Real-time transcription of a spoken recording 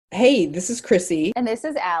Hey, this is Chrissie, And this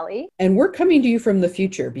is Allie. and we're coming to you from the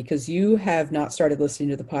future because you have not started listening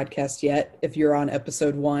to the podcast yet if you're on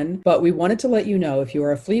episode 1. But we wanted to let you know if you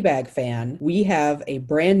are a Fleabag fan, we have a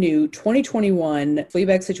brand new 2021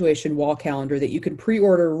 Fleabag Situation wall calendar that you can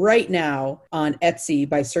pre-order right now on Etsy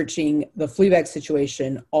by searching the Fleabag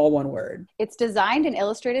Situation, all one word. It's designed and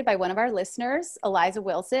illustrated by one of our listeners, Eliza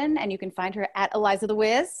Wilson, and you can find her at Eliza the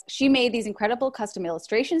Wiz. She made these incredible custom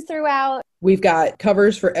illustrations throughout. We've got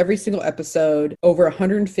covers for every single episode, over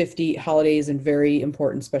 150 holidays and very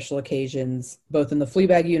important special occasions, both in the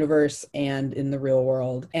Fleabag universe and in the real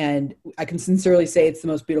world. And I can sincerely say it's the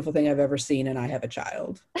most beautiful thing I've ever seen, and I have a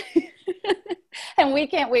child. And we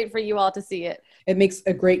can't wait for you all to see it. It makes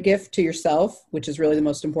a great gift to yourself, which is really the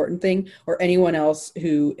most important thing, or anyone else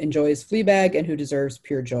who enjoys Fleabag and who deserves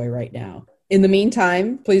pure joy right now. In the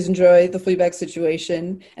meantime, please enjoy the Fleabag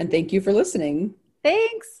Situation, and thank you for listening.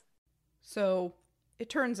 Thanks. So it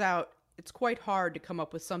turns out it's quite hard to come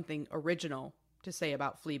up with something original to say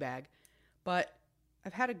about Fleabag, but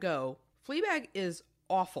I've had a go. Fleabag is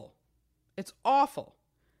awful. It's awful.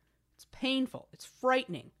 It's painful. It's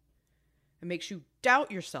frightening. It makes you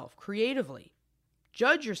doubt yourself creatively,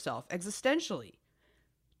 judge yourself existentially,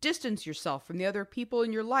 distance yourself from the other people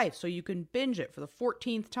in your life so you can binge it for the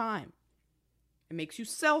 14th time. It makes you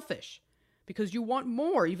selfish because you want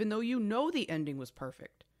more even though you know the ending was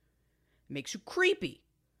perfect. Makes you creepy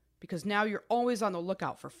because now you're always on the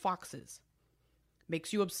lookout for foxes.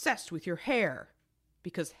 Makes you obsessed with your hair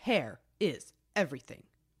because hair is everything.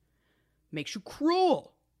 Makes you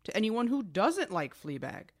cruel to anyone who doesn't like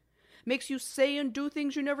Fleabag. Makes you say and do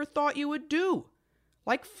things you never thought you would do,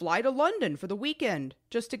 like fly to London for the weekend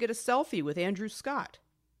just to get a selfie with Andrew Scott.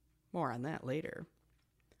 More on that later.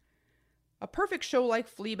 A perfect show like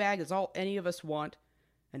Fleabag is all any of us want,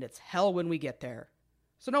 and it's hell when we get there.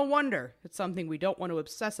 So no wonder it's something we don't want to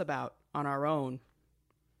obsess about on our own.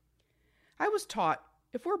 I was taught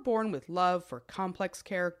if we're born with love for complex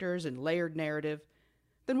characters and layered narrative,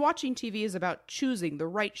 then watching TV is about choosing the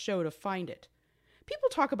right show to find it. People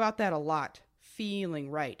talk about that a lot,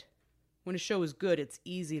 feeling right. When a show is good, it's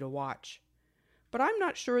easy to watch. But I'm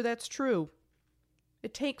not sure that's true.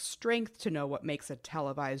 It takes strength to know what makes a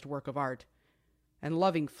televised work of art. And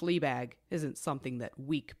loving Fleabag isn't something that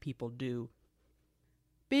weak people do.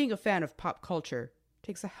 Being a fan of pop culture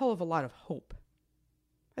takes a hell of a lot of hope.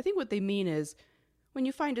 I think what they mean is when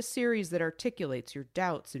you find a series that articulates your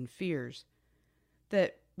doubts and fears,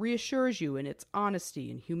 that reassures you in its honesty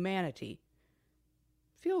and humanity,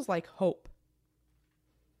 feels like hope.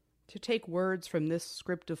 To take words from this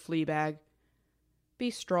script of Fleabag,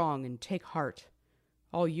 be strong and take heart,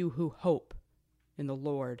 all you who hope in the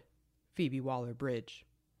Lord, Phoebe Waller-Bridge.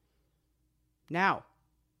 Now,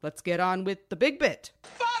 let's get on with the big bit.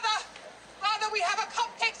 Father, we have a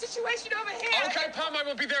cupcake situation over here. Okay, Pam, I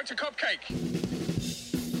will be there to cupcake.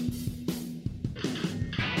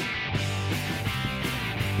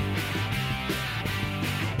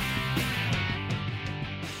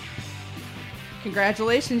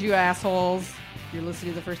 Congratulations, you assholes. You're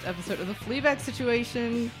listening to the first episode of the Fleabag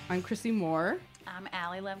Situation. I'm Chrissie Moore. I'm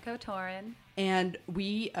Allie Lemko-Torin. And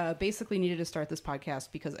we basically needed to start this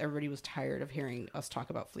podcast because everybody was tired of hearing us talk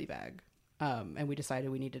about Fleabag. And we decided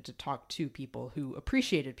we needed to talk to people who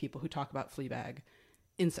appreciated people who talk about Fleabag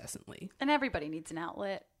incessantly. And everybody needs an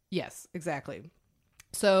outlet. Yes, exactly.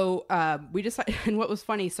 So we decided, and what was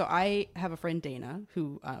funny, so I have a friend, Dana,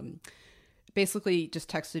 who basically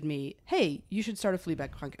just texted me, hey, you should start a Fleabag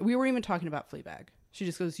podcast. We weren't even talking about Fleabag. She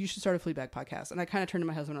just goes, you should start a Fleabag podcast. And I kind of turned to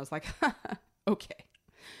my husband and I was like, okay.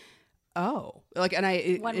 Oh, like, and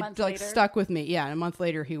it like later. Stuck with me. Yeah. And a month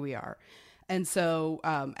later, here we are. And so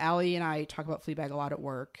Allie and I talk about Fleabag a lot at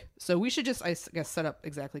work. So we should just, I guess, set up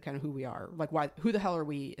exactly kind of who we are. Like, who the hell are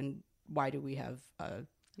we and why do we have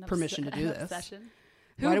permission to do this? Obsession.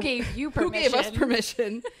 Who gave you permission? Who gave us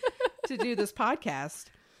permission to do this podcast?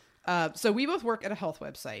 So we both work at a health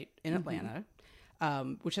website in Atlanta,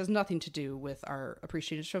 which has nothing to do with our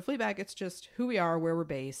appreciated show Fleabag. It's just who we are, where we're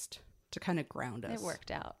based, to kind of ground us. It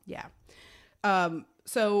worked out. Yeah.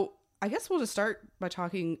 So I guess we'll just start by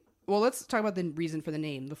talking. Well, let's talk about the reason for the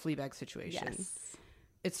name, the Fleabag Situation. Yes.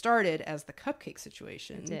 It started as the Cupcake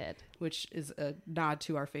Situation. It did. Which is a nod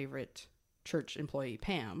to our favorite church employee,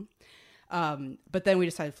 Pam. But then we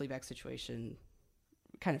decided Fleabag Situation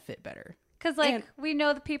kind of fit better. Because, we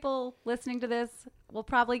know the people listening to this will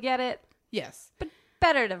probably get it. Yes. But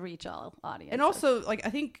better to reach all audiences. And also, I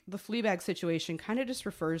think the Fleabag Situation kind of just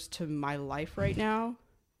refers to my life right now,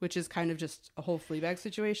 which is kind of just a whole Fleabag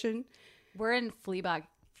situation. We're in Fleabag.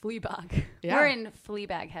 Yeah. We're in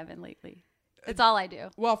Fleabag heaven lately. It's all I do.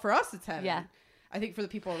 Well, for us, it's heaven. Yeah. I think for the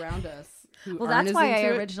people around us who Well, aren't that's as why I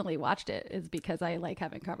into it- originally watched it, is because I like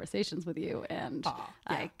having conversations with you, and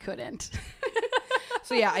I couldn't.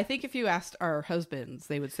 So yeah, I think if you asked our husbands,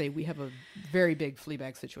 they would say we have a very big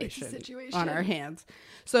Fleabag situation on our hands.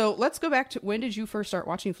 So let's go back to, when did you first start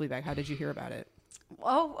watching Fleabag? How did you hear about it?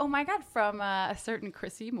 Oh my God, from a certain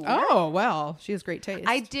Chrissie Moore. Oh, well, she has great taste.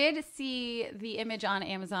 I did see the image on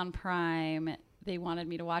Amazon Prime. They wanted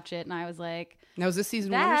me to watch it, and I was like, now, is this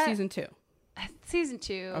season 1 or season 2? Season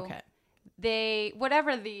 2. Okay.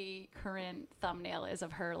 Whatever the current thumbnail is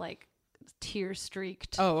of her, like,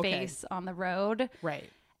 tear-streaked face on the road. Right.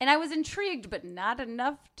 And I was intrigued, but not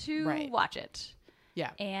enough to watch it. Yeah.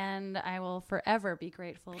 And I will forever be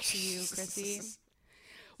grateful to you, Chrissie,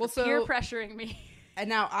 well, for peer pressuring me. And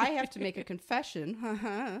now I have to make a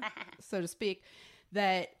confession, so to speak,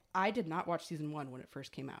 that I did not watch season 1 when it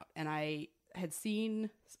first came out. And I had seen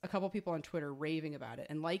a couple people on Twitter raving about it.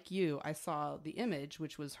 And like you, I saw the image,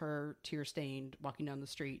 which was her tear-stained walking down the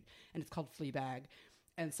street, and it's called Fleabag.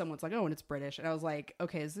 And someone's like, oh, and it's British. And I was like,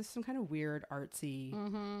 okay, is this some kind of weird,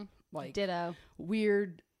 artsy, like, ditto,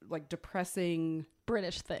 weird, like, depressing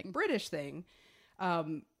British thing?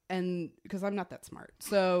 And because I'm not that smart.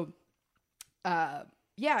 So,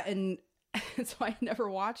 yeah. And so I never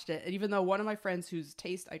watched it. And even though one of my friends whose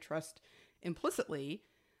taste I trust implicitly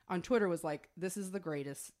on Twitter was like, this is the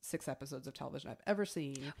greatest 6 episodes of television I've ever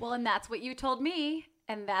seen. Well, and that's what you told me.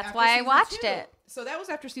 And that's After why I season watched 2. it. So that was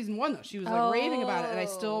after season 1, though. She was like raving about it, and I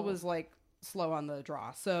still was like slow on the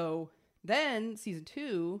draw. So then season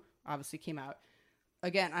 2 obviously came out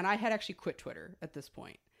again, and I had actually quit Twitter at this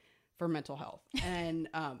point for mental health, and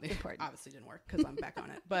it obviously didn't work because I'm back on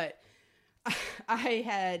it. But I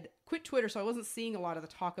had quit Twitter, so I wasn't seeing a lot of the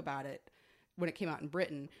talk about it when it came out in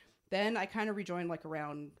Britain. Then I kind of rejoined like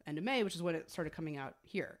around end of May, which is when it started coming out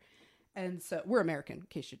here. And so we're American, in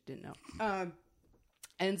case you didn't know.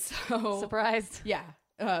 And so surprised. Yeah.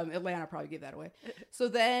 Atlanta probably gave that away. So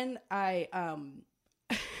then I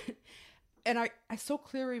so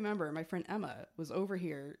clearly remember my friend Emma was over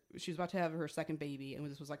here. She was about to have her second baby, and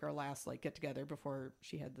this was like our last like get together before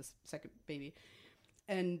she had this second baby.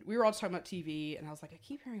 And we were all just talking about TV, and I was like, I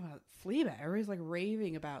keep hearing about Fleabag. Everybody's like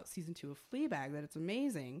raving about season 2 of Fleabag, that it's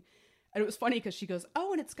amazing. And it was funny because she goes,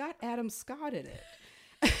 oh, and it's got Adam Scott in it.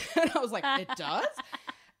 And I was like, it does?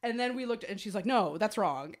 And then we looked, and she's like, no, that's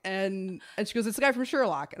wrong. And she goes, it's the guy from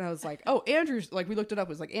Sherlock. And I was like, oh, Andrew's, like, we looked it up. It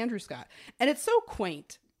was like Andrew Scott. And it's so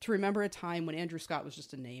quaint to remember a time when Andrew Scott was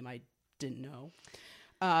just a name I didn't know.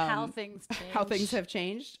 How things changed. How things have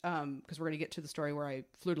changed. Because we're going to get to the story where I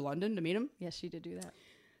flew to London to meet him. Yes, you did do that.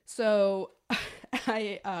 So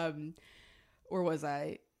where was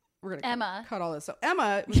I? We're going to cut all this. So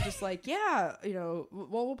Emma was just like, yeah, you know,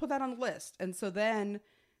 well, we'll put that on the list. And so then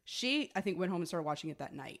she, I think, went home and started watching it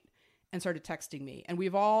that night and started texting me. And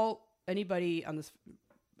anybody on this,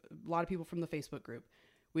 a lot of people from the Facebook group,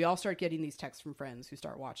 we all start getting these texts from friends who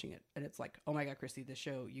start watching it. And it's like, oh my God, Chrissie, this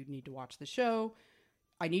show, you need to watch the show.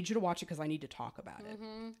 I need you to watch it because I need to talk about it.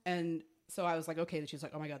 And so I was like, okay. And she's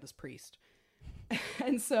like, oh my God, this priest.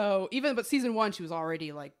 And so but season 1, she was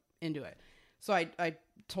already like into it. So I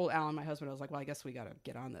told Alan, my husband, I was like, well, I guess we got to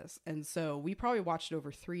get on this. And so we probably watched it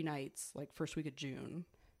over 3 nights, like first week of June.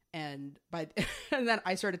 And and then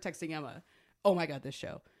I started texting Emma, oh my God, this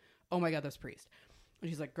show. Oh my God, this priest.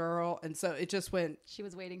 And she's like, girl. And so it just went. She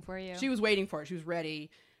was waiting for you. She was waiting for it. She was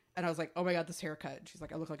ready. And I was like, oh my God, this haircut. And she's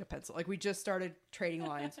like, I look like a pencil. Like we just started trading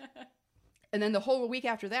lines. And then the whole week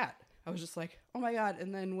after that, I was just like, oh my God.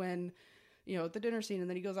 And then when, you know, the dinner scene, and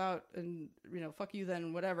then he goes out and, you know, fuck you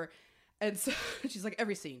then, whatever. And so she's like,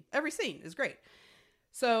 every scene is great.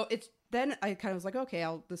 So then I kind of was like, okay,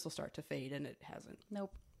 this will start to fade. And it hasn't.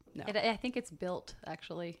 Nope. No. I think it's built,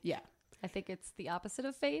 actually. Yeah. I think it's the opposite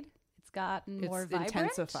of fade. It's gotten more vibrant.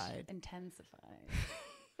 Intensified.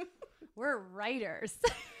 We're writers.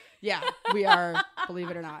 Yeah, we are,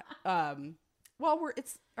 believe it or not. Well,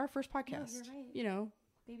 it's our first podcast. No, you're right. You know.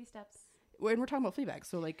 Baby steps. And we're talking about Fleabag.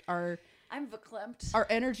 So like I'm verklempt. Our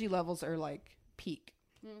energy levels are like peak.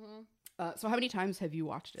 Mm-hmm. So how many times have you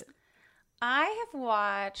watched it? I have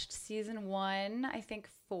watched season 1, I think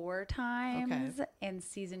 4 times. Okay. And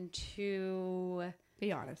season 2.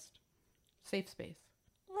 Be honest. Safe space.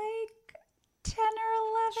 Like 10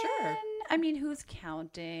 or 11. Sure. I mean, who's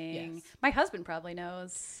counting? Yes. My husband probably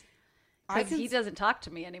knows. Because he doesn't talk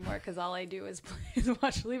to me anymore because all I do is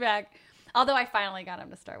watch Fleabag. Although I finally got him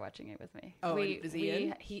to start watching it with me. Oh, is he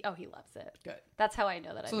in? He loves it. Good. That's how I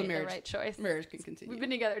know that I made the right choice. Marriage can continue. We've been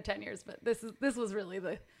together 10 years, but this was really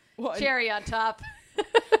the cherry on top.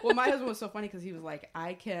 Well, my husband was so funny because he was like,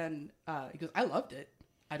 he goes, I loved it.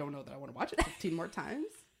 I don't know that I want to watch it 15 more times.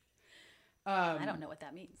 I don't know what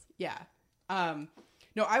that means. Yeah.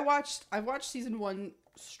 No, I've watched season 1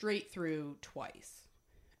 straight through twice.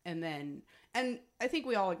 And I think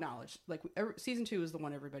we all acknowledge, like, season 2 is the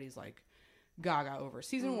one everybody's like gaga over.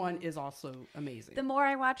 Season 1 is also amazing. The more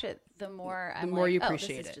I watch it, the more you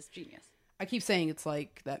appreciate it. This is just genius. I keep saying it's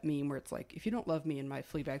like that meme where it's like, if you don't love me in my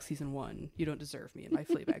Fleabag season 1, you don't deserve me in my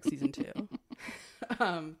Fleabag season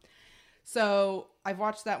 2. So I've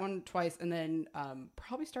watched that one twice, and then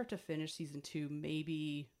probably start to finish season 2,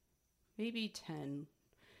 maybe 10,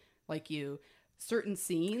 like you. Certain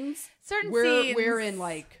scenes we're in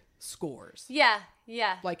like scores. Yeah.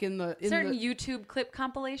 Like in certain YouTube clip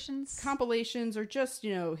compilations or just,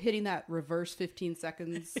 hitting that reverse 15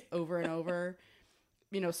 seconds over and over.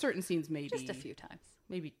 Certain scenes maybe just a few times.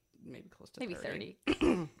 Maybe close to maybe 30.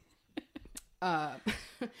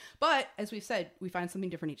 But as we've said, we find something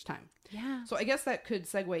different each time. Yeah. So I guess that could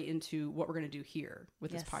segue into what we're going to do here with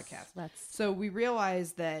this podcast. So we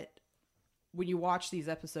realize that when you watch these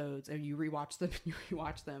episodes and you rewatch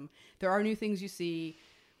them, there are new things you see.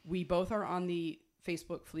 We both are on the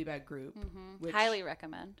Facebook Fleabag group, which highly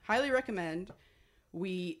recommend.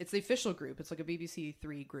 It's the official group. It's like a BBC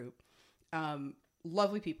 3 group.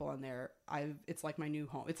 Lovely people on there. It's like my new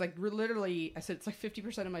home. It's like literally, I said it's like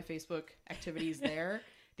 50% of my Facebook activities there.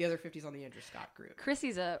 The other 50 is on the Andrew Scott group.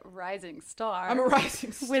 Chrissie's a rising star. I'm a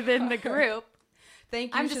rising star within the group.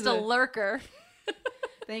 Thank you. I'm just a lurker.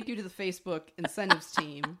 Thank you to the Facebook incentives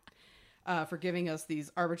team for giving us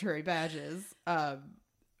these arbitrary badges. But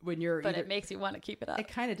it makes you want to keep it up. It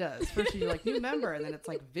kind of does. First you're like new member, and then it's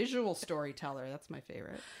like visual storyteller. That's my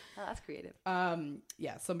favorite. Oh, that's creative.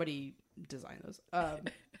 Yeah, somebody designed those.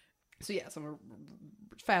 So yes, I'm a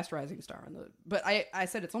fast rising star on the. But I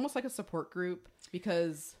said it's almost like a support group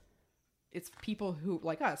because it's people who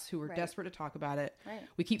like us who are desperate to talk about it. Right.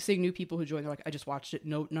 We keep seeing new people who join. They're like, I just watched it.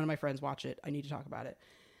 No, none of my friends watch it. I need to talk about it.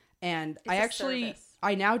 And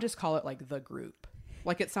I now just call it like the group.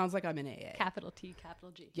 Like it sounds like I'm in AA. Capital T,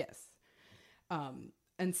 capital G. Yes.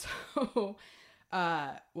 And so,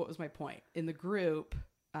 what was my point? In the group,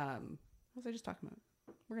 what was I just talking about?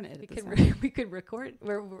 We're going to edit this. We could record,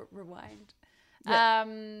 rewind. Yeah.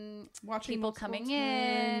 Watching people coming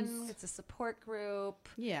in. It's a support group.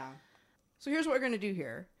 Yeah. So here's what we're going to do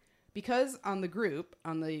here. Because on the group,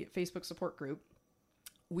 on the Facebook support group,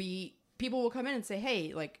 people will come in and say,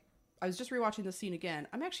 hey, like, I was just rewatching this scene again.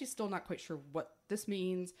 I'm actually still not quite sure what this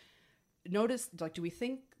means. Notice, like, do we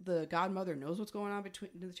think the godmother knows what's going on between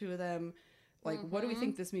the two of them? Like, what do we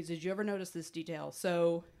think this means? Did you ever notice this detail?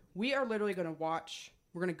 So we are literally going to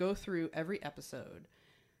we're going to go through every episode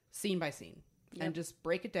scene by scene and just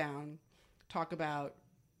break it down, talk about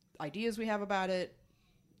ideas we have about it,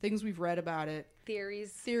 things we've read about it.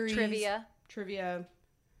 Theories, trivia,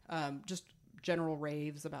 just general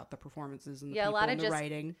raves about the performances and the people and the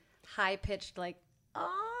writing. High-pitched, like,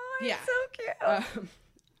 oh, it's so cute.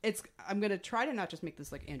 I'm going to try to not just make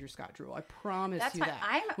this like Andrew Scott drool. I promise That's you fine.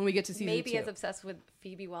 that. When we get to season 2. Maybe as obsessed with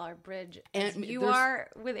Phoebe Waller-Bridge as you are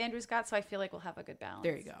with Andrew Scott, so I feel like we'll have a good balance.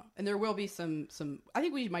 There you go. And there will be some I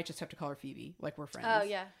think we might just have to call her Phoebe, like we're friends. Oh,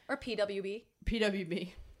 yeah. Or PWB. PWB.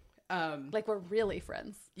 Like we're really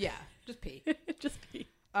friends. Yeah, just P. Just P.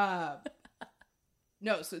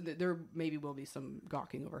 No, so there maybe will be some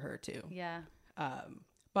gawking over her too. Yeah.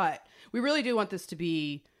 But we really do want this to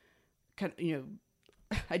be kind of,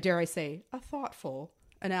 I dare I say, a thoughtful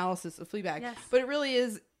analysis of Fleabag. Yes. But it really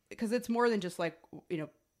is, because it's more than just like,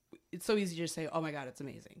 it's so easy to just say, oh my God, it's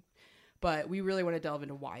amazing. But we really want to delve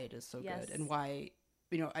into why it is so good and why,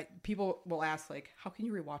 people will ask like, how can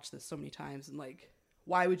you rewatch this so many times? And like,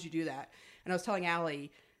 why would you do that? And I was telling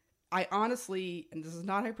Allie, I honestly, and this is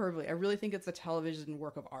not hyperbole, I really think it's a television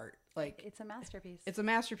work of art. Like, it's a masterpiece. It's a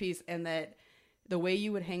masterpiece, and that the way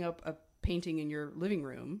you would hang up a painting in your living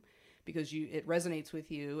room because it resonates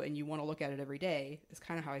with you and you want to look at it every day is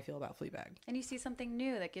kind of how I feel about Fleabag. And you see something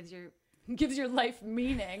new that gives your life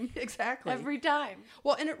meaning. Exactly. Every time.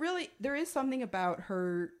 Well, and there is something about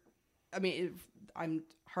her. I mean, I'm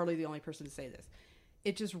hardly the only person to say this.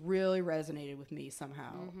 It just really resonated with me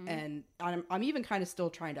somehow. And I'm even kind of still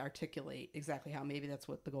trying to articulate exactly how. Maybe that's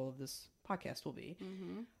what the goal of this podcast will be.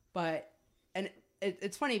 But, and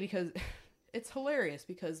it's funny because it's hilarious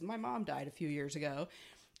because my mom died a few years ago.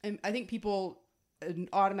 And I think people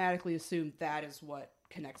automatically assume that is what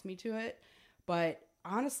connects me to it. But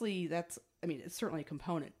honestly, it's certainly a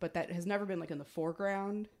component, but that has never been like in the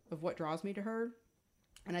foreground of what draws me to her.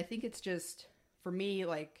 And I think it's just, for me,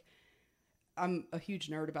 like, I'm a huge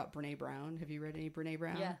nerd about Brene Brown. Have you read any Brene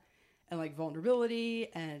Brown? Yeah. And like vulnerability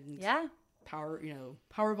and power,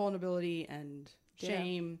 power, vulnerability and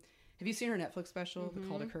shame Have you seen her Netflix special, The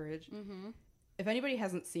Call to Courage? Mm-hmm. If anybody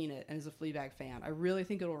hasn't seen it and is a Fleabag fan, I really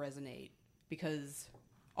think it'll resonate, because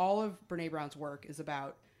all of Brene Brown's work is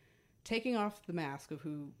about taking off the mask of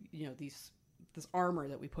who, you know, this armor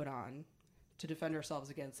that we put on to defend ourselves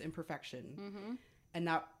against imperfection, and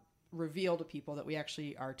not reveal to people that we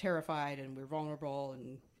actually are terrified and we're vulnerable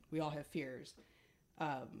and we all have fears.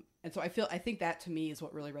 And so I think that to me is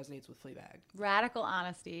what really resonates with Fleabag. Radical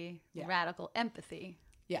honesty, Yeah. radical empathy.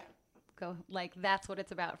 Yeah. That's what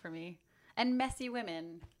it's about for me. And messy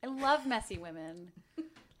women. I love messy women.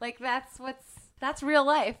 Like that's real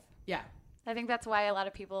life. Yeah. I think that's why a lot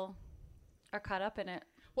of people are caught up in it.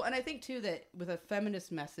 Well, and I think too that with a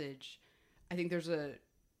feminist message, I think there's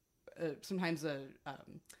sometimes a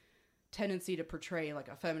tendency to portray like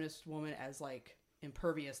a feminist woman as like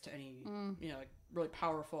impervious to any, you know, like really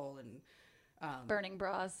powerful and Burning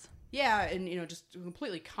bras. yeah, and you know, just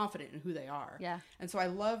completely confident in who they are. Yeah. And so I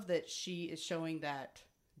love that she is showing that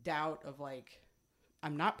doubt of like,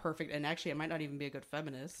 I'm not perfect, and actually I might not even be a good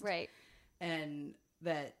feminist. Right. And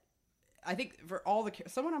that I think for all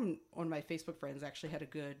one of my Facebook friends actually had a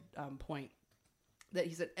good point, that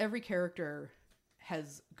he said every character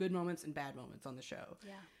has good moments and bad moments on the show.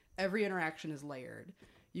 Yeah. Every interaction is layered.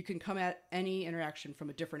 You can come at any interaction from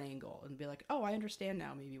a different angle and be like, oh, I understand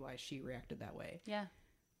now maybe why she reacted that way. Yeah.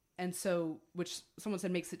 And so, which someone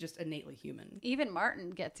said makes it just innately human. Even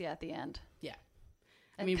Martin gets you at the end. Yeah.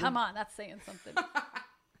 And come on, that's saying something.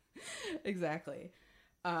 Exactly.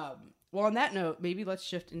 Well, on that note, maybe let's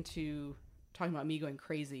shift into talking about me going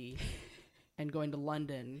crazy and going to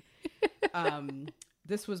London.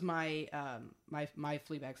 This was my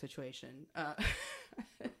Fleabag situation.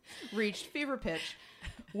 Reached fever pitch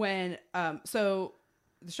when so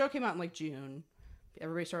the show came out in like June.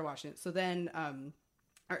 Everybody started watching it. So then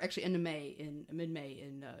or actually mid-May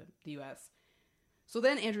in the US. So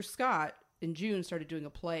then Andrew Scott in June started doing a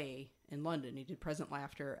play in London. He did Present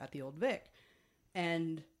Laughter at the Old Vic.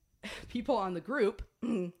 And people on the group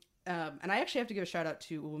and I actually have to give a shout out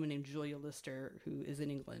to a woman named Julia Lister, who is in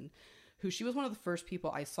England, she was one of the first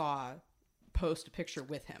people I saw post a picture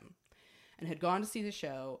with him, and had gone to see the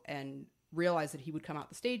show and realized that he would come out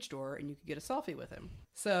the stage door and you could get a selfie with him.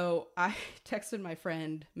 So I texted my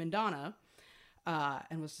friend Mandana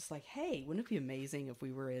and was just like, hey, wouldn't it be amazing if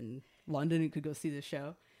we were in London and could go see the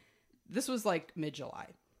show? This was like mid-July.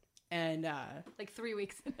 And like 3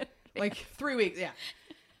 weeks. Like 3 weeks, yeah.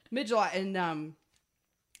 Mid-July. And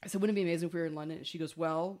I said, wouldn't it be amazing if we were in London? And she goes,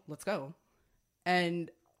 well, let's go. And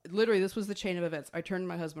literally, this was the chain of events. I turned to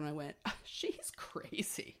my husband and I went, she's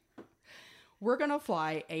crazy. We're going to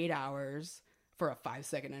fly 8 hours for a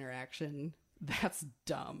 5-second interaction. That's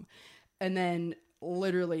dumb. And then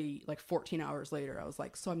literally like 14 hours later, I was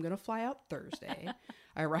like, so I'm going to fly out Thursday.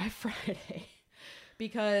 I arrive Friday.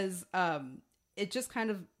 Because it just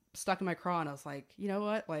kind of stuck in my craw. And I was like, you know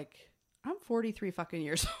what? Like, I'm 43 fucking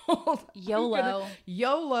years old.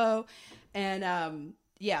 YOLO. And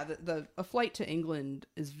yeah, a flight to England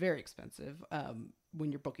is very expensive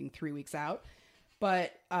when you're booking 3 weeks out.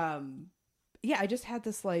 But yeah, I just had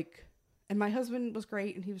this like, and my husband was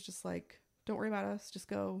great, and he was just like, don't worry about us, just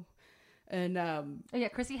go. And oh yeah,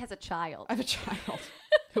 Chrissie has a child. I have a child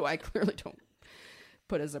who I clearly don't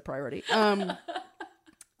put as a priority.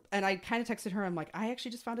 And I kind of texted her. I'm like, I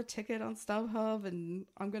actually just found a ticket on StubHub, and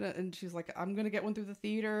and she's like, I'm going to get one through the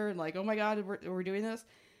theater. And like, oh my God, we're doing this.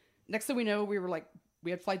 Next thing we know,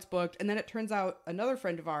 we had flights booked. And then it turns out another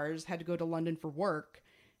friend of ours had to go to London for work.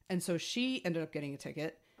 And so she ended up getting a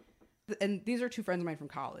ticket. And these are two friends of mine from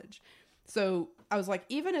college. So I was like,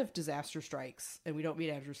 even if disaster strikes and we don't meet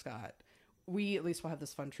Andrew Scott, we at least will have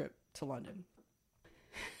this fun trip to London.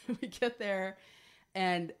 We get there.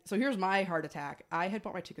 And so here's my heart attack. I had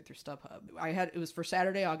bought my ticket through StubHub. It was for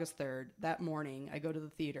Saturday, August 3rd. That morning, I go to the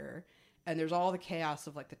theater, and there's all the chaos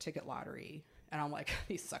of like the ticket lottery. And I'm like,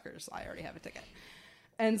 these suckers, I already have a ticket.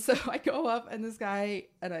 And so I go up, and this guy,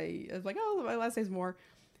 and I was like, oh, my last name's Moore.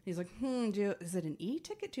 He's like, is it an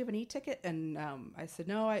e-ticket? Do you have an e-ticket? And I said,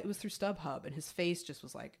 no, it was through StubHub. And his face just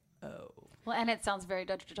was like, oh. Well, and it sounds very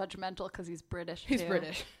judgmental because he's British, He's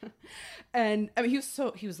British. And I mean, he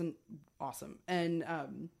was awesome. And,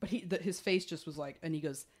 but his face just was like, and he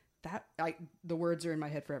goes, the words are in my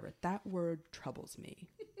head forever. That word troubles me.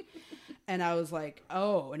 And I was like,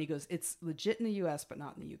 oh, and he goes, it's legit in the US, but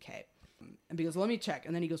not in the UK. And he goes, let me check.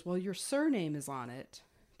 And then he goes, well, your surname is on it,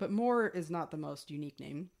 but Moore is not the most unique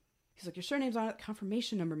name. He's like, your surname's on it, the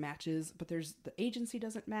confirmation number matches, but the agency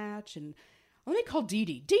doesn't match. And let me call Dee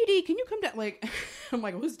Dee. Dee Dee, can you come down? Like, I'm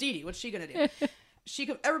like, who's Dee Dee? What's she going to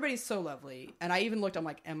do? Everybody's so lovely. And I even looked, I'm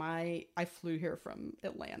like, I flew here from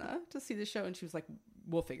Atlanta to see the show. And she was like,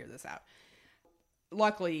 we'll figure this out.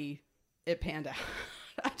 Luckily, it panned out.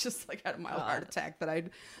 I just like had a mild heart attack that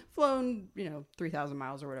I'd flown, 3,000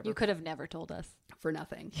 miles or whatever. You could have never told us. For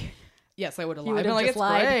nothing. Yes, I would have You lied. would have Like, just it's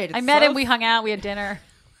lied. great. It's I met so him. We hung out. We had dinner.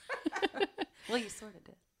 Well, you sort of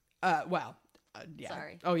did. Yeah.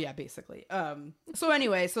 Sorry. Oh yeah, basically. So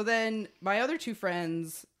anyway, so then my other two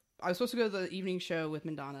friends, I was supposed to go to the evening show with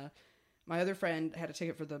Mandana. My other friend had a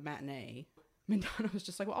ticket for the matinee. Mandana was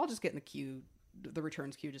just like, well, I'll just get in the queue, the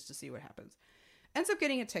returns queue, just to see what happens. Ends up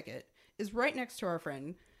getting a ticket, is right next to our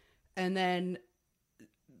friend, and then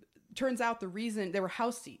turns out the reason there were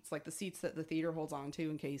house seats, like the seats that the theater holds on to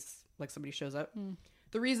in case like somebody shows up.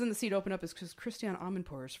 The reason the seat opened up is because Christiane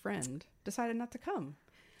Amanpour's friend decided not to come.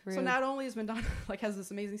 Rude. So not only is Mandana like has this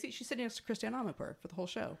amazing seat, she's sitting next to Christiane Amanpour for the whole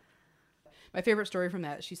show. My favorite story from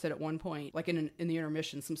that, she said at one point, like in the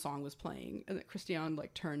intermission, some song was playing, and that Christiane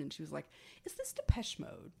like turned and she was like, "Is this Depeche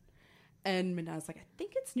Mode?" And Mandana's like, "I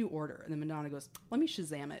think it's New Order." And then Mandana goes, "Let me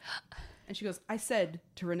Shazam it." And she goes, "I said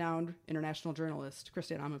to renowned international journalist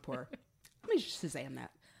Christiane Amanpour, let me Shazam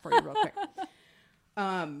that for you real quick."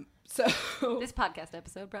 So this podcast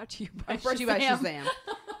episode brought to you by Shazam.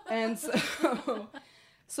 And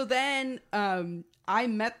so then I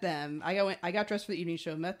met them. I got dressed for the evening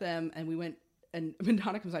show, met them, and we went. And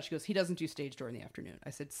Mandana comes out. She goes, "He doesn't do stage door in the afternoon." I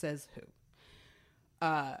said, "Says who?"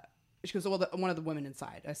 She goes, "Well, one of the women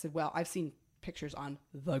inside." I said, "Well, I've seen pictures on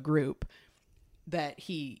the group that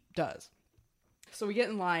he does." So we get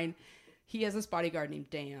in line. He has this bodyguard named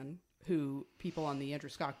Dan, who people on the Andrew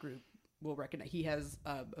Scott group will recognize. He has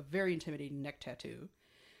a very intimidating neck tattoo.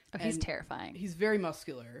 Oh, he's terrifying. He's very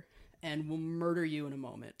muscular and will murder you in a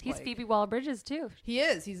moment. He's like, Phoebe Waller-Bridges too. He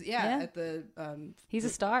is. He's at the. He's a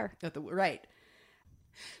star at the right.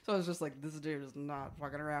 So I was just like, this dude is not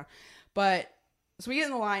fucking around. But so we get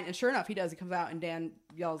in the line, and sure enough, he does. He comes out, and Dan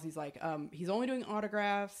yells. He's like, he's only doing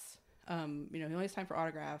autographs. He only has time for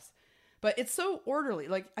autographs. But it's so orderly.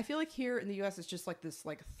 Like, I feel like here in the U.S., it's just like this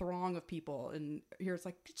like throng of people, and here it's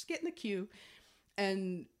like just get in the queue,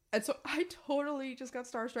 and so I totally just got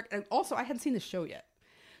starstruck. And also, I hadn't seen the show yet,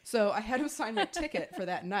 so I had to sign my ticket for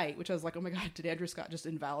that night, which I was like, oh my god, did Andrew Scott just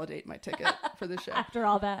invalidate my ticket for the show after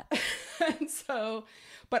all that? And so,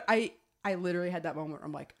 but I literally had that moment where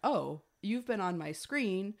I'm like, oh, you've been on my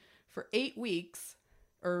screen for 8 weeks.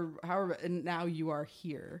 Or however, and now you are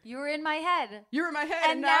here. You were in my head. You were in my head,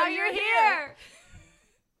 and now you're here.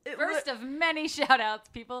 First of many shout outs,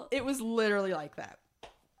 people. It was literally like that.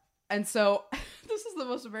 And so, this is the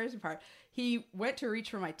most embarrassing part. He went to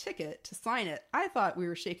reach for my ticket to sign it. I thought we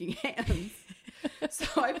were shaking hands.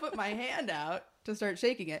 So I put my hand out to start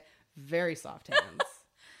shaking it. Very soft hands.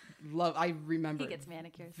 I remember. He gets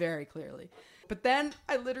manicures. Very clearly. But then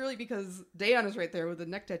I literally, because Dan is right there with the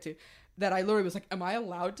neck tattoo, that I literally was like, am I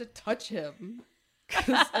allowed to touch him?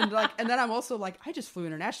 And then I'm also like, I just flew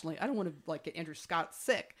internationally. I don't want to like get Andrew Scott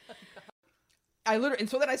sick. And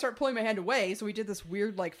so then I start pulling my hand away. So we did this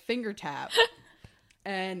weird like finger tap,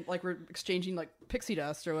 and like we're exchanging like pixie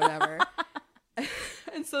dust or whatever.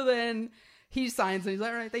 And so then he signs and he's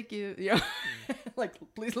like, all right, thank you. Like,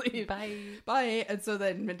 please leave. Bye. And so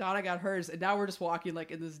then Mandana got hers, and now we're just walking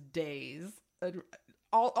like in this daze. And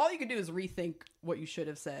all you can do is rethink what you should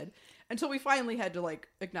have said, until we finally had to like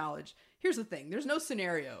acknowledge, here's the thing, there's no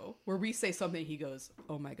scenario where we say something, he goes,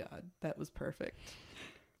 oh my god, that was perfect.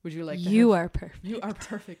 Would you like to You are perfect. You are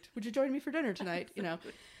perfect. Would you join me for dinner tonight?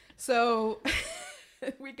 So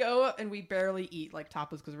we go and we barely eat like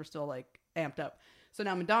tapas because we're still like amped up. So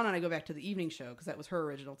now Mandana and I go back to the evening show because that was her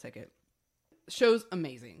original ticket. Show's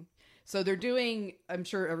amazing. So they're doing, I'm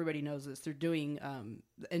sure everybody knows this, they're doing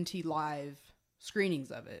the NT Live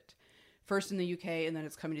screenings of it. First in the UK, and then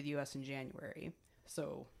it's coming to the US in January.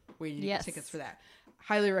 So we need to get tickets for that.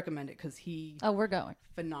 Highly recommend it because we're going.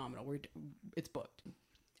 Phenomenal. It's booked.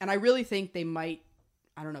 And I really think they might,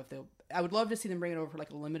 I don't know if I would love to see them bring it over for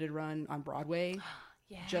like a limited run on Broadway.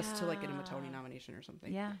 Yeah. Just to like get him a Tony nomination or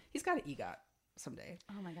something. Yeah. He's got an EGOT someday.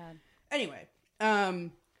 Oh my god. Anyway,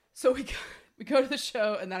 so we go to the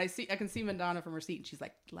show, and then I can see Mandana from her seat, and she's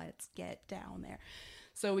like, let's get down there.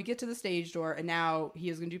 So we get to the stage door, and now he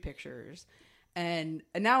is going to do pictures, and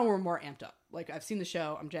now we're more amped up. Like, I've seen the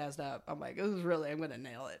show, I'm jazzed up. I'm like, I'm going to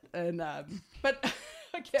nail it. And but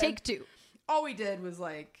again, take two. All we did was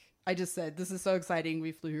like, I just said, this is so exciting.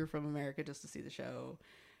 We flew here from America just to see the show,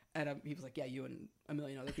 and he was like, yeah, you and a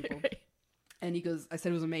million other people. And he goes, I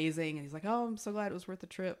said it was amazing, and he's like, oh, I'm so glad it was worth the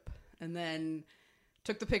trip. And then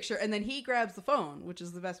took the picture, and then he grabs the phone, which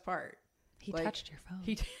is the best part. He touched your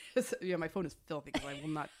phone. Yeah, my phone is filthy because I will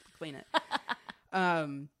not clean it.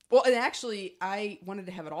 Well, and actually, I wanted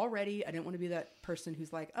to have it all ready. I didn't want to be that person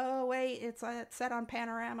who's like, oh, wait, it's set on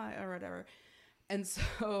Panorama or whatever. And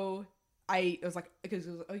so I was like, he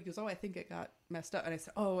goes, oh, I think it got messed up. And I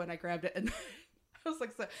said, oh, and I grabbed it. And I was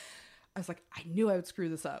like, I knew I would screw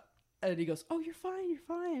this up. And he goes, oh, you're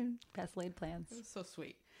fine. Best laid plans. It was so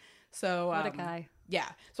sweet. So what a guy. Yeah.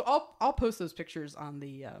 So I'll post those pictures on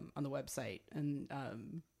the website and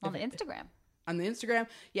on the Instagram. On the Instagram.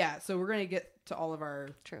 Yeah. So we're going to get to all of our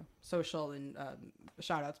True. social and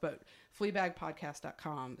shout outs, but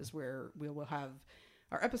FLEABAGpodcast.com is where we will have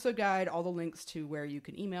our episode guide, all the links to where you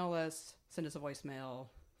can email us, send us a voicemail,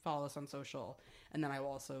 follow us on social. And then I will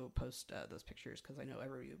also post those pictures because I know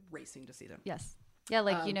everybody's racing to see them. Yes. Yeah.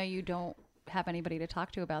 Like, you don't have anybody to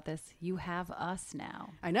talk to about this. You have us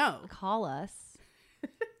now. I know. Call us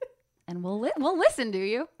and we'll listen to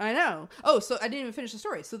you. I know. Oh, so I didn't even finish the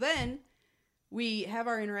story. So then we have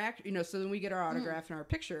our interaction, so then we get our autograph and our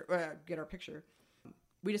picture,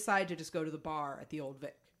 We decide to just go to the bar at the Old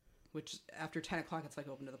Vic, which after 10 o'clock, it's like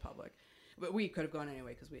open to the public. But we could have gone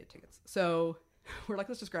anyway because we had tickets. So we're like,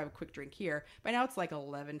 let's just grab a quick drink here. By now it's like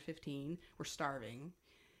 11:15. We're starving.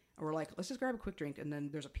 And we're like, let's just grab a quick drink. And then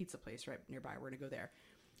there's a pizza place right nearby. We're going to go there.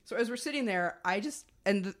 So as we're sitting there,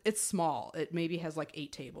 and it's small. It maybe has like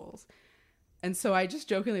 8 tables. And so I just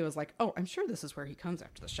jokingly was like, oh, I'm sure this is where he comes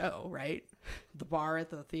after the show, right? The bar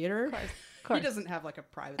at the theater. Of course. He doesn't have like a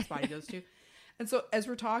private spot he goes to. And so as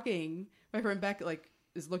we're talking, my friend Beck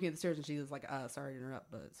is looking at the stairs and she's like, sorry to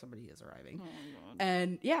interrupt, but somebody is arriving. Oh,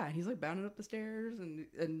 and yeah, he's like bounding up the stairs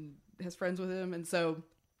and has friends with him. And so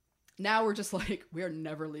now we're just like, we are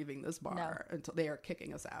never leaving this bar until they are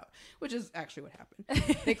kicking us out, which is actually what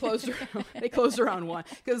happened. They closed around 1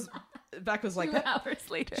 because Beck was like, 2 hours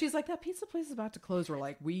later. She's like, that pizza place is about to close. We're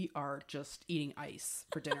like, we are just eating ice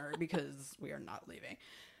for dinner because we are not leaving.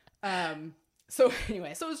 So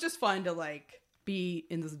anyway, so it was just fun to like be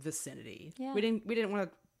in this vicinity. Yeah. We didn't want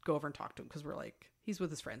to go over and talk to him because we're like, he's with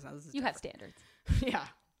his friends now. This is you have standards.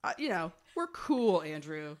 Yeah. We're cool,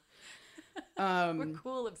 Andrew. We're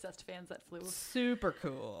cool, obsessed fans that flew super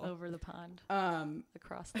cool over the pond,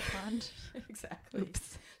 across the pond. Exactly.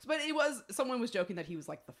 Oops. But someone was joking that he was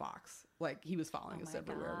like the fox, like he was following us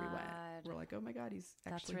everywhere we went. We're like, oh my god, he's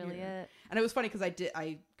actually that's really here. it. And it was funny because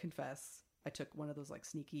I confess I took one of those like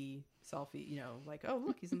sneaky selfie, like, oh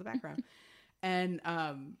look, he's in the background, and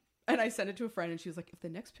I sent it to a friend and she was like, if the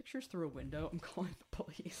next picture's through a window, I'm calling the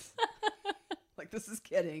police. Like this is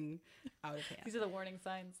getting out of hand. These are the warning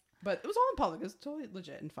signs. But it was all in public. It was totally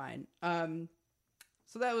legit and fine.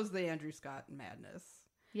 So that was the Andrew Scott madness.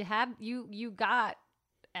 You got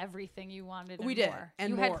everything you wanted. And we did, more.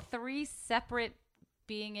 and you more. had 3 separate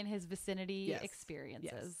being in his vicinity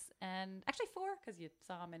experiences, yes. And actually 4 because you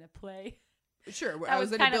saw him in a play. Sure, I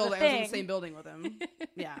was in a building. I was in the same building with him.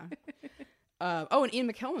 Yeah. And Ian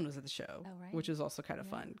McKellen was at the show, which was also kind of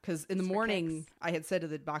fun because in the morning I had said to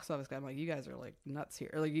the box office guy, I'm like, you guys are like nuts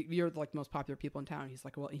here. Like you're like the most popular people in town. He's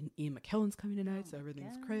like, well, Ian McKellen's coming tonight, so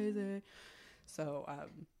everything's crazy. So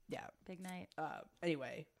yeah, big night.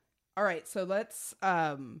 Anyway, all right, so let's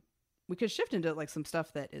we could shift into like some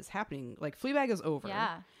stuff that is happening. Like FLEABAG is over,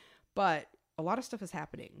 but a lot of stuff is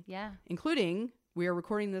happening. Yeah, including we are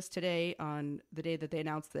recording this today on the day that they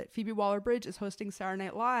announced that Phoebe Waller-Bridge is hosting Saturday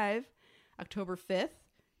Night Live. October 5th,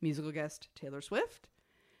 musical guest Taylor Swift,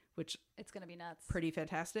 which it's going to be nuts. Pretty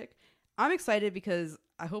fantastic. I'm excited because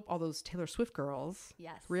I hope all those Taylor Swift girls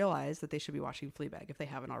realize that they should be watching FLEABAG if they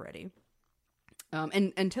haven't already.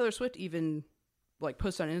 And Taylor Swift even like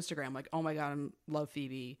posted on Instagram like, oh my god, I love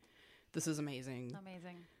Phoebe. This is amazing.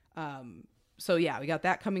 So yeah, we got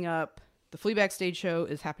that coming up. The FLEABAG stage show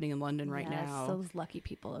is happening in London right now. Those lucky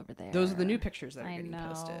people over there. Those are the new pictures that are getting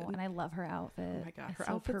posted. And I love her outfit. Oh my god, her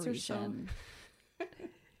outfits Parisian. Are so...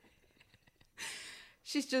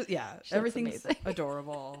 She's just, everything's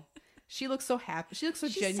adorable. She looks so happy. She looks so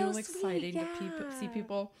genuinely exciting to see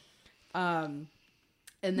people. And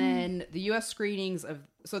then the U.S. screenings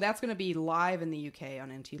so that's going to be live in the UK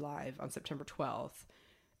on NT Live on September 12th.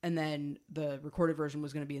 And then the recorded version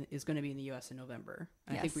is going to be in the U.S. in November.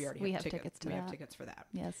 And I think we already have tickets. We have tickets for that.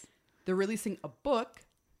 Yes. They're releasing a book.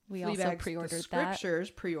 We also pre-ordered scriptures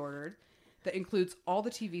pre-ordered that includes all the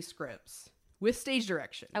TV scripts with stage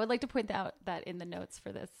direction. I would like to point out that in the notes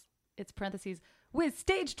for this, it's parentheses with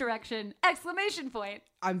stage direction !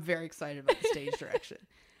 I'm very excited about the stage direction.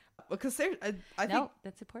 Because I think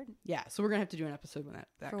that's important. Yeah, so we're gonna have to do an episode when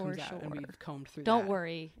that comes out, and we've combed through. Don't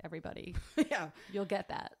worry, everybody. Yeah, you'll get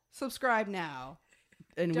that. Subscribe now,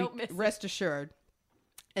 and rest assured.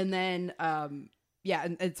 And then, and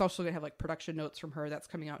it's also gonna have like production notes from her. That's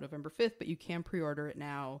coming out November 5th, but you can pre-order it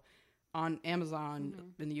now on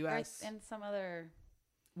Amazon in the US. Right, and some other.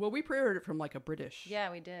 Well, we pre-ordered it from like a British Yeah,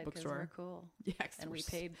 we did because bookstore. we're cool. Yeah, 'cause and we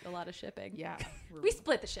paid a lot of shipping. Yeah. We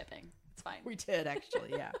split the shipping. It's fine. We did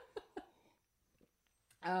actually, yeah.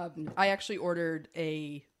 I actually ordered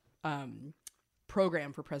a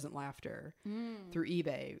program for Present Laughter through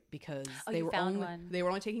eBay because they were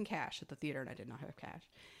only taking cash at the theater, and I did not have cash.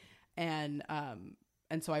 And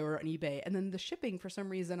so I ordered on eBay, and then the shipping for some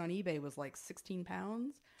reason on eBay was like £16,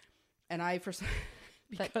 and I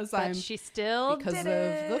she still because did of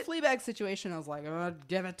it. the FLEABAG situation, I was like, oh,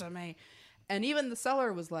 give it to me. And even the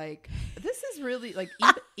seller was like, this is really like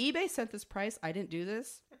eBay sent this price. I didn't do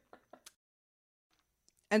this.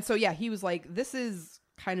 And so, yeah, he was like, this is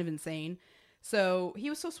kind of insane. So he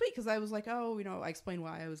was so sweet because I was like, oh, I explained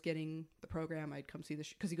why I was getting the program. I'd come see the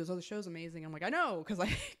because he goes, oh, the show's amazing. I'm like, I know, because I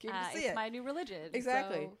came to see it's it. my new religion.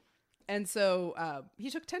 Exactly. So. And so he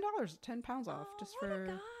took £10 off just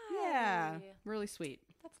for, yeah, really sweet.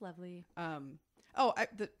 That's lovely.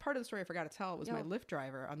 The part of the story I forgot to tell was my Lyft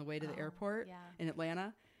driver on the way to the airport in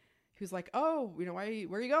Atlanta. He was like, oh, where are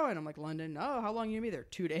you going? I'm like, London. Oh, how long are you going to be there?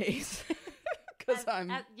 2 days. Because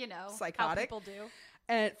I'm psychotic. How people do.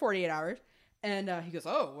 And 48 hours. And he goes,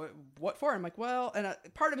 oh, what for? I'm like, well, and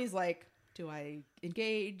part of me is like, do I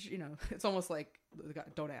engage? It's almost like,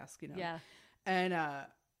 don't ask, Yeah. And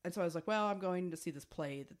so I was like, well, I'm going to see this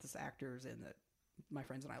play that this actor is in that my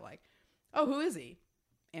friends and I like. Oh, who is he?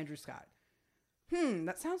 Andrew Scott.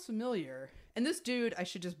 That sounds familiar. And this dude, I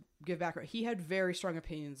should just give background. He had very strong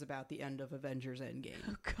opinions about the end of Avengers Endgame.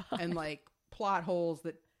 Oh, God. And like plot holes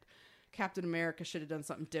that Captain America should have done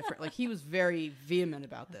something different. Like he was very vehement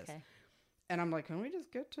about this. Okay. And I'm like, can we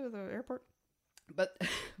just get to the airport? But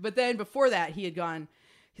then before that, he had gone,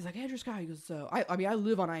 he's like, Andrew Scott. He goes, so I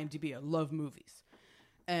live on IMDb. I love movies.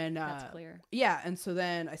 And that's clear. Yeah. And so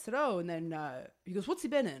then I said, oh, and then he goes, what's he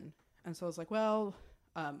been in? And so I was like, well,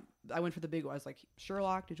 I went for the big one. I was like,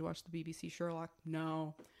 Sherlock. Did you watch the BBC Sherlock?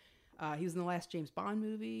 No. He was in the last James Bond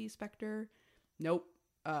movie, Spectre. Nope.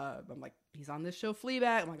 I'm like, he's on this show,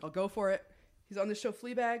 Fleabag. I'm like, I'll go for it. He's on this show,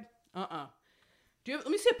 Fleabag. Let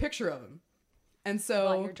me see a picture of him. And so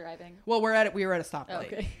while you're driving. Well, we were at a stoplight.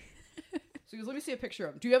 Okay. So he goes, let me see a picture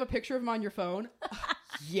of him. Do you have a picture of him on your phone?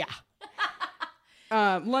 Yeah.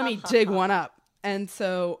 Let me dig one up. And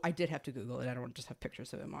so I did have to Google it. I don't just have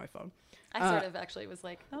pictures of him on my phone. I sort of actually was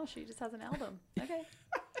like, oh, she just has an album. Okay.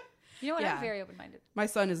 You know what? Yeah. I'm very open-minded. My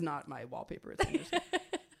son is not my wallpaper. It's interesting.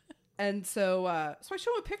 And so I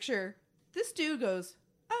show him a picture. This dude goes,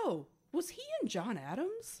 oh, was he in John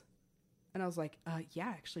Adams? And I was like, yeah,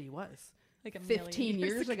 actually he was. Like 15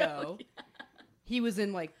 years ago. Yeah. He was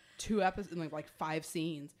in like 2 episodes, in like 5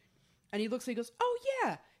 scenes. And he looks and he goes, oh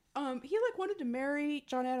yeah. He like wanted to marry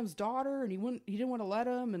John Adams' daughter and he didn't want to let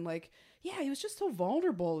him. And like, yeah, he was just so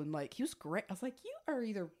vulnerable and like, he was great. I was like, you are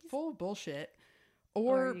either full of bullshit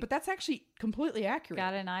but that's actually completely accurate.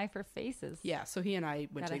 Got an eye for faces. Yeah. So he and I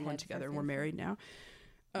went to England together and we're married now.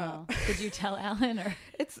 Did you tell Alan or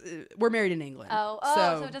we're married in England.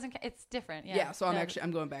 So it doesn't, it's different. Yeah. So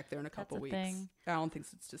I'm going back there in a couple weeks. Thing. Alan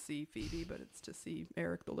thinks it's to see Phoebe, but it's to see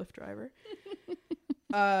Eric, the Lyft driver.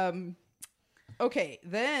 Okay,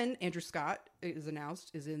 then Andrew Scott is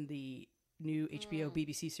in the new HBO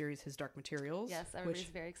BBC series, His Dark Materials. Yes, everybody's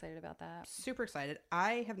very excited about that. Super excited.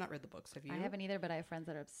 I have not read the books. Have you? I haven't either, but I have friends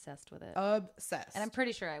that are obsessed with it. Obsessed. And I'm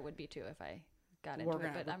pretty sure I would be too if I got into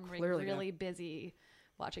it, but I'm really busy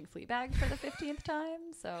watching Fleabag for the 15th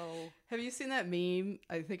time, so... Have you seen that meme?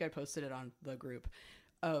 I think I posted it on the group.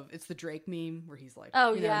 It's the Drake meme where he's like,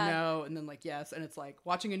 no, and then like, yes, and it's like,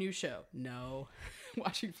 watching a new show, no.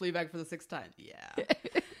 Watching Fleabag for the 6th time, yeah.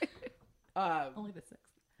 Only the 6th.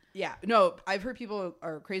 Yeah, no, I've heard people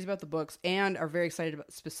are crazy about the books and are very excited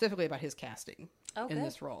specifically about his casting in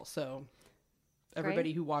this role. So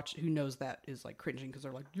everybody who knows that is like cringing because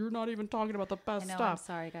they're like, you're not even talking about the best stuff. I'm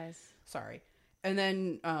sorry, guys. Sorry. And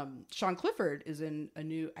then Sean Clifford is in a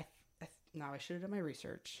new. Now I should have done my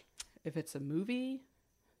research. If it's a movie,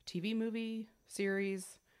 TV movie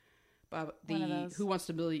series, the Who Wants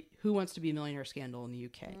to Be a Millionaire scandal in the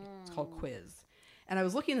UK. It's called Quiz. And I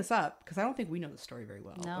was looking this up because I don't think we know the story very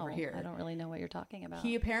well over here. I don't really know what you're talking about.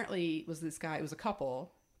 He apparently was this guy. It was a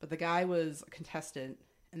couple, but the guy was a contestant,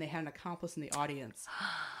 and they had an accomplice in the audience,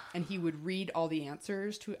 and he would read all the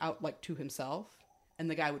answers to himself. And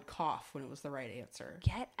the guy would cough when it was the right answer.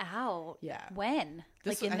 Get out. Yeah. When?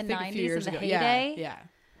 This like was, in the 90s, in the ago. heyday? Yeah.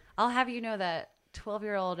 I'll have you know that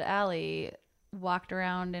 12-year-old Allie walked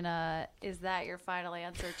around in a "Is That Your Final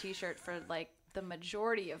Answer" t-shirt for like the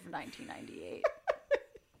majority of 1998.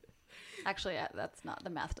 Actually, that's not, the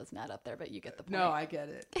math doesn't add up there, but you get the point. No, I get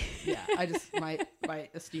it. Yeah, I just, my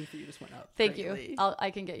esteem for you just went up. Thank greatly. you.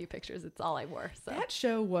 I can get you pictures. It's all I wore. So That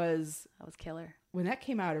show was, that was killer. when that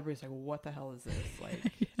came out, everybody's like, what the hell is this? Like,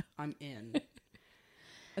 I'm in.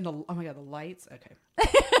 And oh my God, the lights. Okay.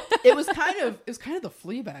 It was kind of the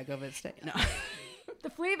Fleabag of its day. No. The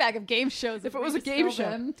Fleabag of game shows. If it was a game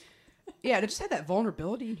show. Yeah, it just had that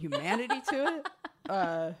vulnerability and humanity to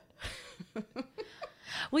it.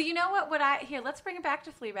 Well, you know what? Here, let's bring it back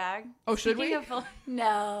to Fleabag. Oh, should we?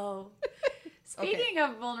 No. Speaking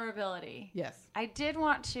of vulnerability, Yes. I did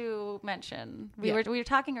want to mention we were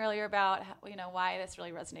talking earlier about how, why this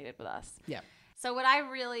really resonated with us. Yeah. So what I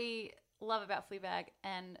really love about Fleabag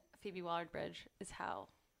and Phoebe Waller-Bridge is how,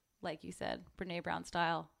 like you said, Brene Brown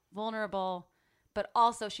style, vulnerable, but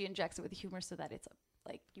also she injects it with humor so that it's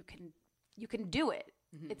like you can do it.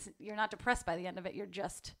 Mm-hmm. You're not depressed by the end of it. You're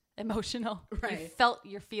just emotional. Right. You felt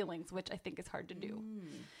your feelings, which I think is hard to do.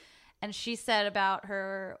 And she said about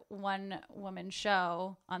her one woman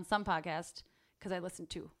show on some podcast, because I listened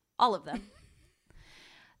to all of them.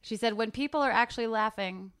 She said, when people are actually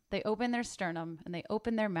laughing, they open their sternum and they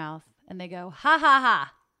open their mouth and they go, ha ha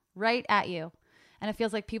ha, right at you. And it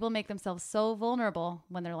feels like people make themselves so vulnerable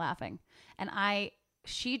when they're laughing. And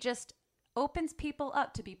she just opens people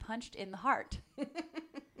up to be punched in the heart.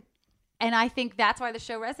 And I think that's why the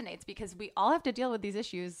show resonates, because we all have to deal with these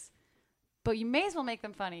issues, but you may as well make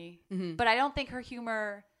them funny. Mm-hmm. But I don't think her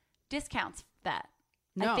humor discounts that.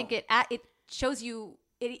 No. I think it shows you,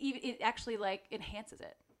 it actually like enhances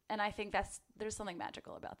it. And I think there's something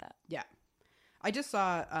magical about that. Yeah. I just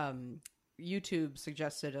saw YouTube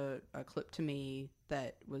suggested a clip to me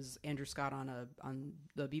that was Andrew Scott on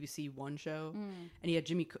the BBC One show, and he had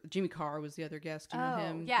Jimmy Carr was the other guest. Do you know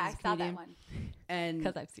him? Yeah, I saw that one. And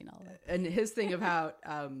because I've seen all of it. And his thing about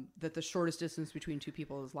that the shortest distance between two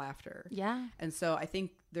people is laughter. Yeah. And so I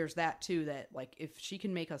think there's that too. That like if she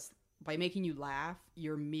can make us, by making you laugh,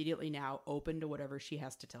 you're immediately now open to whatever she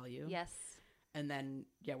has to tell you. Yes. And then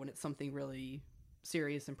when it's something really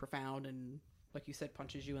serious and profound and, like you said,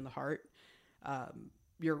 punches you in the heart,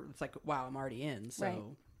 it's like, wow, I'm already in. So right.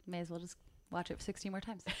 May as well just watch it 16 more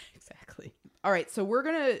times. Exactly. All right. So we're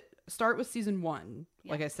going to start with season 1,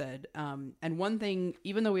 like I said. And one thing,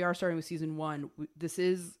 even though we are starting with season 1, this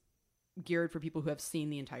is geared for people who have seen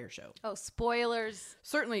the entire show. Oh, spoilers.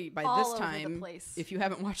 Certainly by this time, if you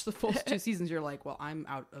haven't watched the full 2 seasons, you're like, well, I'm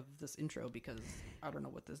out of this intro because I don't know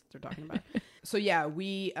what they're talking about. So yeah,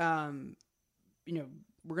 we, we're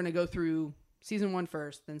going to go through season 1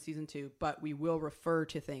 first, then season 2, but we will refer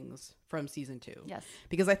to things from season 2. Yes.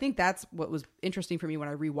 Because I think that's what was interesting for me when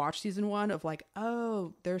I rewatched season 1 of like,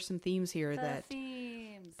 oh, there's some themes here that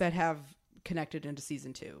have connected into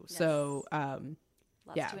season 2. Yes. So,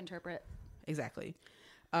 lots to interpret. Exactly.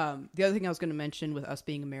 The other thing I was going to mention with us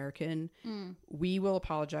being American, we will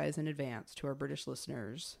apologize in advance to our British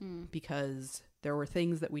listeners because there were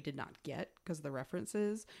things that we did not get because of the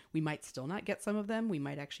references. We might still not get some of them. We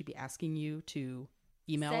might actually be asking you to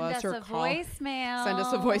email us or call. Voicemail. Send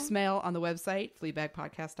us a voicemail on the website,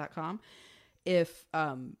 fleabagpodcast.com. If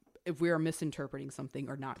we are misinterpreting something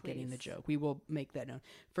or not getting the joke, we will make that known.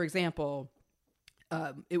 For example,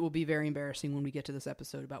 it will be very embarrassing when we get to this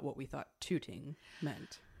episode about what we thought tooting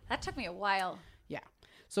meant. That took me a while. Yeah.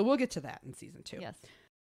 So we'll get to that in season 2. Yes.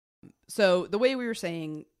 So the way we were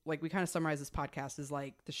saying, like we kind of summarize this podcast is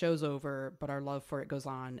like the show's over, but our love for it goes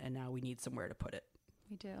on, and now we need somewhere to put it.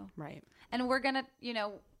 We do. Right. And we're going to,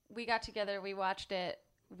 we got together, we watched it,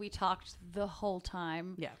 we talked the whole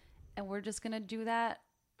time. Yeah. And we're just going to do that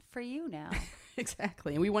for you now.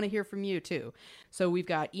 Exactly. And we want to hear from you too. So we've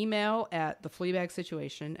got email at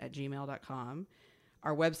thefleabagsituation@gmail.com.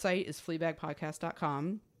 Our website is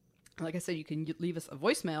fleabagpodcast.com. Like I said, you can leave us a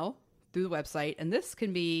voicemail through the website. And this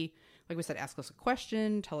can be, like we said, ask us a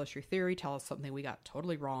question, tell us your theory, tell us something we got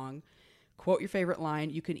totally wrong, quote your favorite line.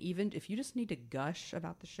 You can even, if you just need to gush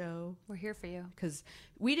about the show. We're here for you. Because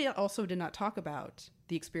we also did not talk about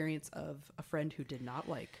the experience of a friend who did not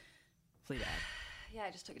like Fleabag. Yeah,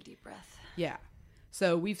 I just took a deep breath. Yeah.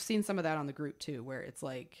 So we've seen some of that on the group too, where it's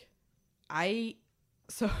like, and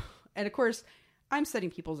of course, I'm setting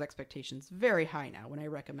people's expectations very high now when I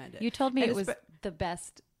recommend it. You told me it was the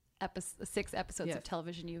best 6 episodes of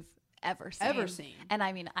television you've ever seen. And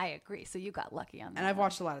I mean, I agree. So you got lucky on that. And I've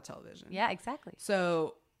watched a lot of television. Yeah, exactly.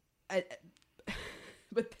 So,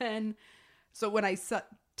 but then, so when I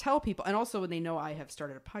tell people, and also when they know I have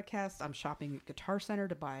started a podcast, I'm shopping at Guitar Center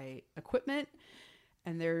to buy equipment.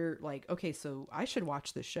 And they're like, okay, so I should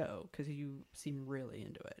watch this show because you seem really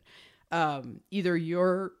into it. Either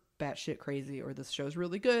you're batshit crazy or this show's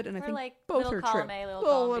really good. And I Or think like both little are column true. A, little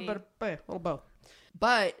column B. Little both.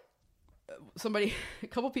 But a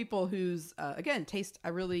couple people whose, again, taste I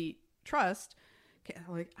really trust,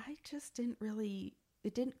 like, I just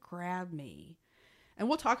it didn't grab me. And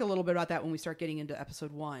we'll talk a little bit about that when we start getting into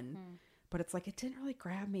episode 1. But it's like, it didn't really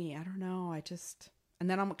grab me. I don't know. And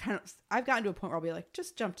then I've gotten to a point where I'll be like,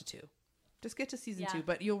 just jump to 2. Just get to season 2.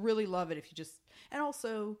 But you'll really love it if you just, and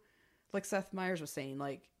also, like Seth Meyers was saying,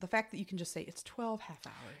 like the fact that you can just say it's 12 half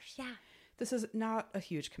hours. Yeah. This is not a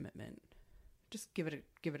huge commitment. Just give it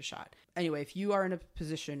a shot. Anyway, if you are in a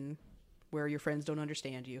position where your friends don't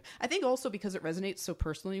understand you, I think also because it resonates so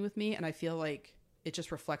personally with me, and I feel like it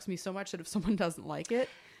just reflects me so much that if someone doesn't like it,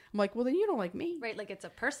 I'm like, well, then you don't like me. Right. Like it's a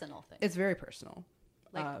personal thing. It's very personal.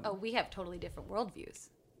 Like, we have totally different worldviews.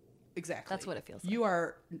 Exactly. That's what it feels like. You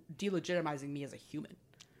are delegitimizing me as a human.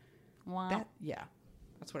 Wow.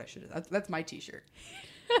 That's what I should have. That's my t-shirt.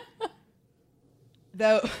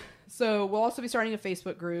 So we'll also be starting a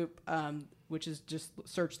Facebook group, which is just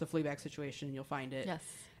search the Fleabag Situation and you'll find it. Yes.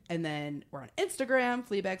 And then we're on Instagram,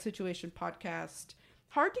 Fleabag Situation Podcast.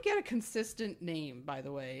 Hard to get a consistent name, by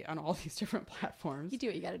the way, on all these different platforms. You do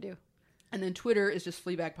what you got to do. And then Twitter is just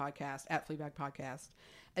Fleabag Podcast, at Fleabag Podcast.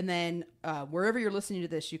 And then wherever you're listening to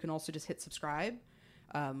this, you can also just hit subscribe,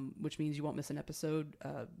 which means you won't miss an episode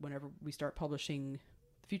whenever we start publishing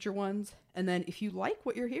future ones. And then if you like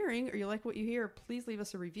what you're hearing or you like what you hear, please leave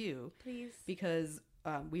us a review. Please. Because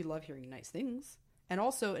we love hearing nice things. And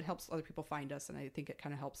also it helps other people find us. And I think it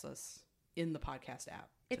kind of helps us in the podcast app.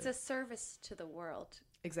 It's a service to the world.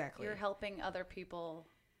 Exactly. You're helping other people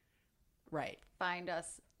find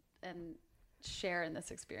us and share in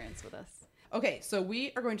this experience with us. Okay, so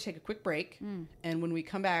we are going to take a quick break. And when we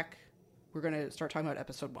come back, we're going to start talking about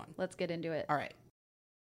episode 1. Let's get into it. All right.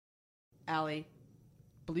 Allie,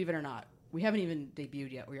 believe it or not, we haven't even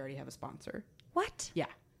debuted yet. We already have a sponsor. What? Yeah.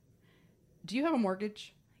 Do you have a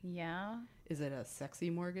mortgage? Yeah. Is it a sexy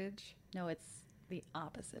mortgage? No, it's the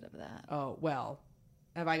opposite of that. Oh, well,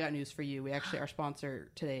 have I got news for you. We actually, our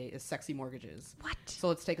sponsor today is Sexy Mortgages. What? So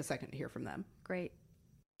let's take a second to hear from them. Great.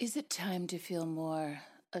 Is it time to feel more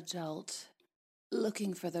adult?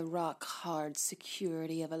 Looking for the rock-hard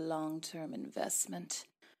security of a long-term investment?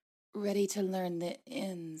 Ready to learn the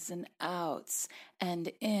ins and outs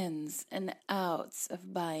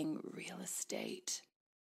of buying real estate?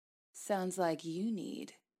 Sounds like you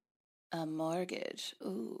need a mortgage.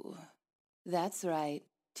 Ooh, that's right.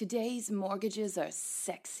 Today's mortgages are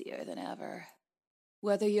sexier than ever.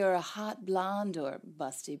 Whether you're a hot blonde or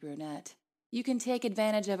busty brunette, you can take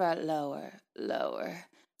advantage of our lower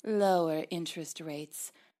interest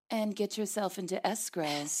rates and get yourself into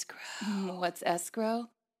escrow. What's escrow?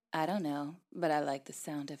 I don't know, but I like the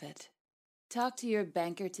sound of it. Talk to your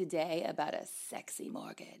banker today about a sexy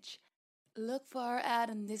mortgage. Look for our ad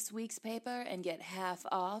in this week's paper and get half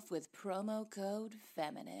off with promo code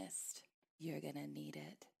FEMINIST. You're gonna need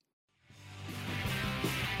it.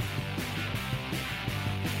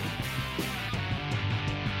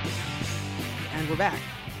 And we're back.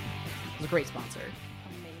 It's a great sponsor.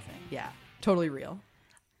 Amazing. Yeah, totally real.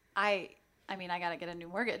 I mean, I got to get a new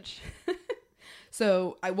mortgage.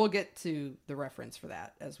 So I will get to the reference for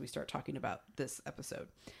that as we start talking about this episode.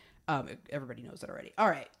 Everybody knows that already. All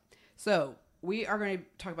right. So we are going to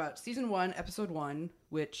talk about season 1, episode 1,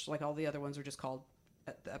 which, like all the other ones, are just called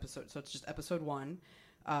the episode. So it's just episode 1.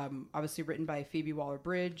 Obviously written by Phoebe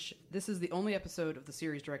Waller-Bridge. This is the only episode of the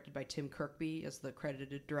series directed by Tim Kirkby as the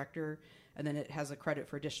credited director. And then it has a credit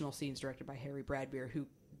for additional scenes directed by Harry Bradbeer, who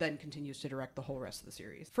then continues to direct the whole rest of the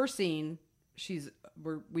series. First scene,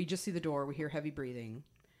 we just see the door. We hear heavy breathing,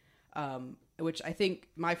 which I think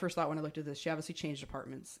my first thought when I looked at this, she obviously changed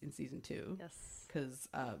apartments in season 2. Yes. Because,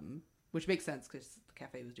 which makes sense because the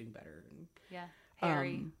cafe was doing better. And, Yeah.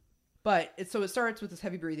 Harry. But it starts with this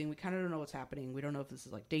heavy breathing. We kind of don't know what's happening. We don't know if this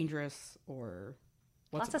is like dangerous or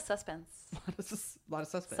Lots of suspense. A lot of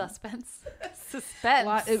suspense.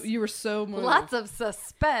 Suspense. You were so moved. Lots of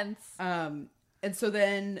suspense. And so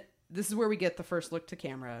then this is where we get the first look to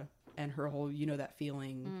camera and her whole "you know that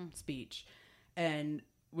feeling" speech, and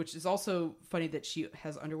which is also funny that she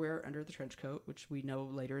has underwear under the trench coat, which we know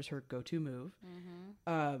later is her go-to move.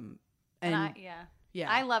 And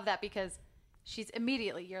I love that because she's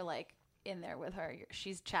immediately, you're like in there with her.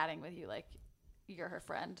 She's chatting with you like you're her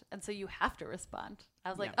friend, and so you have to respond. I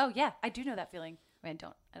was like, oh yeah, I do know that feeling. I mean,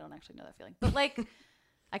 I don't actually know that feeling, but like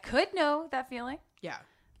I could know that feeling. Yeah.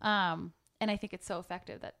 And I think it's so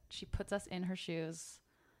effective that she puts us in her shoes.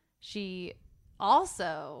 She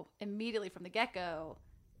also immediately from the get-go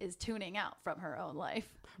is tuning out from her own life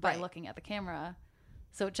by looking at the camera.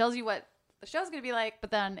 So it tells you what the show's going to be like,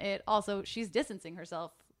 but then it also, she's distancing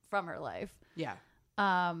herself from her life. Yeah.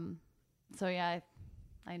 So yeah,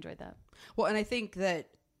 I enjoyed that. Well, and I think that,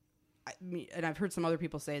 and I've heard some other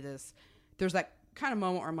people say this, there's that kind of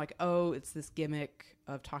moment where I'm like, oh, it's this gimmick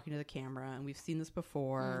of talking to the camera, and we've seen this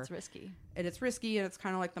before. It's risky. And it's risky, and it's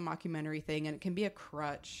kind of like the mockumentary thing, and it can be a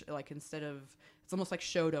crutch, like instead of, it's almost like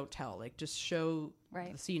show, don't tell. Like just show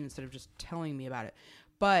the scene instead of just telling me about it.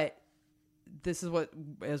 But this is what,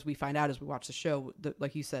 as we find out as we watch the show,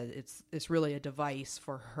 like you said, it's really a device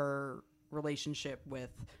for her relationship with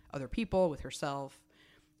other people, with herself,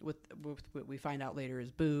 with what we find out later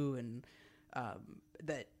is Boo, and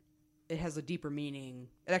that it has a deeper meaning.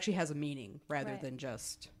 It actually has a meaning rather than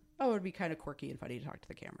just, oh, it'd be kind of quirky and funny to talk to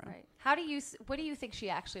the camera. Right. What do you think she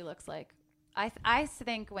actually looks like? I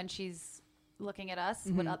think when she's looking at us,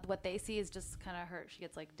 what they see is just kind of her. She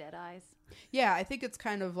gets like dead eyes. Yeah, I think it's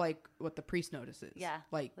kind of like what the priest notices. Yeah,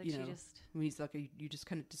 like you know, when he's like, you just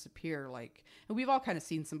kind of disappear. Like, and we've all kind of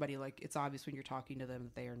seen somebody, like, it's obvious when you're talking to them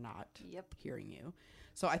that they are not hearing you.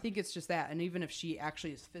 So I think it's just that. And even if she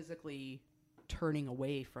actually is physically turning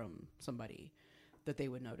away from somebody, that they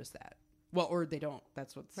would notice that. Well, or they don't.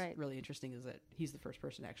 That's what's really interesting, is that he's the first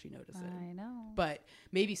person to actually notice it. I know. But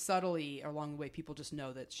maybe subtly along the way, people just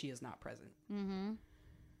know that she is not present. Mm-hmm.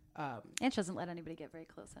 And she doesn't let anybody get very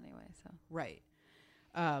close anyway. So right.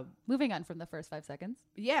 Moving on from the first 5 seconds.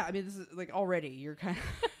 Yeah, I mean, this is like already you're kind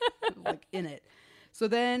of like in it. So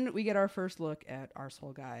then we get our first look at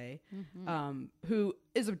Arsehole Guy, who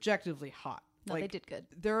is objectively hot. No, like, they did good.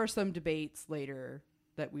 There are some debates later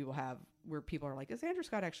that we will have where people are like, is Andrew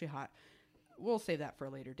Scott actually hot? We'll save that for a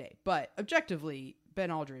later day. But objectively,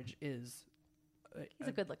 Ben Aldridge is he's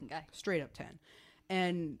a good-looking guy. Straight up 10.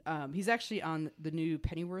 And he's actually on the new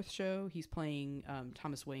Pennyworth show. He's playing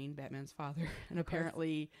Thomas Wayne, Batman's father. And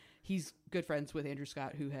apparently he's good friends with Andrew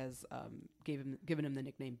Scott, who has given him the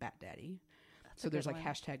nickname Bat Daddy. So there's like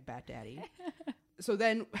hashtag Bat Daddy. So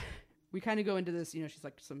then we kind of go into this, you know, she's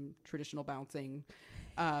like some traditional bouncing.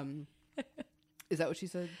 Is that what she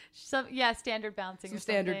said? Standard bouncing. Some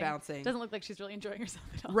standard bouncing. Doesn't look like she's really enjoying herself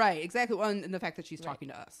at all. Right, exactly. Well, and the fact that she's talking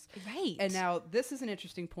to us. Right. And now this is an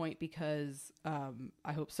interesting point because,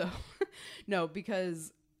 I hope so. No,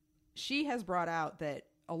 because she has brought out that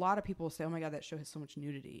a lot of people say, oh my God, that show has so much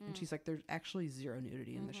nudity. And she's like, there's actually zero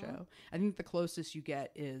nudity in the show. I think the closest you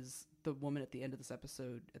get is the woman at the end of this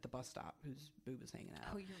episode at the bus stop whose boob is hanging out.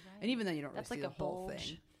 Oh, you're right. And even then you don't really That's see like the a whole bulge.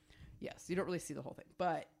 thing. Yes, you don't really see the whole thing.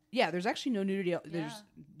 But yeah, there's actually no nudity. There's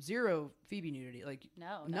zero Phoebe nudity. Like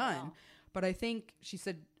none. No. But I think she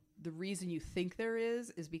said the reason you think there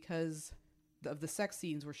is because of the sex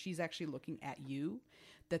scenes where she's actually looking at you,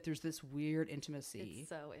 that there's this weird intimacy. It's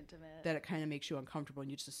so intimate. That it kind of makes you uncomfortable,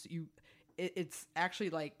 and it's actually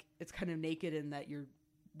like, it's kind of naked in that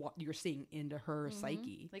you're seeing into her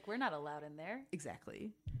psyche. Like, we're not allowed in there.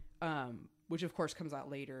 Exactly. Which of course comes out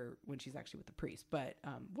later when she's actually with the priest. But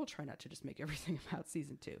we'll try not to just make everything about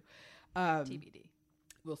season 2. TBD.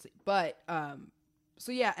 We'll see. But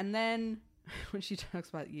so yeah, and then when she talks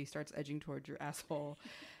about he starts edging towards your asshole.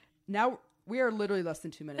 Now we are literally less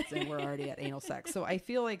than 2 minutes and we're already at anal sex. So I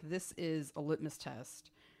feel like this is a litmus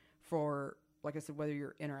test for, like I said, whether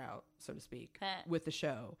you're in or out, so to speak, with the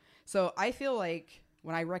show. So I feel like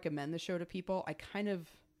when I recommend the show to people, I kind of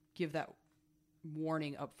give that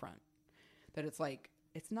warning up front. That it's like,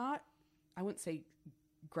 it's not, I wouldn't say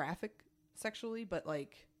graphic sexually, but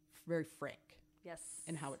like very frank. Yes.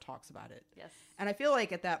 In how it talks about it. Yes. And I feel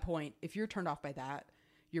like at that point, if you're turned off by that,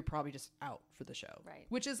 you're probably just out for the show. Right.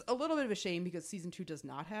 Which is a little bit of a shame because season 2 does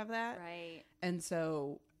not have that. Right. And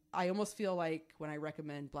so I almost feel like when I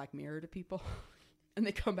recommend Black Mirror to people and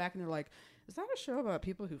they come back and they're like, is that a show about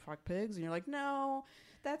people who fuck pigs? And you're like, no,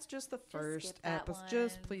 that's just the first episode.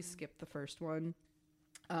 Just please skip the first one.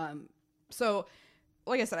 So,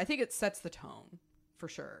 like I said, I think it sets the tone for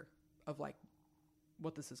sure of like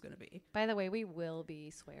what this is going to be. By the way, we will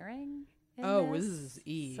be swearing. This is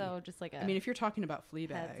E. So just like I mean, if you're talking about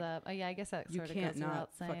Fleabag, heads up. Oh yeah, I guess that you sort of can't goes not without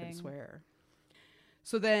saying. fucking swear.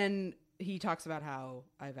 So then he talks about how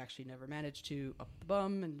I've actually never managed to up the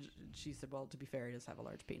bum, and she said, "Well, to be fair, he does have a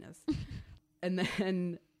large penis." And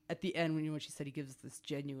then at the end, when she said he gives this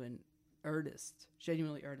genuinely earnest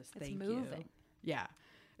thank you. Yeah.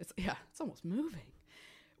 It's almost moving.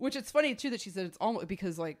 Which it's funny too that she said it's almost,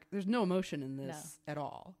 because like there's no emotion in this at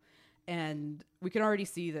all. And we can already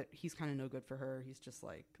see that he's kind of no good for her. He's just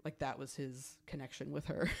like that was his connection with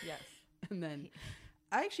her. Yes. And then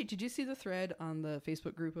did you see the thread on the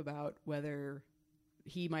Facebook group about whether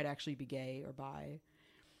he might actually be gay or bi?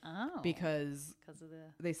 Oh. Because of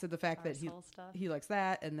they said the fact that stuff. he likes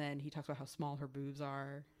that, and then he talks about how small her boobs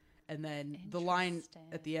are. And then the line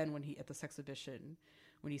at the end at the sexhibition,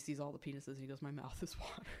 when he sees all the penises, he goes, "My mouth is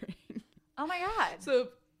watering." Oh my God. So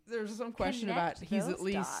there's some question about he's at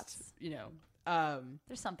least, dots.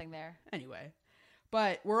 There's something there. Anyway,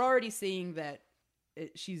 but we're already seeing that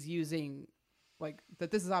she's using, like, that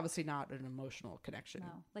this is obviously not an emotional connection.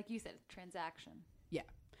 No, like you said, transaction. Yeah.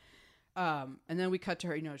 And then we cut to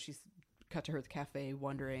her, she's cut to her at the cafe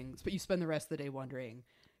wondering, but you spend the rest of the day wondering,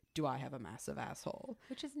 do I have a massive asshole?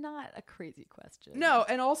 Which is not a crazy question. No.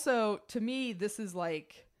 And also to me, this is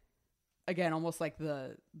like, again, almost like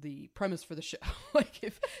the premise for the show,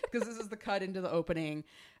 because this is the cut into the opening.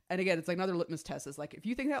 And again, it's like another litmus test. Is like, if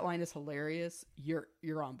you think that line is hilarious, you're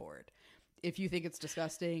on board. If you think it's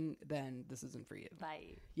disgusting, then this isn't for you.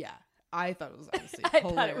 Right. Yeah. I thought it was honestly I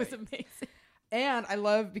hilarious. thought it was amazing. And I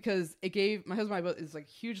love because it gave my husband and I both is like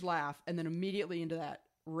a huge laugh, and then immediately into that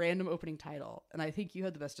random opening title. And I think you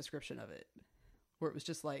had the best description of it, where it was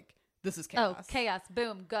just like, this is chaos. Oh, chaos.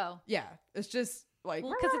 Boom. Go. Yeah. It's just like,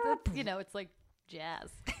 well, because it's like jazz.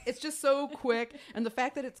 It's just so quick. And the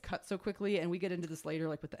fact that it's cut so quickly, and we get into this later,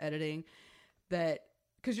 like with the editing, that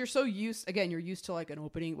because you're so used to like an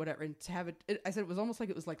opening, whatever, and to have it, I said it was almost like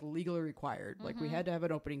it was like legally required. Like we had to have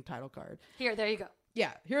an opening title card. There you go.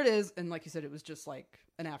 Yeah, here it is. And like you said, it was just like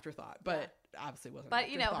an afterthought, but obviously wasn't. But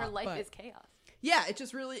her life is chaos. Yeah, it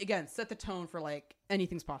just really, again, set the tone for like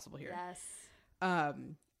anything's possible here. Yes.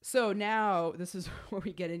 So now this is where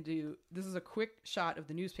we get into, this is a quick shot of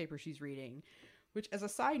the newspaper she's reading, which as a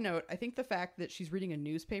side note, I think the fact that she's reading a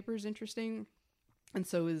newspaper is interesting. And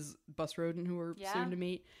so is Bus Roden, who we're soon to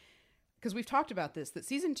meet. Because we've talked about this, that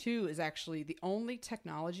season 2 is actually the only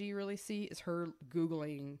technology you really see is her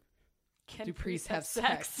Googling, do priests have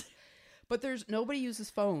sex? But nobody uses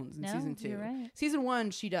phones in season 2. You're right. Season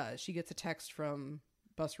 1, she does. She gets a text from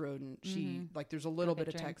Bus Roden. She, there's a little bit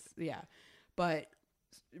of text. Yeah. But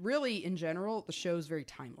really, in general, the show's very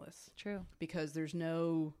timeless. True. Because there's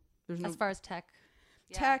no as far as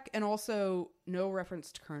tech, and also no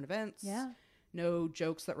reference to current events. Yeah. No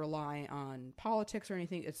jokes that rely on politics or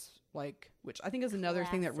anything. It's like, which I think is another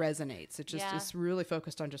thing that resonates. It just is really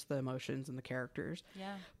focused on just the emotions and the characters.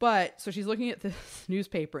 Yeah. But so she's looking at this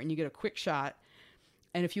newspaper, and you get a quick shot.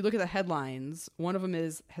 And if you look at the headlines, one of them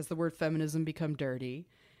has the word feminism become dirty.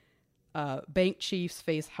 Bank chiefs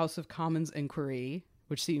face House of Commons inquiry,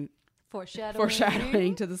 which seemed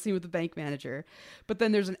foreshadowing to the scene with the bank manager. But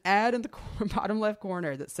then there's an ad in the bottom left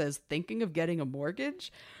corner that says, thinking of getting a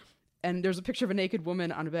mortgage. And there's a picture of a naked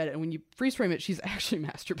woman on a bed. And when you freeze frame it, she's actually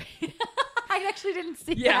masturbating. I actually didn't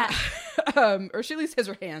see that. Or she at least has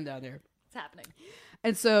her hand down there. It's happening.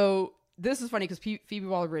 And so this is funny because Phoebe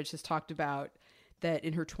Waller-Bridge has talked about that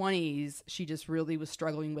in her 20s, she just really was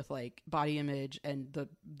struggling with like body image and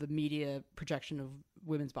the media projection of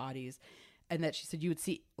women's bodies. And that she said you would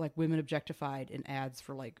see like women objectified in ads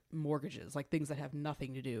for like mortgages, like things that have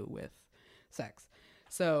nothing to do with sex.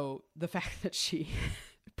 So the fact that she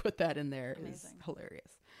put that in there is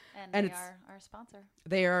hilarious. And they are our sponsor.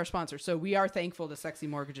 They are our sponsor. So we are thankful to Sexy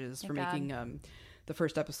Mortgages for making the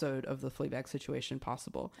first episode of the FLEABAG situation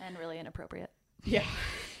possible. And really inappropriate. Yeah.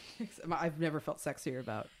 I've never felt sexier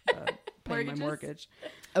about paying my mortgage.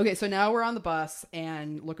 Okay, so now we're on the bus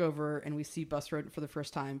and look over and we see Bus Roden for the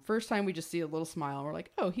first time. First time we just see a little smile. And we're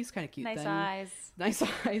like, oh, he's kind of cute. Nice eyes. Nice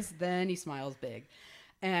eyes. Then he smiles big.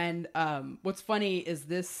 And what's funny is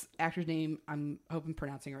this actor's name, I'm hoping I'm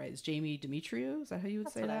pronouncing it right, is Jamie Demetriou. Is that how you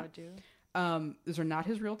would say that? That's what I would do. Those are not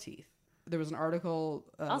his real teeth. There was an article.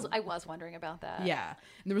 I was wondering about that. Yeah.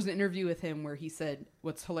 And there was an interview with him where he said,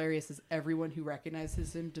 what's hilarious is everyone who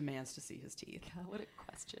recognizes him demands to see his teeth. God, what a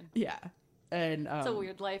question. Yeah. And it's a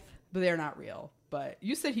weird life. But they're not real. But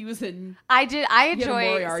you said he was in. I did. I enjoy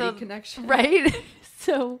Moriarty connection. Right?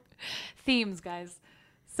 So, themes, guys.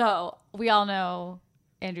 So, we all know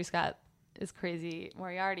Andrew Scott is crazy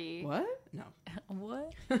Moriarty. What? No.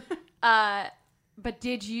 What? But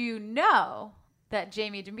did you know that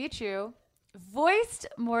Jamie Demetriou voiced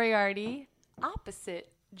Moriarty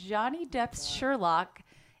opposite Johnny Depp's Sherlock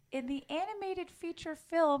in the animated feature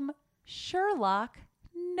film Sherlock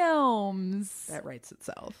Gnomes? That writes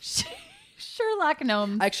itself. Sherlock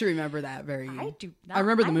Gnomes. I actually remember that very. I do not. I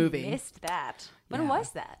remember the movie. I missed that. When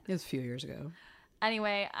was that? It was a few years ago.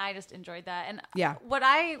 Anyway, I just enjoyed that. And yeah, when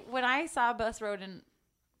I saw Bus Roden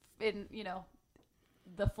in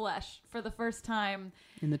the flesh for the first time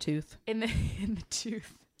in the tooth, in the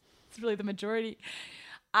tooth, it's really the majority.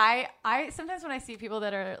 I sometimes when I see people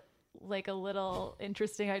that are like a little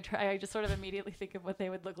interesting, I just sort of immediately think of what they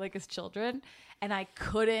would look like as children, and I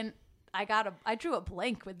couldn't I drew a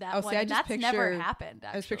blank with that Oh, one. see, I And just that's never picture- happened. Actually.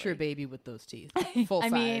 I just picture a baby with those teeth, full I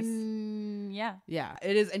size. mean, yeah. Yeah,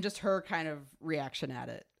 it is, and just her kind of reaction at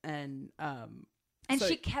it, and so-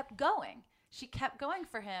 she kept going. She kept going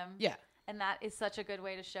for him. yeah. And that is such a good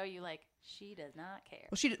way to show you, like, she does not care.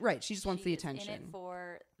 Well, she just wants the She is attention. in it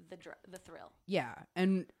for the thrill. Yeah,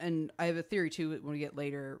 and I have a theory too when we get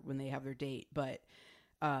later when they have their date, but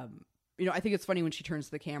you know, I think it's funny when she turns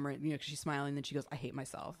to the camera, you know, 'cause she's smiling, then she goes, "I hate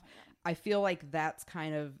myself." I feel like that's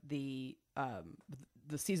kind of the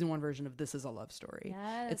season 1 version of This Is a Love Story.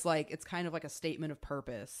 Yes. It's like it's kind of like a statement of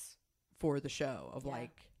purpose for the show of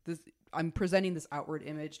like this. I'm presenting this outward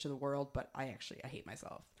image to the world, but I hate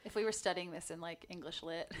myself. If we were studying this in like English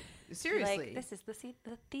lit, Seriously, like, this is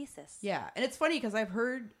the thesis. Yeah, and it's funny because I've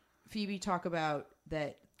heard Phoebe talk about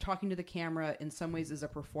that talking to the camera in some ways is a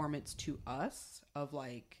performance to us of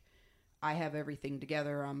like, I have everything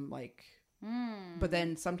together. I'm like, but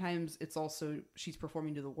then sometimes it's also she's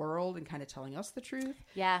performing to the world and kind of telling us the truth.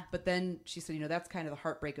 Yeah. But then she said, you know, that's kind of the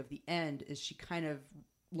heartbreak of the end is she kind of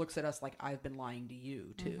looks at us like I've been lying to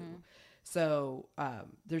you too. Mm-hmm. So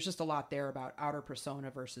there's just a lot there about outer persona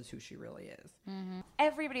versus who she really is. Mm-hmm.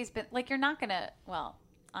 Everybody's been like, you're not gonna. Well,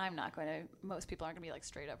 I'm not going to. Most people aren't gonna be like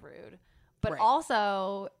straight up rude, but Right.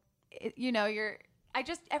 also, you know,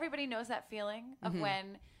 everybody knows that feeling of Mm-hmm.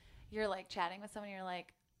 when you're like chatting with someone, you're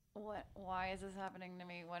like, what? Why is this happening to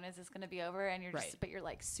me? When is this going to be over? And you're just, Right. but you're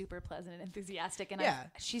like super pleasant and enthusiastic, and Yeah.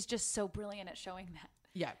 she's just so brilliant at showing that.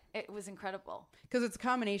 Yeah. It was incredible. Because it's a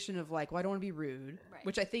combination of like, well, I don't want to be rude, Right.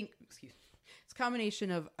 which I think, it's a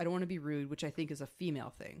combination of I don't want to be rude, which I think is a female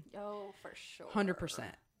thing. Oh, for sure. 100%.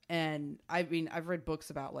 And I mean, I've read books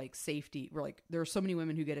about like safety where like there are so many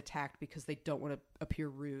women who get attacked because they don't want to appear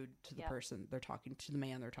rude to the person they're talking to, the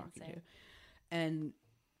man they're talking to. And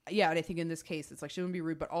yeah, and I think in this case, it's like she wouldn't be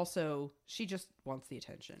rude, but also she just wants the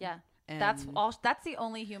attention. Yeah. And That's the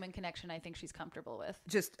only human connection I think she's comfortable with.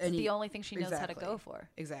 just It's the only thing she knows how to go for.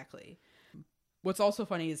 Exactly. What's also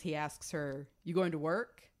funny is he asks her, "You going to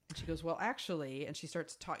work?" And she goes, "Well, actually," and she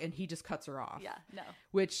starts talking, and he just cuts her off. Yeah, no.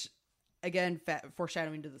 Which, again,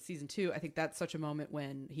 foreshadowing to the season 2, I think that's such a moment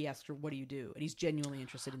when he asks her, "What do you do?" And he's genuinely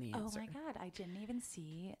interested in the answer. Oh my God, I didn't even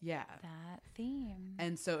see Yeah. that theme.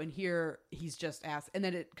 And so in here, he's just asked, and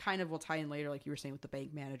then it kind of will tie in later, like you were saying with the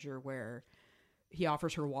bank manager, where he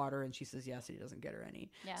offers her water and she says yes, and he doesn't get her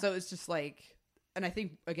any. Yeah. So it's just like, and I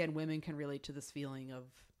think, again, women can relate to this feeling of,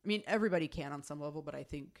 I mean, everybody can on some level, but I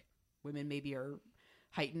think women maybe are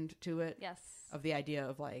heightened to it. Yes. Of the idea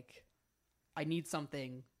of like, I need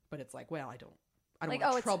something, but it's like, well, I don't Like,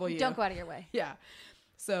 want to trouble you. Don't go out of your way. Yeah.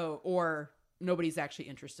 So, or nobody's actually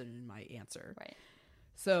interested in my answer. Right.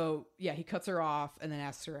 So yeah, he cuts her off and then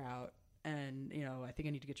asks her out. And, you know, I think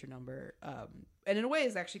I need to get your number. And in a way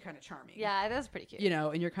is actually kind of charming. Yeah, that was pretty cute. You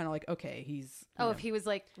know, and you're kind of like, okay, he's... Oh, you if know. he was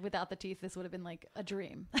like without the teeth, this would have been like a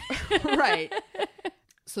dream. Right.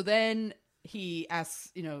 So then he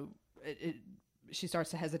asks, you know, she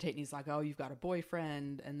starts to hesitate and he's like, oh, you've got a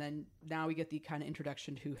boyfriend. And then now we get the kind of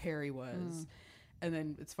introduction to who Harry was. And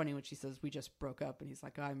then it's funny when she says, we just broke up. And he's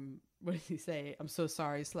like, what does he say? I'm so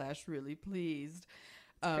sorry / really pleased.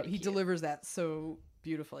 He cute. delivers that so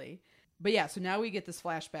beautifully. But yeah, so now we get this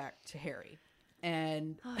flashback to Harry.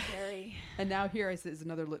 And Oh, Harry. and now here is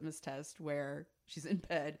another litmus test where she's in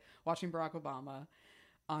bed watching Barack Obama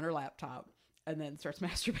on her laptop and then starts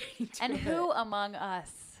masturbating to And it. who among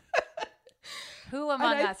us? Who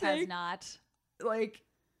among I us has think- not? Like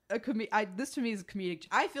this to me is comedic.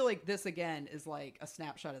 I feel like this again is like a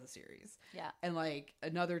snapshot of the series. Yeah. And like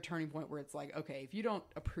another turning point where it's like, okay, if you don't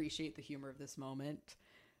appreciate the humor of this moment,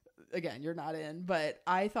 again, you're not in. But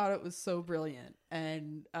I thought it was so brilliant.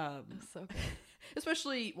 And So good.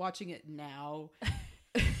 especially watching it now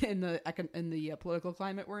in the political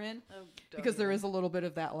climate we're in, because there is a little bit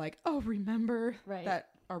of that like, oh, remember Right. that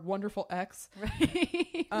our wonderful ex.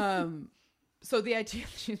 Right. So the idea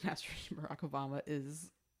that she's masturbating Barack Obama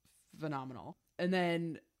is phenomenal. And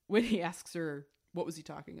then when he asks her, what was he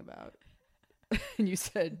talking about? And you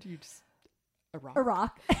said, you just a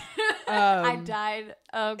rock. I died.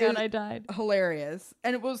 Oh God, was I died. Hilarious.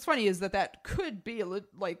 And what was funny is that could be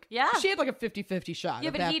like, Yeah. she had like a 50-50 shot. Yeah,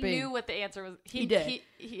 of but that he being, knew what the answer was. He did.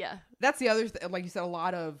 Yeah. That's the other thing. Like you said, a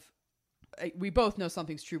lot of, we both know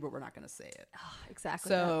something's true, but we're not going to say it. Oh, exactly.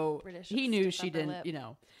 So That British he knew stiff she upper didn't, lip. you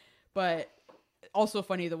know, but also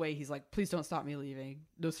funny the way he's like, please don't stop me leaving.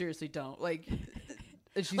 No, seriously, don't. Like,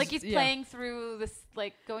 and she's, Like he's yeah. playing through this,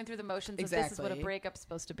 like going through the motions of this is what a Exactly. breakup's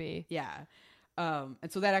supposed to be. Yeah. And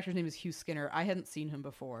so that actor's name is Hugh Skinner. I hadn't seen him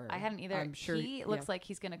before. I hadn't either. I'm sure he looks like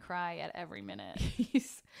he's gonna cry at every minute.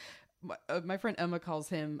 he's my friend Emma calls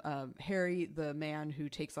him Harry, the man who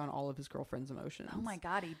takes on all of his girlfriend's emotions. Oh my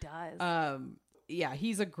God, he does. Yeah,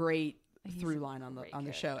 he's a great through line on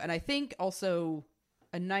the show. And I think also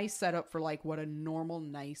a nice setup for like what a normal,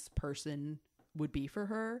 nice person would be for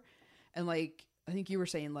her. And like, I think you were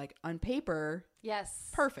saying like on paper, yes,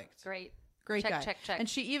 perfect. Great Great guy. Check. And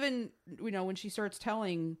she even, when she starts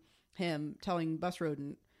telling Bus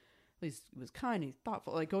Rodent, at least he was kind, he's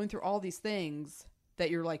thoughtful, like going through all these things that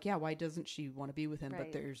you're like, yeah, why doesn't she want to be with him? Right.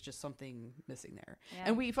 But there's just something missing there. Yeah.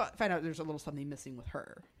 And we find out there's a little something missing with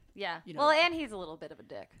her. Yeah. Well, and he's a little bit of a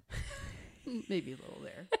dick. Maybe a little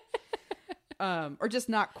there. Or just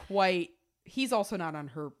not quite. He's also not on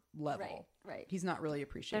her level. Right. He's not really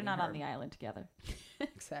appreciating They're not her. on the island together.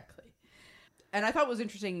 Exactly. And I thought what was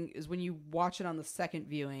interesting is when you watch it on the second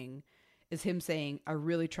viewing is him saying, I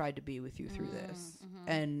really tried to be with you through this. Mm-hmm.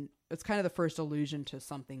 And it's kind of the first allusion to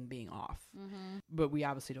something being off. Mm-hmm. But we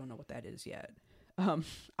obviously don't know what that is yet.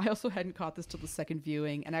 I also hadn't caught this till the second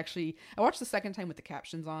viewing. And actually, I watched the second time with the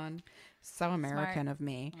captions on. So American of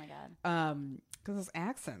me. Oh my God. Because those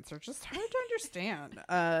accents are just hard to understand.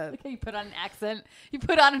 Look how you put on an accent. You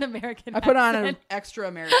put on an American accent. I put on an extra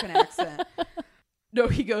American accent. No,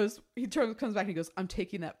 comes back and he goes, I'm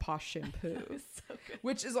taking that posh shampoo. That was so good.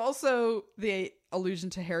 Which is also the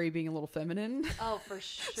allusion to Harry being a little feminine. Oh, for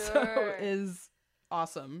sure. So is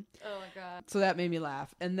awesome. Oh my God. So that made me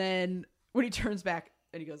laugh. And then when he turns back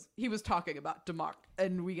and he goes, he was talking about Demarc.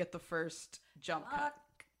 And we get the first jump cut.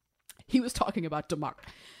 He was talking about Demarc.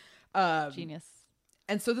 Genius.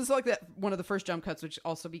 And so this is like one of the first jump cuts, which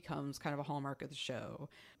also becomes kind of a hallmark of the show.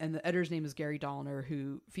 And the editor's name is Gary Dahlner,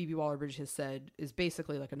 who Phoebe Waller-Bridge has said is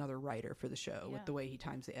basically like another writer for the show with the way he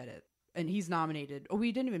times the edit. And he's nominated. Oh,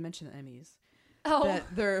 we didn't even mention the Emmys. Oh,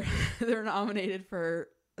 that they're nominated for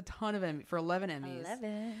a ton of Emmys, for 11 Emmys.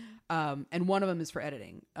 11. And one of them is for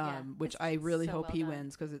editing, which I really so hope well he done.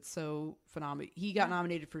 wins because it's so phenomenal. He got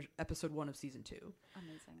nominated for episode 1 of season 2.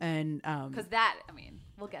 Amazing. And because that, I mean,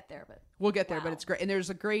 we'll get there, but but it's great. And there's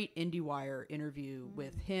a great IndieWire interview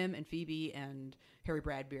with him and Phoebe and Harry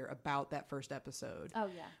Bradbeer about that first episode. Oh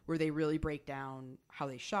yeah, where they really break down how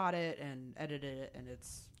they shot it and edited it, and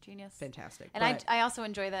it's genius, fantastic. And I also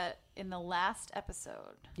enjoy that in the last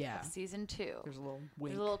episode of season 2. There's a little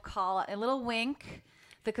wink, a little call, a little wink,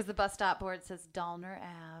 because the bus stop board says Dahlner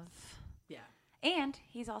Ave. Yeah, and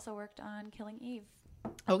he's also worked on Killing Eve.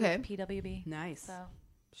 Okay, PWB. Nice. So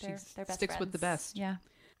they're best sticks friends. with the best. Yeah.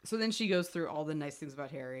 So then she goes through all the nice things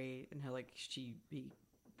about Harry and how like he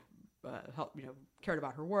helped, cared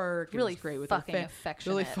about her work. Really was great with fucking her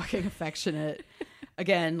affectionate. Really fucking affectionate.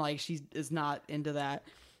 Again, like she is not into that.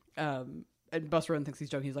 And Buster Run thinks he's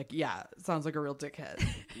joking. He's like, yeah, sounds like a real dickhead.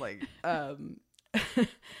 Like,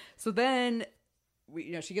 so then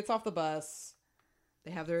she gets off the bus.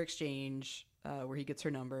 They have their exchange where he gets her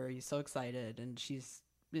number. He's so excited, and she's.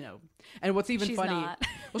 And what's even funny,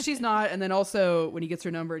 well, she's not. And then also when he gets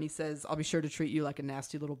her number and he says, I'll be sure to treat you like a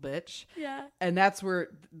nasty little bitch. Yeah. And that's where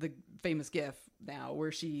the famous gif now, where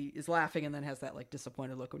she is laughing and then has that like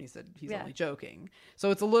disappointed look when he said he's only joking. So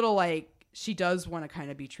it's a little like she does want to kind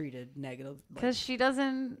of be treated negative. Because she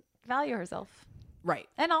doesn't value herself. Right.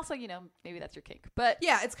 And also, maybe that's your kink. But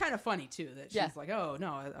yeah, it's kind of funny too that she's like, oh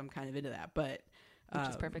no, I'm kind of into that. But which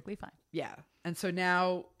is perfectly fine. Yeah. And so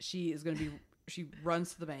now she is going to be... She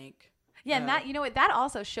runs to the bank. Yeah, and that, what, that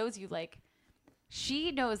also shows you, like,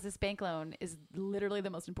 she knows this bank loan is literally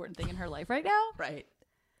the most important thing in her life right now. Right.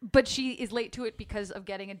 But she is late to it because of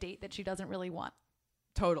getting a date that she doesn't really want.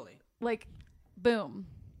 Totally. Like, boom.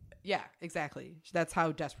 Yeah, exactly. That's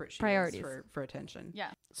how desperate she is for attention.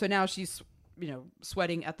 Yeah. So now she's,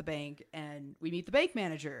 sweating at the bank, and we meet the bank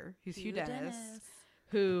manager, who's Hugh Dennis,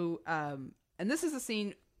 who, and this is a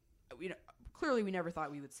scene, clearly we never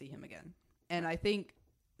thought we would see him again. And I think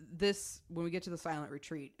this, when we get to the silent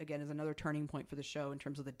retreat, again, is another turning point for the show in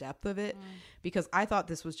terms of the depth of it. Because I thought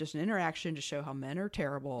this was just an interaction to show how men are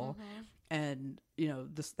terrible. And,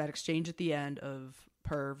 that exchange at the end of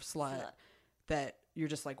perv, slut, that you're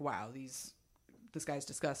just like, wow, this guy's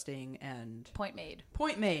disgusting. And Point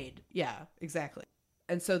made. Yeah, exactly.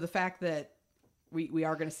 And so the fact that we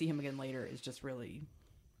are going to see him again later is just really,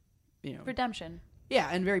 redemption. Yeah,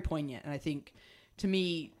 and very poignant. And I think... to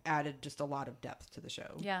me, added just a lot of depth to the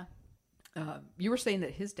show. Yeah. You were saying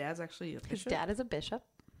that his dad's actually a bishop? His dad is a bishop.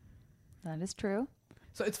 That is true.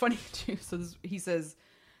 So it's funny, too. So he says,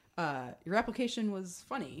 your application was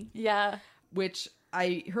funny. Yeah. Which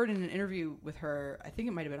I heard in an interview with her. I think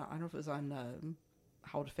it might have been, I don't know if it was on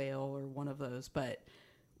How to Fail or one of those. But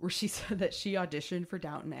where she said that she auditioned for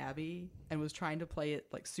Downton Abbey and was trying to play it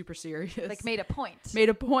like super serious. Like made a point. Made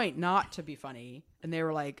a point not to be funny. And they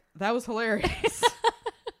were like, that was hilarious.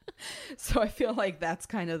 So I feel like that's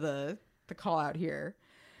kind of the call out here.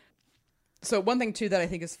 So one thing too that I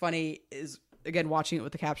think is funny is, again, watching it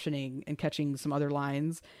with the captioning and catching some other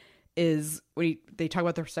lines, is when they talk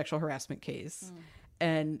about their sexual harassment case.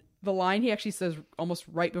 And the line he actually says almost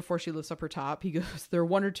right before she lifts up her top, he goes, there are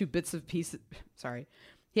one or two bits of pieces. Sorry.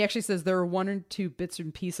 He actually says there are one or two bits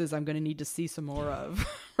and pieces I'm going to need to see some more of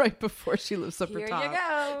right before she lifts up her top. Here you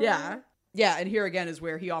go. Yeah. Yeah. And here again is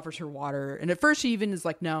where he offers her water. And at first she even is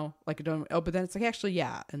like, no, like I don't. Oh, but then it's like, actually,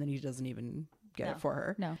 yeah. And then he doesn't even get it for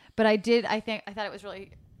her. No. But I thought it was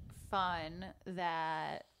really fun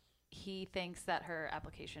that he thinks that her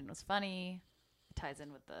application was funny. It ties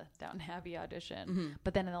in with the Downton Abbey audition.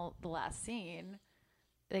 But then in the last scene,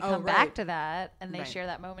 they come back to that and they share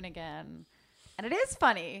that moment again. And it is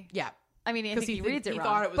funny. Yeah. I mean, I think he reads it wrong,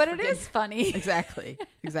 thought it was but it is funny. Exactly.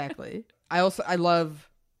 Exactly. I love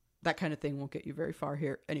that kind of thing won't get you very far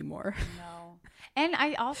here anymore. No. And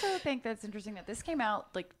I also think that's interesting that this came out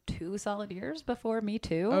like 2 solid years before Me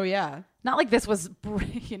Too. Oh, yeah. Not like this was,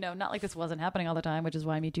 not like this wasn't happening all the time, which is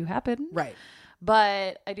why Me Too happened. Right.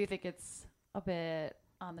 But I do think it's a bit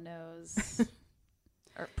on the nose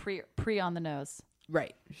or pre on the nose.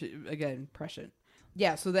 Right. Again, prescient.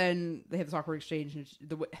 Yeah. So then they have this awkward exchange. And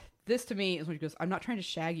this to me is when she goes, I'm not trying to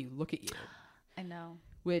shag you. Look at you. I know.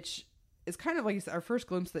 Which is kind of like our first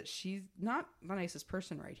glimpse that she's not the nicest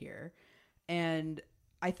person right here. And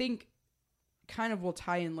I think kind of will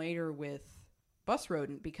tie in later with Bus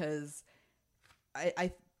Rodent, because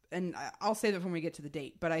I'll say that when we get to the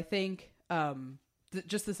date, but I think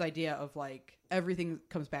just this idea of like everything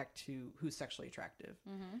comes back to who's sexually attractive.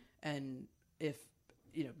 And if,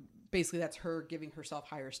 basically that's her giving herself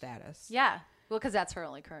higher status. Yeah. Well, because that's her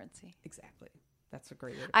only currency. Exactly. That's a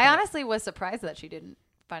great way to put I it. honestly was surprised that she didn't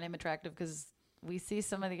find him attractive, because we see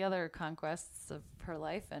some of the other conquests of her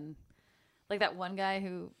life, and like that one guy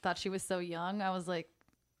who thought she was so young. I was like,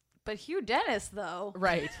 but Hugh Dennis though.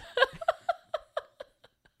 Right.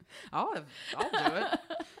 I'll do it. I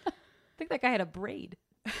think that guy had a braid.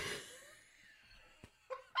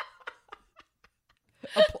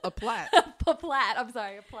 a plait. A plait. I'm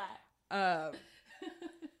sorry, a plait.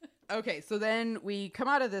 Okay, so then we come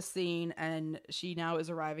out of this scene, and she now is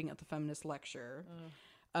arriving at the feminist lecture,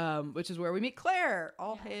 which is where we meet Claire.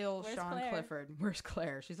 All hail Sean Clifford. Where's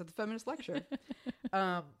Claire? She's at the feminist lecture.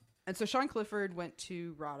 And so Sean Clifford went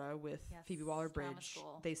to RADA with Phoebe Waller-Bridge.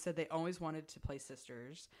 They said they always wanted to play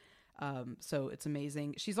sisters. So it's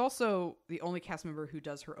amazing. She's also the only cast member who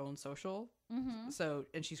does her own social. So,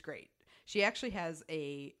 and she's great. She actually has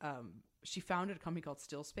she founded a company called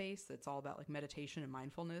Still Space that's all about like meditation and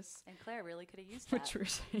mindfulness. And Claire really could have used that. Which we're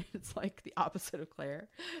saying it's like the opposite of Claire.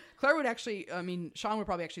 Claire would actually, Sean would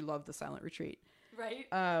probably actually love the silent retreat. Right.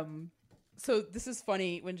 So this is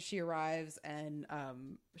funny when she arrives and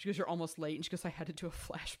she goes, you're almost late. And she goes, I had to do a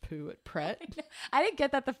flash poo at Pret. I didn't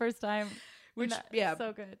get that the first time. Which,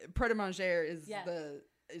 so good. Pret a Manger is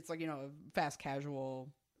it's like, a fast casual.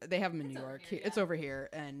 They have them in New York. It's over here.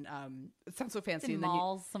 And it sounds so fancy. It's in and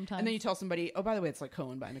malls sometimes. And then you tell somebody, oh, by the way, it's like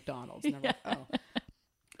Cohen by McDonald's. And they're like, oh.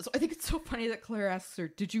 So I think it's so funny that Claire asks her,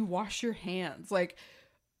 did you wash your hands? Like,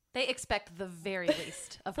 they expect the very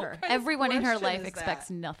least of her. Everyone in her life expects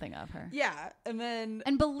nothing of her. Yeah.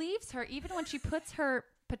 And believes her even when she puts her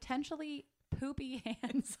potentially poopy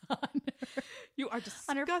hands on her. You are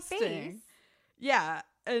disgusting. On her face. Yeah.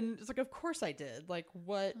 And it's like, of course I did. Like,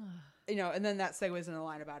 what? And then that segues in a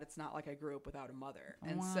line about it's not like I grew up without a mother.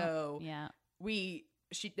 And so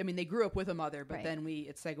they grew up with a mother, but then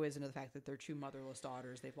it segues into the fact that they're 2 motherless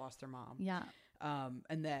daughters. They've lost their mom. Yeah.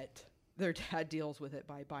 And that their dad deals with it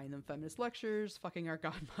by buying them feminist lectures, fucking our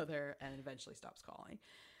godmother, and eventually stops calling.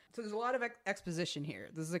 So there's a lot of exposition here.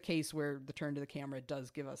 This is a case where the turn to the camera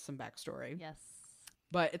does give us some backstory. Yes.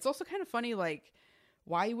 But it's also kind of funny, like,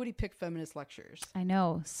 why would he pick feminist lectures? I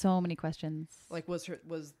know. So many questions. Like, was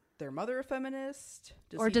their mother a feminist?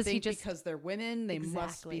 Does he just because they're women, they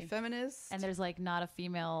must be feminists? And there's like not a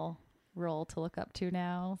female role to look up to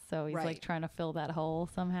now. So he's like trying to fill that hole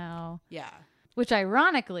somehow. Yeah. Which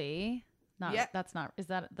ironically, is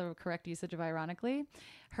that the correct usage of ironically?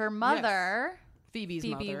 Her mother, Phoebe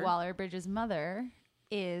mother. Waller-Bridge's mother,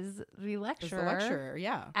 is the lecturer,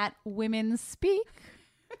 at Women Speak,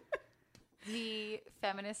 the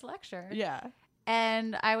feminist lecture. Yeah.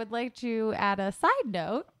 And I would like to add a side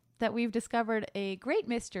note that we've discovered a great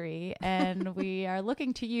mystery, and we are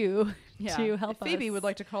looking to you to help us. Phoebe would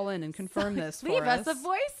like to call in and confirm this for us. Leave us a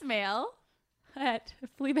voicemail at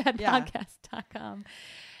FLEABAGpodcast.com.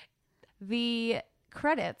 The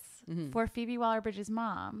credits for Phoebe Waller-Bridge's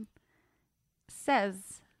mom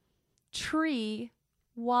says Tree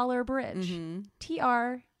Waller-Bridge.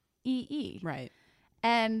 Tree. Right.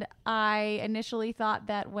 And I initially thought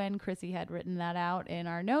that when Chrissie had written that out in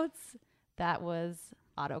our notes, that was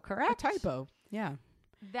autocorrect. A typo. Yeah.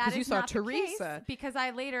 That is you saw not Teresa. the case, because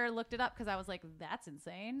I later looked it up because I was like, that's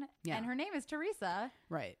insane. Yeah. And her name is Teresa.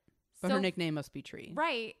 Right. But So- her nickname must be Tree.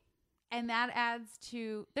 Right. And that adds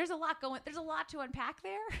to, there's a lot to unpack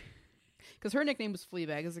there. Because her nickname was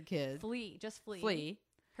Fleabag as a kid. Flea, just Flea. Flea.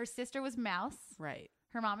 Her sister was Mouse. Right.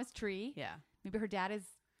 Her mom is Tree. Yeah. Maybe her dad is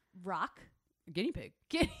Rock. Guinea pig.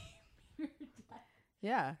 Guinea.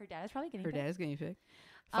 Yeah. Her dad is probably guinea Her pig. dad is guinea pig.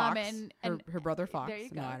 Fox. And her brother Fox. there you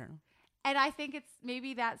No, go. I don't know. And I think it's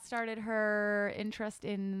maybe that started her interest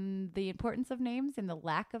in the importance of names and the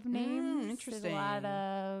lack of names. Interesting. There's a lot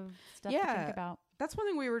of stuff to think about. That's one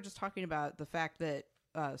thing we were just talking about, the fact that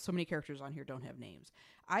so many characters on here don't have names.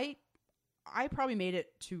 I probably made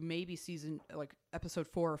it to maybe episode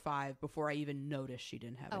 4 or 5 before I even noticed she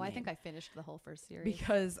didn't have a name. I think I finished the whole first series.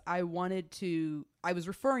 Because I was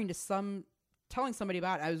referring to telling somebody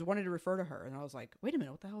about it. I wanted to refer to her, and I was like, wait a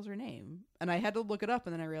minute, what the hell's her name? And I had to look it up,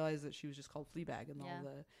 and then I realized that she was just called Fleabag in all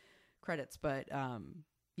the credits. But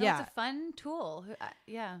It's a fun tool.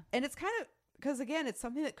 Yeah. And it's kind of, because again, it's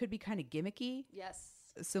something that could be kind of gimmicky. Yes.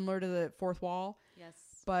 Similar to the fourth wall. Yes.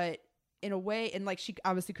 But in a way, and like she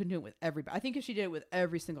obviously couldn't do it with everybody. I think if she did it with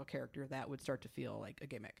every single character, that would start to feel like a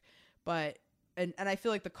gimmick. But and I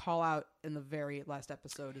feel like the call out in the very last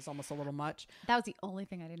episode is almost a little much. That was the only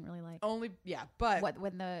thing I didn't really like. But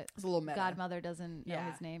when the it's a little meta. godmother doesn't know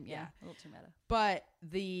his name. Yeah. A little too meta. But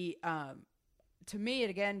the to me, it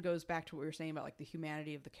again goes back to what we were saying about like the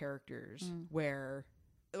humanity of the characters, where,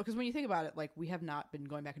 because when you think about it, like, we have not been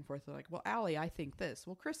going back and forth like, well, Allie, I think this.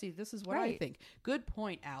 Well, Chrissie, this is what I think. Good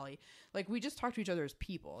point, Allie. Like, we just talk to each other as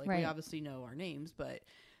people. Like, we obviously know our names,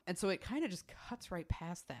 and so it kind of just cuts right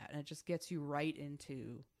past that, and it just gets you right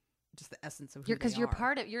into just the essence of who because they you're are.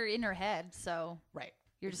 part of, you're in her head, so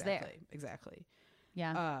you're just there. Exactly.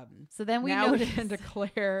 Yeah. So then we now noticed we get into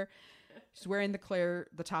Claire. She's wearing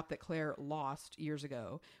the top that Claire lost years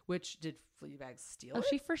ago. Which, did Fleabag steal it?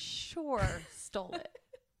 she for sure stole it.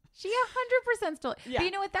 She 100% stole it. Yeah. But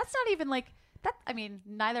you know what? That's not even like that. I mean,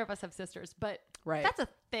 neither of us have sisters, but that's a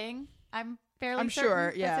thing. I'm fairly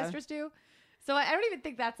certain that sisters do. So I don't even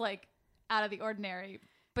think that's like out of the ordinary.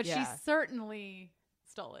 But she certainly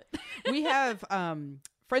stole it. We have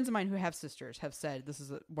friends of mine who have sisters have said this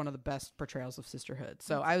is one of the best portrayals of sisterhood.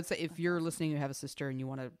 So I would say if you're listening, you have a sister and you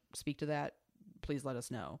want to speak to that, please let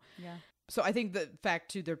us know. Yeah. So I think the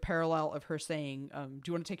fact too, the parallel of her saying, do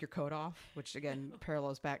you want to take your coat off? Which again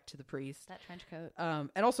parallels back to the priest. That trench coat.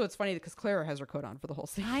 And also it's funny because Clara has her coat on for the whole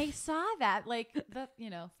scene. I saw that like the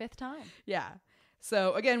 5th time. Yeah.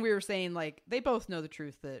 So again, we were saying like they both know the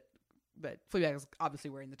truth that Fleabag is obviously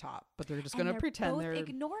wearing the top, but they're just going to pretend both they're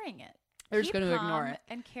ignoring it. They're just going to ignore it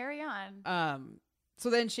and carry on. So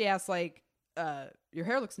then she asks like, your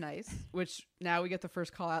hair looks nice, which now we get the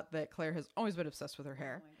first call out that Claire has always been obsessed with her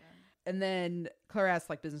hair. Oh my God. And then Claire asks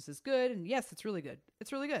like, business is good. And yes, it's really good.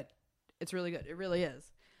 It's really good. It's really good. It really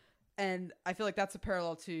is. And I feel like that's a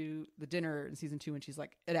parallel to the dinner in season 2 when she's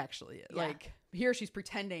like, it actually is. Yeah. Like here she's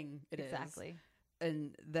pretending it is. Exactly.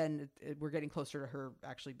 And then we're getting closer to her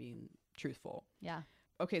actually being truthful. Yeah.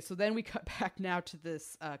 Okay, so then we cut back now to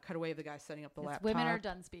this cutaway of the guy setting up the laptop. Women are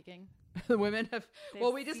done speaking. The women have...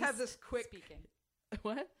 Well, we just have this quick... Speaking.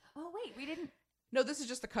 What? Oh, wait, we didn't... No, this is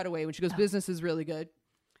just a cutaway when she goes, business is really good.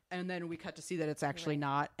 And then we cut to see that it's actually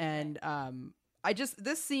not. And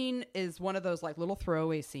this scene is one of those like little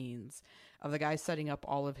throwaway scenes of the guy setting up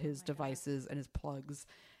all of his devices and his plugs.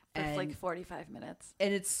 For like 45 minutes.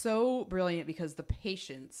 And it's so brilliant because the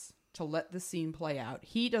patience to let the scene play out,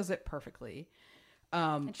 he does it perfectly.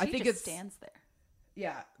 And she I think just it's stands there.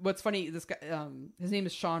 Yeah. What's funny, this guy, his name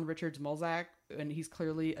is Sean Richards Mulzac, and he's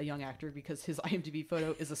clearly a young actor because his IMDb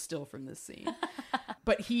photo is a still from this scene.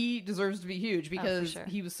 But he deserves to be huge because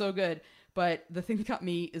he was so good. But the thing that got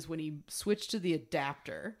me is when he switched to the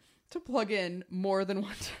adapter to plug in more than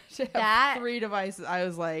one to have 3 devices. I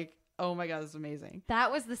was like, oh my God, this is amazing.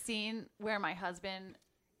 That was the scene where my husband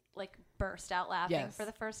like burst out laughing for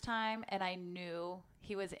the first time, and I knew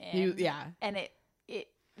he was in. And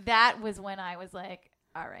that was when I was like,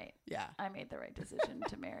 all right. Yeah. I made the right decision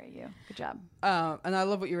to marry you. Good job. And I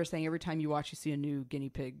love what you were saying. Every time you watch, you see a new guinea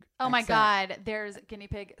pig. Oh my God. There's guinea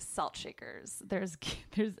pig salt shakers. There's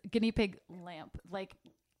guinea pig lamp. Like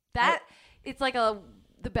that. It's like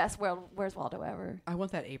the best Where's Waldo ever. I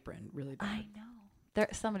want that apron really bad. I know.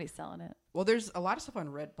 Somebody's selling it. Well, there's a lot of stuff on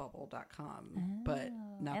redbubble.com, but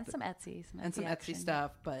not and some Etsy. Some action. Etsy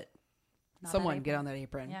stuff, but Not someone that get on that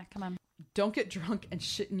apron. Yeah, come on. Don't get drunk and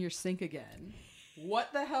shit in your sink again.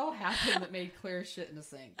 What the hell happened that made Claire shit in the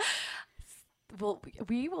sink? Well,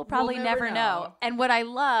 we will probably never know. And what I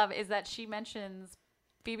love is that she mentions,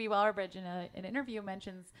 Phoebe Waller-Bridge in an interview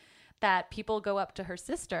mentions that people go up to her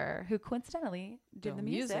sister, who coincidentally did the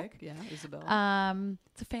music. Yeah, Isabel.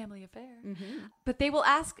 It's a family affair. Mm-hmm. But they will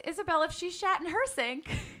ask Isabel if she shat in her sink.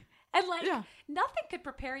 And nothing could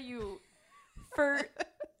prepare you for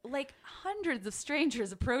hundreds of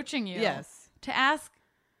strangers approaching you. Yes. To ask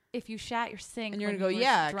if you shat your sink. And you're going to go,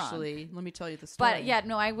 yeah, drunk. Actually, let me tell you the story. But yeah,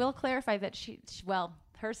 no, I will clarify that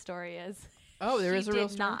her story is. Oh, there is a real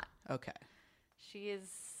story? Not. Okay. She is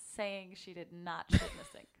saying she did not shit in the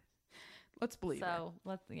sink. Let's believe it. So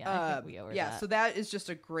I think we owe her that. So that is just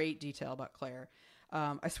a great detail about Claire.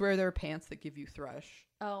 I swear there are pants that give you thrush.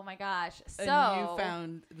 Oh my gosh. So and you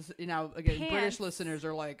found this, again, pants. British listeners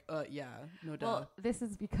are like, yeah, no doubt. Well, this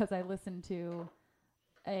is because I listened to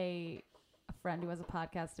a friend who has a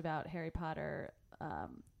podcast about Harry Potter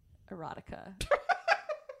erotica.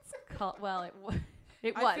 It's called,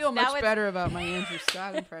 I feel much better about my Andrew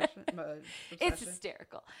Scott impression. It's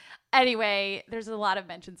hysterical. Anyway, there's a lot of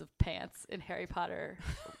mentions of pants in Harry Potter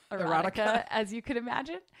erotica, as you could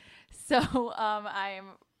imagine. So I am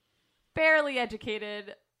fairly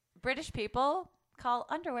educated. British people call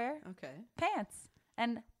underwear pants,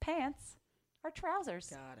 and pants are trousers.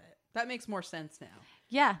 Got it. That makes more sense now.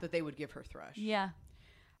 Yeah. That they would give her thrush. Yeah.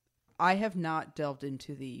 I have not delved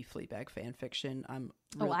into the Fleabag fan fiction.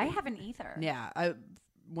 I haven't either. Yeah.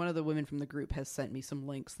 One of the women from the group has sent me some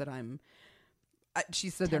links that she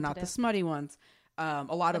said they're not the smutty ones. A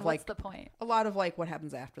lot of what's the point? A lot of what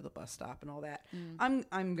happens after the bus stop and all that.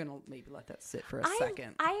 I'm gonna maybe let that sit for a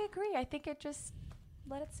second. I agree. I think it just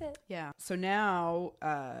let it sit. Yeah. So now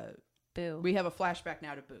Boo. We have a flashback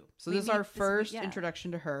now to Boo. So this is our first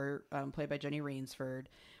introduction to her, played by Jenny Rainsford.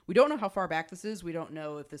 We don't know how far back this is. We don't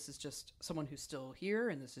know if this is just someone who's still here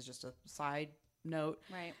and this is just a side note.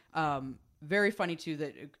 Right. Very funny too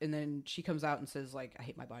that, and then she comes out and says I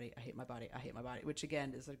hate my body, I hate my body, I hate my body, which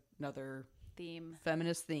again is another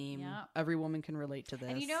feminist theme. Yeah. Every woman can relate to this.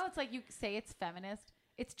 And it's you say it's feminist.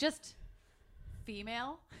 It's just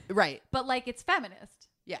female. Right. But it's feminist.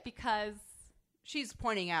 Yeah. Because she's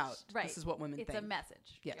pointing out this is what women think. It's a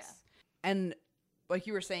message. Yes. Yeah. And like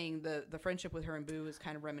you were saying, the friendship with her and Boo is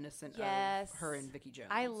kind of reminiscent of her and Vicky Jones.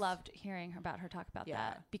 I loved hearing about her talk about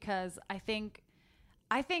that because I think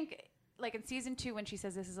in season 2 when she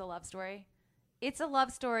says this is a love story, it's a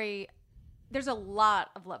love story. There's a lot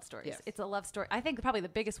of love stories. Yes. It's a love story. I think probably the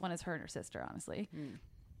biggest one is her and her sister, honestly.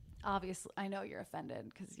 Obviously, I know you're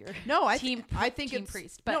offended because you're I think it's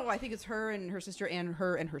priest. But no, I think it's her and her sister and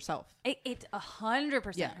her and herself. It's 100%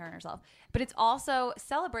 her and herself. But it's also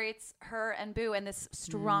celebrates her and Boo and this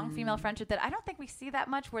strong female friendship that I don't think we see that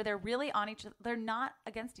much where they're really on each other. They're not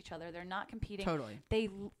against each other. They're not competing. Totally. They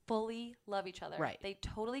fully love each other. Right. They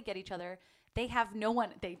totally get each other. They have no one.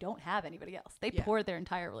 They don't have anybody else. They poured their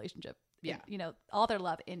entire relationship. Yeah. All their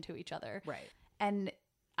love into each other. Right. And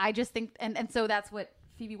I just think, and so that's what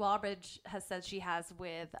Phoebe Waller-Bridge has said she has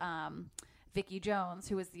with Vicky Jones,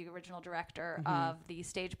 who was the original director of the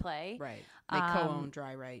stage play. Right. They co-own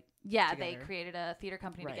Dry Right. Yeah, together. they created a theater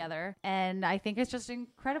company together. And I think it's just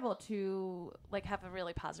incredible to have a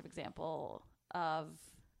really positive example of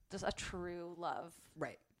just a true love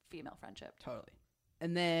female friendship. Totally.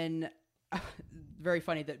 And then very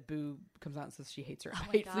funny that Boo comes out and says she hates her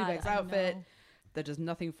Fleabag's outfit. That does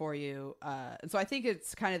nothing for you. And so I think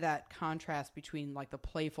it's kind of that contrast between the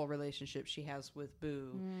playful relationship she has with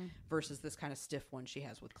Boo versus this kind of stiff one she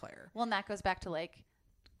has with Claire. Well, and that goes back to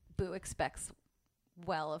Boo expects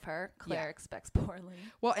well of her. Claire expects poorly.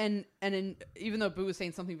 Well, and even though Boo is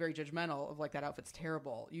saying something very judgmental of that outfit's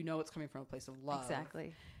terrible, it's coming from a place of love.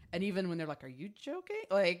 Exactly. And even when they're like, are you joking?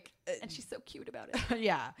 And she's so cute about it.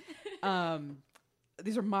 Yeah.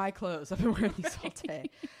 These are my clothes. I've been wearing these all day.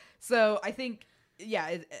 So I think,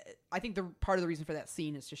 I think the part of the reason for that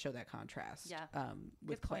scene is to show that contrast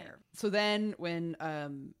with Claire. Point. So then when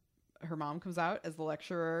her mom comes out as the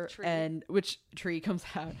lecturer which Tree comes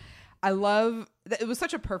out, I love that it was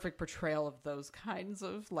such a perfect portrayal of those kinds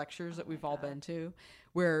of lectures that we've all been to,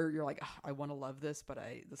 where you're like, oh, I want to love this, but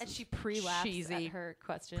this is she pre-laughs cheesy. at her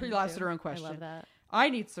question. Pre-laughs at her own question. I love that. I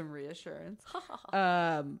need some reassurance.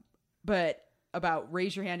 But about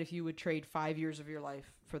raise your hand if you would trade 5 years of your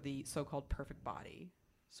life for the so-called perfect body.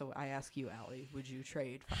 So I ask you, Allie, would you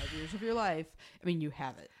trade 5 years of your life? I mean, you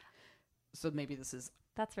have it. So maybe this is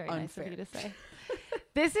That's very unfair. nice of you to say.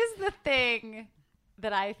 This is the thing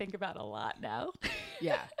that I think about a lot now.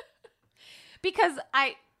 Yeah. Because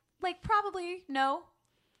I probably no,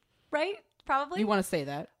 right? Probably. You want to say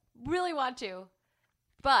that? Really want to.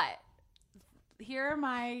 But here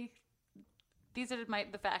are these are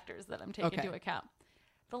the factors that I'm taking into account.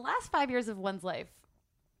 The last 5 years of one's life,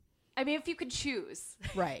 I mean, if you could choose,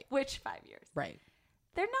 right, which 5 years, right,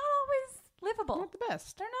 they're not always livable. Not the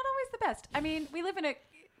best. They're not always the best. I mean, we live in a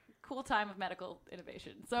cool time of medical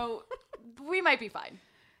innovation, so we might be fine.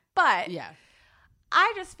 But yeah,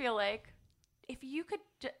 I just feel like if you could,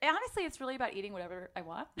 honestly, it's really about eating whatever I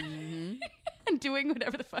want and doing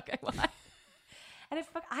whatever the fuck I want. And if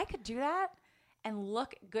I could do that and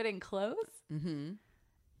look good in clothes, I'm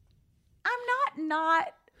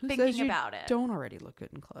not thinking about it. Don't already look good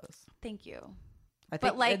in clothes. Thank you. I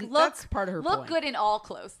think, but that's part of her look point. good in all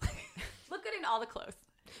clothes. Look good in all the clothes.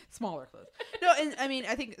 Smaller clothes. No, and I mean,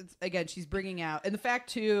 I think again, she's bringing out, and the fact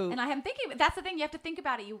too. And I am thinking, that's the thing, you have to think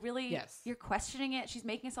about it. You really, you're questioning it. She's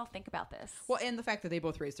making us all think about this. Well, and the fact that they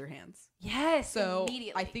both raised their hands. Yes. So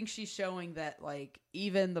immediately. I think she's showing that like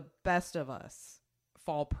even the best of us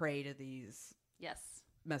fall prey to these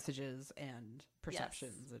messages and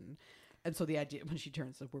perceptions and so the idea when she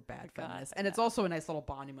turns to we're bad feminists. And it's also a nice little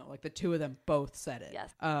bonding moment. Like the two of them both said it.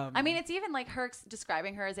 Yes. I mean, it's even like her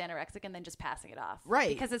describing her as anorexic and then just passing it off. Right.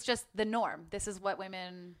 Because it's just the norm. This is what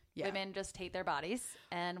women just hate their bodies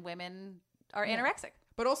and women are anorexic.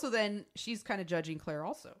 But also then she's kind of judging Claire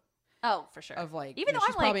also. Oh, for sure. Of like, even though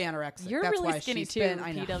she's I'm probably like, anorexic. You're That's really why skinny too,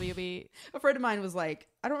 PWB. A friend of mine was like,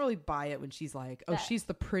 I don't really buy it when she's like, oh, she's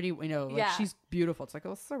the pretty, she's beautiful. It's like,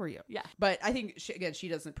 oh, so are you. Yeah. But I think, she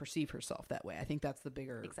doesn't perceive herself that way. I think that's the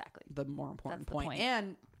bigger, the more important point.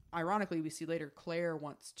 And ironically, we see later, Claire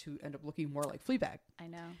wants to end up looking more like Fleabag. I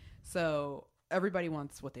know. So everybody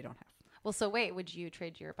wants what they don't have. Well, so wait, would you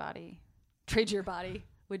trade your body? Trade your body?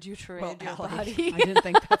 Would you trade your Allie, body? I didn't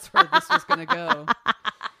think that's where this was going to go.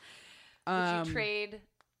 Would you trade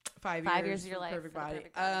 5 years of your life perfect for the body?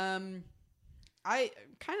 perfect body? I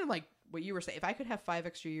kind of like what you were saying. If I could have 5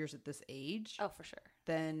 extra years at this age, oh, for sure,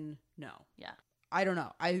 then no. Yeah, I don't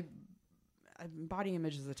know. Body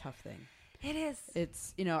image is a tough thing. It is.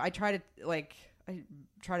 It's I try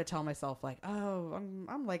to tell myself like, oh,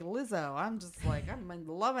 I'm like Lizzo. I'm just like I'm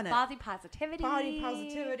loving it. Body positivity,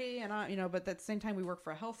 and I but at the same time we work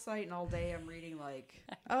for a health site and all day I'm reading like,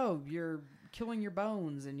 oh, you're killing your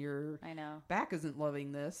bones and your back isn't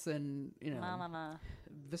loving this and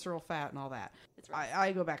visceral fat and all that.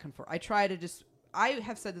 I go back and forth. I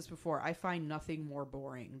have said this before. I find nothing more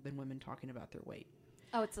boring than women talking about their weight.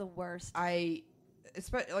 Oh, it's the worst.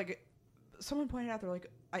 Especially like someone pointed out, they're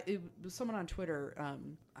like, it was someone on Twitter.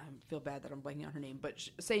 I feel bad that I'm blanking on her name, but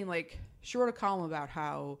saying like she wrote a column about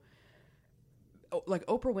how like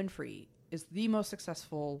Oprah Winfrey is one of the most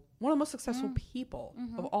successful people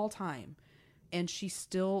of all time. And she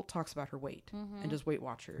still talks about her weight and does Weight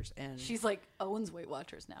Watchers. And she's like owns Weight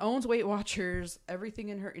Watchers now. Owns Weight Watchers. Everything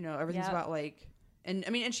in her, everything's about like, and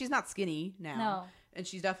I mean, and she's not skinny now. No. And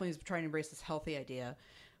she's definitely trying to embrace this healthy idea.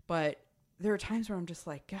 But there are times where I'm just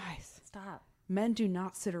like, guys, stop. Men do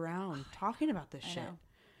not sit around talking about this shit.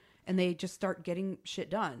 And they just start getting shit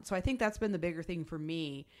done. So I think that's been the bigger thing for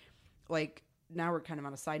me. Like, now we're kind of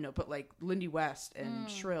on a side note, but like Lindy West and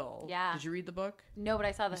Shrill. Yeah. Did you read the book? No, but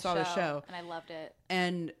I saw the show. And I loved it.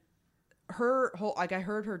 And her whole, like I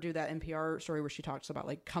heard her do that NPR story where she talks about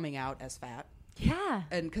like coming out as fat. Yeah.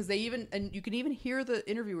 And because and you can even hear the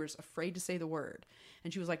interviewers afraid to say the word.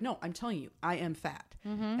 And she was like, no, I'm telling you, I am fat.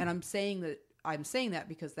 And I'm saying that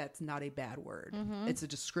because that's not a bad word. It's a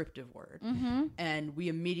descriptive word. And we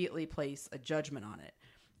immediately place a judgment on it.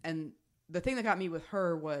 And the thing that got me with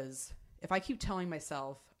her was, if I keep telling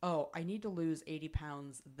myself, oh, I need to lose 80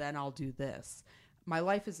 pounds, then I'll do this. My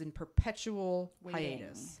life is in perpetual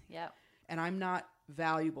hiatus. Yep. And I'm not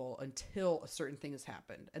valuable until a certain thing has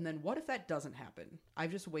happened. And then what if that doesn't happen?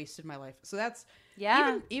 I've just wasted my life. So that's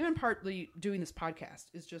even partly doing this podcast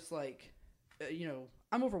is just like,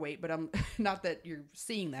 I'm overweight, but I'm not that you're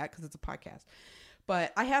seeing that because it's a podcast.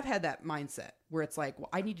 But I have had that mindset where it's like, well,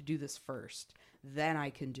 I need to do this first. Then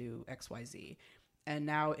I can do XYZ. And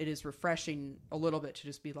now it is refreshing a little bit to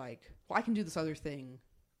just be like, well, I can do this other thing.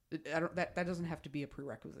 That doesn't have to be a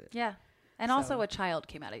prerequisite. Yeah. And also a child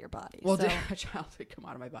came out of your body. Well, a child did come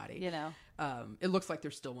out of my body. It looks like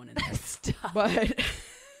there's still one in there. Stop. But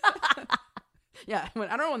yeah, I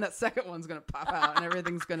don't know when that second one's going to pop out and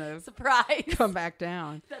everything's going to surprise come back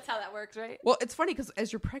down. That's how that works, right? Well, it's funny because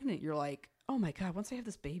as you're pregnant, you're like, oh my God, once I have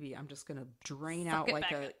this baby, I'm just going to drain out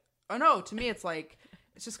like a... Oh no, to me it's like...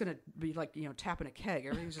 It's just going to be like, tapping a keg.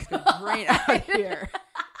 Everything's just going to drain out here.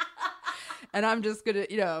 and I'm just gonna,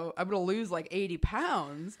 I'm gonna lose like 80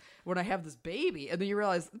 pounds when I have this baby. And then you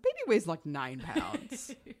realize the baby weighs like 9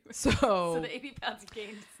 pounds. So the 80 pounds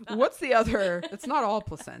gained. What's the other? It's not all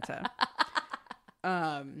placenta.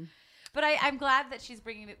 But I'm glad that she's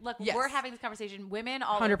bringing it. Look, Yes. we're having this conversation. Women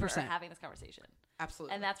all 100%. over are having this conversation.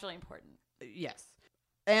 Absolutely. And that's really important. Yes.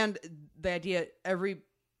 And the idea,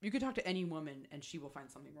 you could talk to any woman and she will find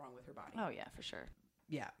something wrong with her body. Oh, yeah, for sure.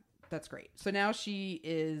 Yeah, that's great. So now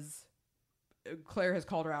Claire has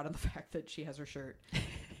called her out on the fact that she has her shirt.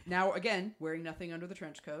 Now, again, wearing nothing under the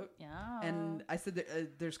trench coat. Yeah. And I said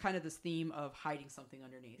that there's kind of this theme of hiding something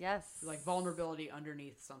underneath. Yes. Like vulnerability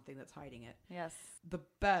underneath something that's hiding it. Yes. The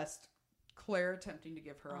best, Claire attempting to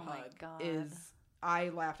give her a Oh my hug God. is, I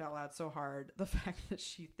laughed out loud so hard. The fact that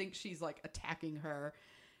she thinks she's like attacking her,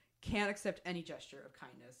 can't accept any gesture of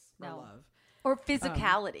kindness or No. love. Or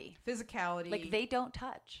physicality. Physicality. Like they don't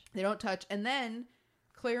touch. They don't touch. And then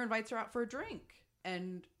Claire invites her out for a drink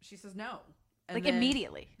and she says no. And Like then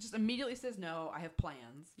immediately. Just immediately says no, I have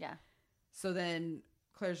plans. Yeah. So then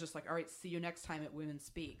Claire's just like, all right, see you next time at Women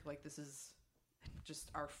Speak. Like this is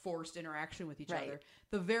just our forced interaction with each Right. other.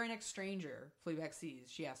 The very next stranger Fleabag sees,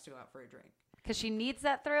 she has to go out for a drink. Because she needs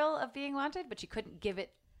that thrill of being wanted, but she couldn't give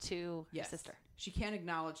it to her sister. She can't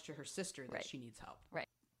acknowledge to her sister that Right. she needs help. Right.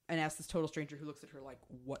 And asks this total stranger who looks at her like,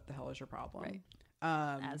 what the hell is your problem? Right.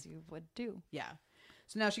 As you would do. Yeah.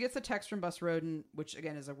 So now she gets a text from Bus Roden, which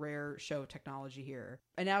again is a rare show of technology here.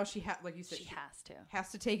 And now she like you said, She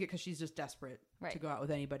has to take it because she's just desperate Right. to go out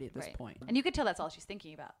with anybody at this Right. point. And you could tell that's all she's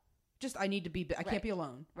thinking about. Just, I need to be, I can't Right. be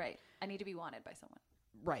alone. Right. I need to be wanted by someone.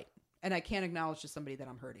 Right. And I can't acknowledge to somebody that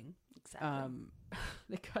I'm hurting. Exactly.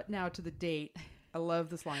 They cut now to the date. I love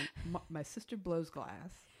this line. My sister blows glass.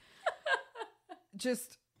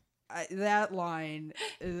 Just that line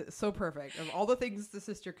is so perfect. Of all the things the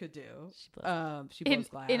sister could do, she blows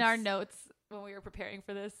glass. In our notes when we were preparing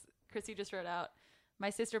for this, Chrissie just wrote out, "My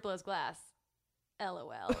sister blows glass."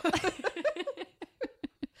 LOL.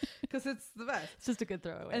 Because it's the best. It's just a good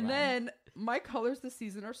throwaway. And line. then my colors this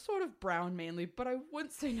season are sort of brown mainly, but I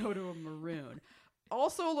wouldn't say no to a maroon.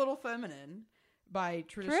 Also a little feminine by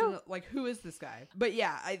traditional. True. Like, who is this guy? But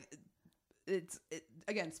yeah, it's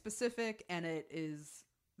again specific, and it is.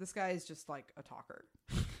 This guy is just like a talker.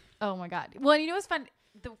 Oh my God. Well, you know what's fun?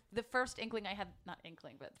 The first inkling I had, not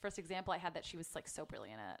inkling, but the first example I had that she was like so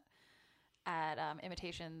brilliant at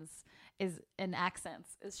imitations is in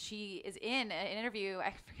accents. Is she is in an interview.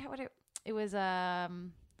 I forget what it was.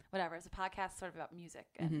 Whatever. It's a podcast sort of about music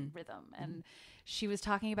and rhythm, and she was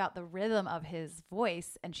talking about the rhythm of his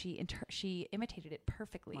voice, and she imitated it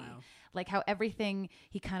perfectly. Wow. Like how everything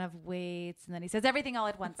he kind of waits and then he says everything all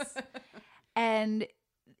at once, and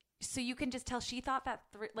so you can just tell she thought that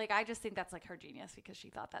through. Like I just think that's like her genius because she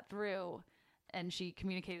thought that through, and she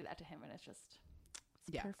communicated that to him, and it's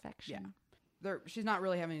perfection. Yeah. She's not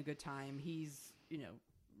really having a good time. He's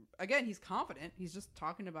again, he's confident. He's just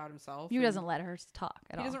talking about himself. He doesn't let her talk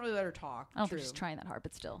at all. He doesn't really let her talk. I don't True. think she's trying that hard,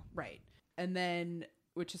 but still. Right. And then,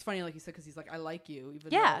 which is funny, like you said, because he's like, I like you,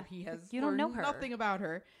 even Yeah. though he has You don't know her. nothing about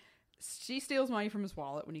her. She steals money from his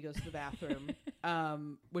wallet when he goes to the bathroom,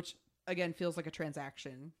 which, again, feels like a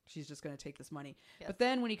transaction. She's just going to take this money. Yes. But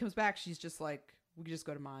then when he comes back, she's just like, we can just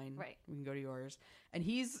go to mine. Right. We can go to yours. And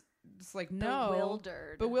he's just like, no.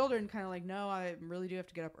 Bewildered and kind of like, no, I really do have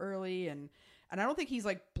to get up early. And I don't think he's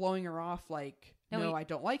like blowing her off like, no, I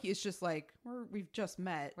don't like you. It's just like, we've just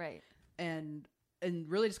met. Right. And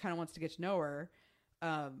really just kind of wants to get to know her.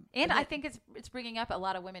 And I think it's bringing up a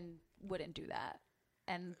lot of women wouldn't do that.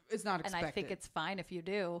 And it's not expected. And I think it's fine if you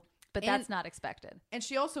do, but that's not expected. And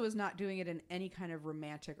she also is not doing it in any kind of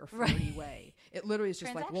romantic or flirty way. It literally is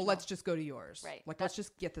just like, well, let's just go to yours. Right. Like, let's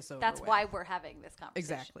just get this over That's with. why we're having this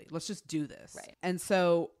conversation. Exactly. Let's just do this. Right. And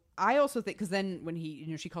so I also think, because then when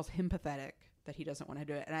he, she calls him pathetic, that he doesn't want to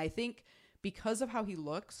do it. And I think because of how he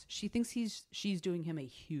looks, she thinks she's doing him a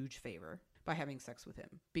huge favor by having sex with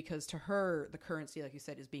him, because to her the currency, like you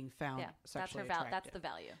said, is being found sexually attractive. That's the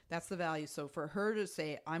value. That's the value. So for her to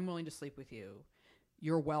say, I'm willing to sleep with you,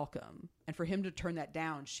 you're welcome, and for him to turn that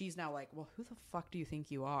down, she's now like, well, who the fuck do you think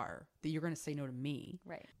you are that you're going to say no to me?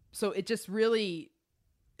 Right. So it just really,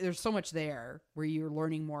 there's so much there where you're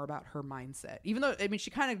learning more about her mindset, even though, I mean, she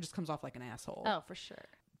kind of just comes off like an asshole. Oh, for sure.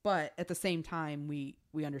 But at the same time, we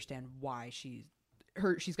understand why she's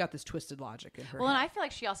got this twisted logic in her head. And I feel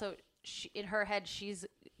like in her head, she's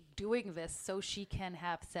doing this so she can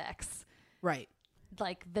have sex. Right.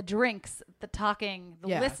 Like the drinks, the talking, the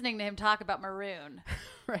listening to him talk about Maroon.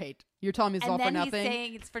 Right. You're telling me it's all for nothing? And then he's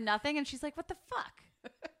saying it's for nothing, and she's like, what the fuck?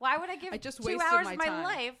 Why would I give I just 2 wasted hours my of my time.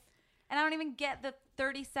 life, and I don't even get the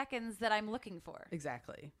 30 seconds that I'm looking for?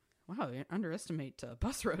 Exactly. Wow, you underestimate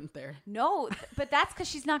bus rodent there. No, but that's because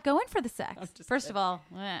she's not going for the sex. First kidding. of all,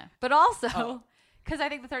 but also because I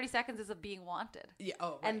think the 30 seconds is of being wanted. Yeah.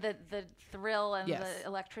 Oh, right. And the thrill and Yes. the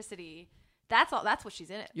electricity. That's all. That's what she's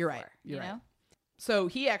in it. You're for, right. You're you right. know? So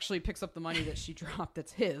he actually picks up the money that she dropped.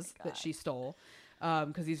 That's his that she stole.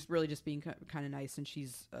 Because he's really just being kind of nice, and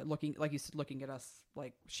she's looking, like you said, looking at us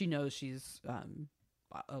like she knows she's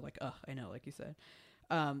I know, like you said.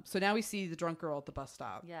 So now we see the drunk girl at the bus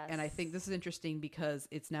stop. Yes. And I think this is interesting because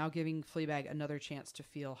it's now giving Fleabag another chance to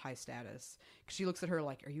feel high status. Because she looks at her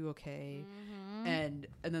like, "Are you okay?" Mm-hmm. And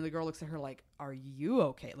then the girl looks at her like, "Are you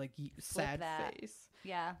okay?" Like sad that. face.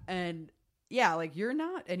 Yeah. And yeah, like you're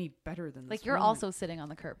not any better than this. Like you're woman. also sitting on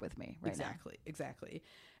the curb with me right Exactly. Exactly.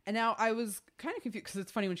 And now I was kind of confused because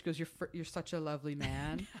it's funny when she goes, "You're such a lovely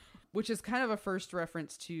man," which is kind of a first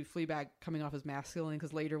reference to Fleabag coming off as masculine.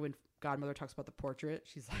 Because later when Godmother talks about the portrait,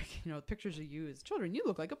 she's like, the pictures of you as children, you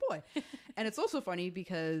look like a boy. And it's also funny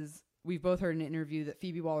because we've both heard in an interview that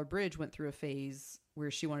Phoebe Waller-Bridge went through a phase where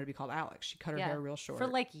she wanted to be called Alex. She cut her hair real short for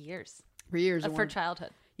like years. For years of her childhood.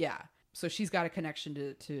 Yeah. So she's got a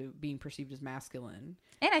connection to being perceived as masculine.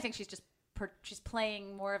 And I think she's just she's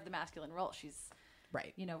playing more of the masculine role. She's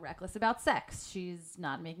right. Reckless about sex. She's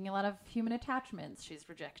not making a lot of human attachments. She's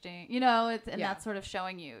rejecting, that's sort of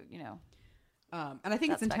showing you, And I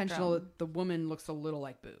think it's intentional that the woman looks a little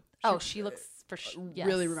like Boo. She looks yes.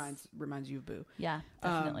 Really reminds you of Boo. Yeah,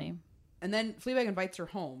 definitely. And then Fleabag invites her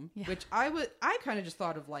home, which I kind of just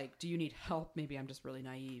thought of like, do you need help? Maybe I'm just really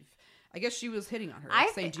naive. I guess she was hitting on her,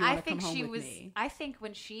 saying, "Do you want to come home with me?" I think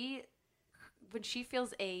when she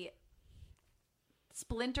feels a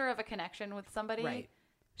splinter of a connection with somebody,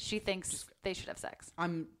 she thinks they should have sex.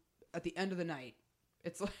 I'm at the end of the night.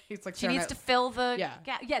 It's like she needs to fill the gap.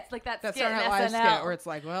 Yeah, it's like that. That's skit our in live SNL. skit where it's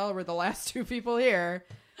like, well, we're the last two people here.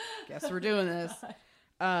 Guess we're doing this.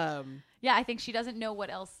 Yeah, I think she doesn't know what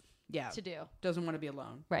else to do. Doesn't want to be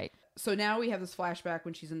alone. Right. So now we have this flashback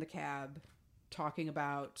when she's in the cab talking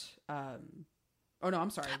about oh no, I'm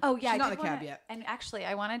sorry. Oh yeah, she's not in the cab yet. And actually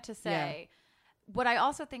I wanted to say what I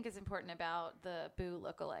also think is important about the Boo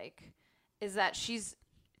lookalike is that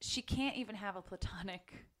she can't even have a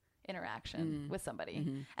platonic interaction with somebody.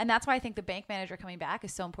 Mm-hmm. And that's why I think the bank manager coming back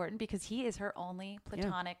is so important because he is her only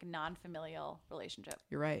platonic non-familial relationship.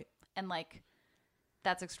 You're right. And like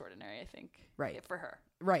that's extraordinary, I think. Right. For her.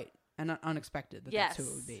 Right. And unexpected that that's who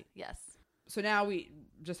it would be. Yes. So now we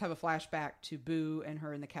just have a flashback to Boo and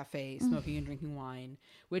her in the cafe smoking and drinking wine,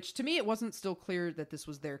 which to me, it wasn't still clear that this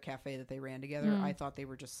was their cafe that they ran together. I thought they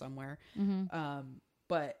were just somewhere. And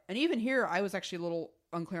even here, I was actually a little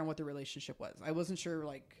unclear on what the relationship was. I wasn't sure,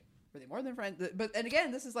 like, were they more than friends? And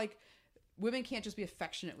again, this is like, women can't just be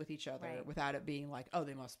affectionate with each other without it being like, oh,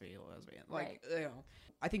 they must be lesbian. Like,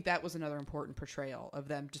 I think that was another important portrayal of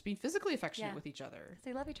them just being physically affectionate with each other.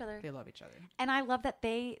 They love each other. They love each other. And I love that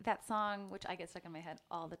that song, which I get stuck in my head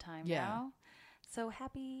all the time now. So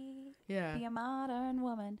happy, be a modern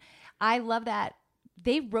woman. I love that.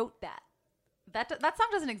 They wrote that. That song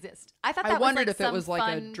doesn't exist. I thought that I wondered was like if it was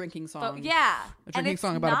like a drinking song. A drinking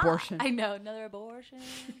song about abortion. I know, another abortion.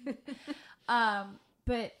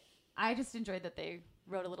 But I just enjoyed that they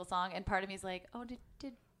wrote a little song, and part of me is like, oh,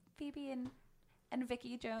 did Phoebe and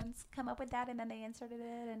Vicky Jones come up with that, and then they inserted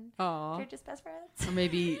it, and they're just best friends? Or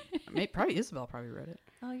maybe probably Isabel probably wrote it.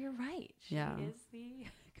 Oh, you're right. She is the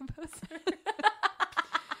composer.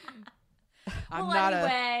 I'm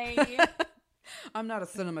not a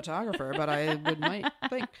cinematographer, but I might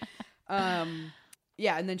think. And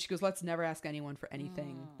then she goes, let's never ask anyone for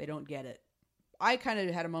anything. They don't get it. I kind of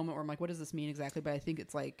had a moment where I'm like, what does this mean exactly? But I think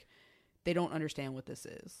it's like, they don't understand what this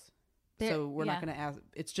is. So we're not going to ask.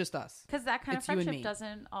 It's just us. Because that kind of friendship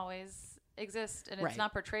doesn't always exist. And it's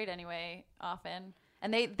not portrayed anyway often.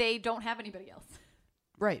 And they don't have anybody else.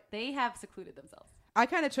 Right. They have secluded themselves. I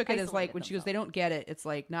kind of took it as like, when she goes, they don't get it. It's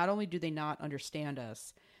like, not only do they not understand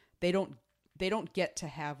us, they don't get to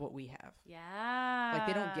have what we have. Yeah. Like,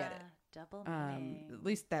 they don't get it. Double meaning. At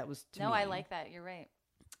least that was to me. No, I like that. You're right.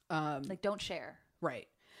 Like, don't share. Right.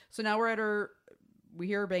 So now we're at we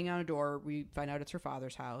hear her bang on a door. We find out it's her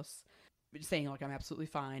father's house. We're saying, like, I'm absolutely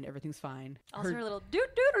fine. Everything's fine. Also her little doot.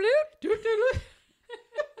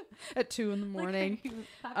 At 2 a.m.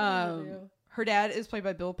 Her dad is played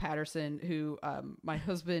by Bill Patterson, who my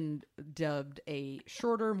husband dubbed a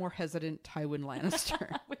shorter, more hesitant Tywin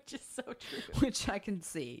Lannister. Which is so true. Which I can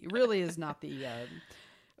see. Really is not the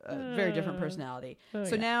very different personality.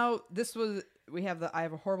 Now we have I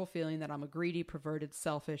have a horrible feeling that I'm a greedy, perverted,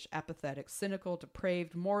 selfish, apathetic, cynical,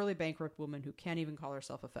 depraved, morally bankrupt woman who can't even call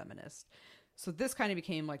herself a feminist. So this kind of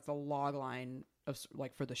became like the log line of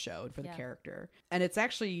like for the show and for the character. And it's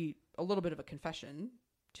actually a little bit of a confession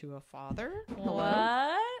to a father.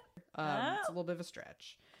 What? It's a little bit of a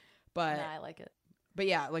stretch, but I like it. But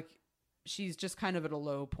yeah, like she's just kind of at a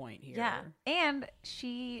low point here. Yeah, and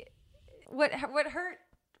what hurt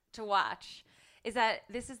to watch is that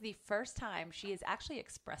this is the first time she is actually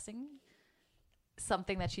expressing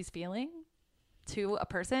something that she's feeling to a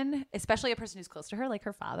person, especially a person who's close to her, like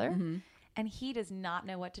her father. Mm-hmm. And he does not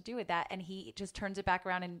know what to do with that. And he just turns it back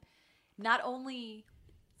around and not only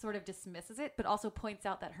sort of dismisses it, but also points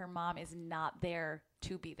out that her mom is not there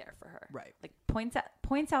to be there for her. Right. Like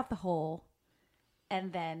points out the hole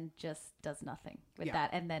and then just does nothing with that.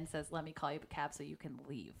 And then says, let me call you a cab so you can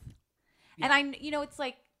leave. Yeah. And it's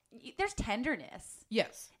like, there's tenderness.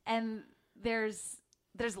 Yes. And there's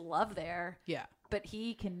love there. Yeah. But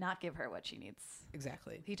he cannot give her what she needs.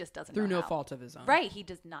 Exactly. He just doesn't through know no how. fault of his own. Right. He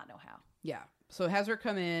does not know how. Yeah. So has her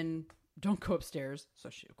come in. Don't go upstairs. So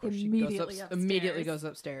she Immediately goes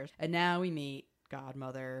upstairs. And now we meet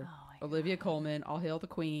Godmother, Olivia Colman, all hail the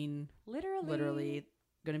queen. Literally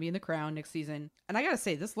going to be in The Crown next season. And I got to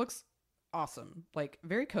say, this looks awesome. Like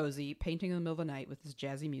very cozy, painting in the middle of the night with this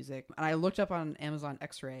jazzy music. And I looked up on Amazon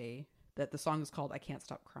X-Ray that the song is called I Can't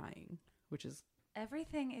Stop Crying, which is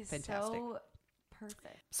everything is fantastic. So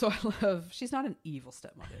perfect. So I love, she's not an evil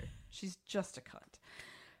stepmother. She's just a cunt.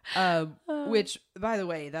 Which, by the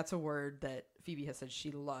way, that's a word that Phoebe has said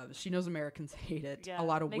she loves. She knows Americans hate it. Yeah, a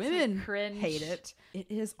lot of makes women me cringe. hate it. It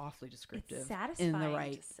is awfully descriptive. It's satisfying in the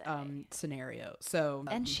right to say. scenario. So,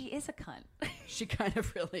 and she is a cunt. She kind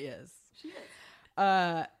of really is. She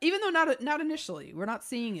is. Even though not initially, we're not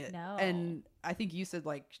seeing it. No. And I think you said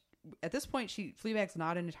like at this point, Fleabag's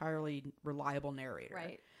not an entirely reliable narrator.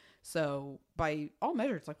 Right. So by all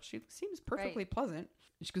measures, like she seems perfectly pleasant.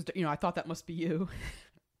 She goes, I thought that must be you.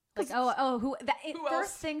 Like, who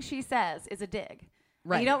first thing she says is a dig.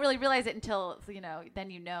 Right. And you don't really realize it until,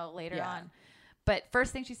 then later on. But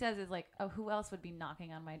first thing she says is like, oh, who else would be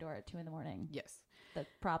knocking on my door at 2 a.m? Yes. The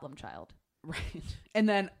problem child. Right. And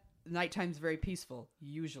then nighttime's very peaceful,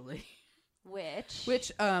 usually.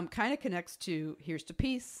 Which kind of connects to Here's to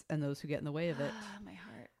Peace and Those Who Get in the Way of It. My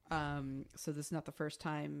heart. So this is not the first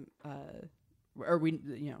time, or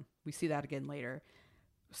we see that again later.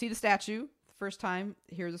 See the statue. First time,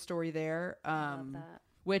 hear the story there, love that.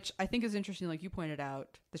 Which I think is interesting, like you pointed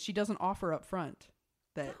out, that she doesn't offer up front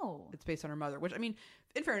that it's based on her mother, which, I mean,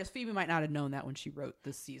 in fairness, Phoebe might not have known that when she wrote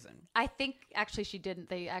this season. I think actually she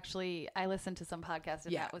didn't. I listened to some podcasts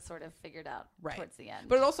and that was sort of figured out towards the end.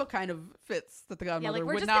 But it also kind of fits that the godmother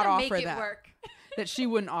would not offer that. Work. That she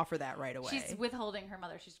wouldn't offer that right away. She's withholding her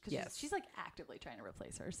mother. She's like actively trying to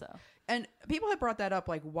replace her. So, and people have brought that up,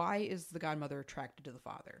 like, why is the godmother attracted to the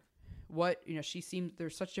father? What, she seems,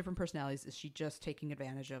 there's such different personalities. Is she just taking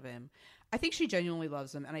advantage of him? I think she genuinely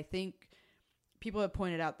loves him. And I think people have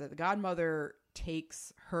pointed out that the godmother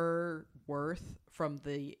takes her worth from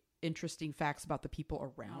the interesting facts about the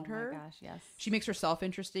people around her. Oh my gosh, yes. She makes herself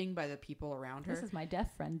interesting by the people around her. This is my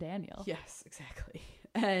deaf friend, Daniel. Yes, exactly.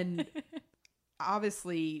 And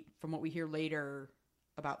obviously, from what we hear later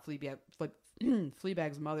about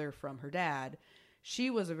Fleabag's mother from her dad,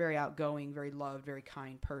 she was a very outgoing, very loved, very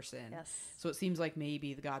kind person. Yes. So it seems like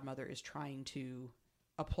maybe the godmother is trying to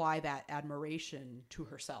apply that admiration to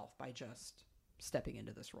herself by just stepping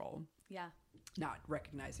into this role. Yeah. Not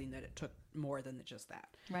recognizing that it took more than just that.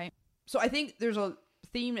 Right. So I think there's a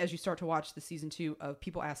theme as you start to watch the season 2 of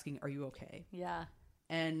people asking, are you okay? Yeah.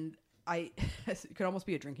 And it could almost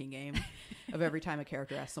be a drinking game of every time a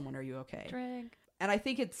character asks someone, are you okay? Drink. And I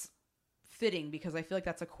think it's fitting because I feel like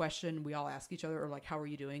that's a question we all ask each other, or like, how are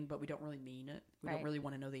you doing? But we don't really mean it. We don't really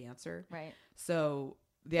want to know the answer. Right. So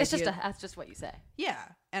that's just what you say. Yeah.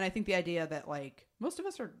 And I think the idea that like most of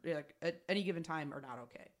us are like at any given time are not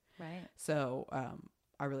okay. Right. So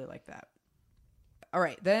I really like that. All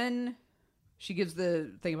right. Then she gives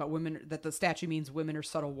the thing about women, that the statue means women are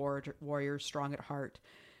subtle warriors, strong at heart.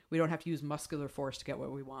 We don't have to use muscular force to get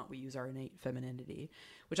what we want. We use our innate femininity,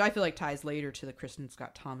 which I feel like ties later to the Kristen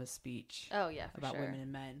Scott Thomas speech. Oh, yeah, about women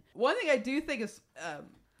and men. One thing I do think is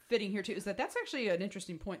fitting here, too, is that's actually an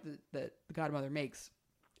interesting point that the godmother makes.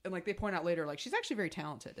 And like they point out later, like she's actually very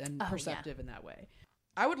talented and perceptive in that way.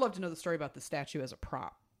 I would love to know the story about the statue as a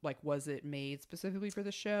prop. Like, was it made specifically for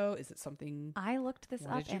the show? Is it something? I looked this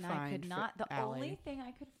up and I could not. The Allie? only thing I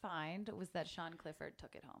could find was that Sean Clifford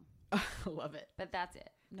took it home. I love it. But that's it.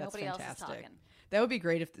 Nobody else is talking. That would be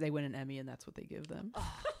great if they win an Emmy and that's what they give them.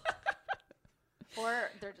 Oh. Or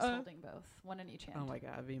they're just holding both, one in each hand. Oh my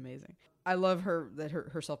God, it'd be amazing. I love her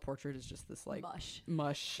self-portrait is just this like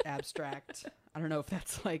mush abstract. I don't know if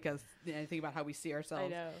that's like anything about how we see ourselves. I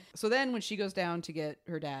know. So then when she goes down to get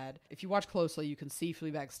her dad, if you watch closely, you can see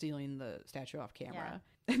Fleabag stealing the statue off camera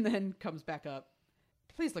and then comes back up.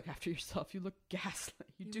 Please look after yourself. You look ghastly.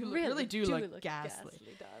 You really do look ghastly.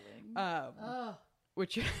 Darling.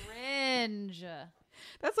 Which Cringe.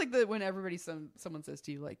 that's like when everybody someone says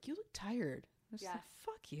to you like, you look tired. It's like,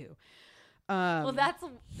 fuck you. Well,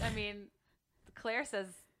 Claire says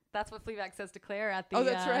that's what Fleabag says to Claire at the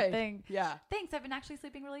that's right. thing. Yeah. Thanks. I've been actually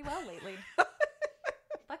sleeping really well lately.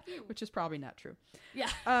 Fuck you. Which is probably not true. Yeah.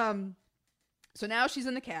 So now she's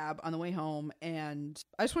in the cab on the way home, and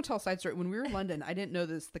I just want to tell a side story. When we were in London, I didn't know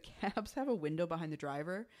this. The cabs have a window behind the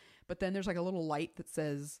driver, but then there's like a little light that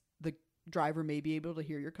says the driver may be able to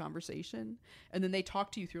hear your conversation, and then they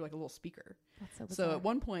talk to you through like a little speaker. That's so bizarre. So at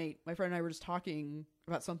one point, my friend and I were just talking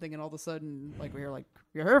about something, and all of a sudden, like, we were like,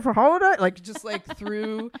 "You're here for holiday?" Like, just like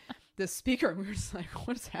through this speaker, and we were just like,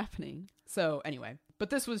 "What is happening?" So anyway, but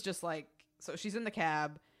this was just like, so she's in the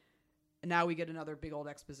cab, and now we get another big old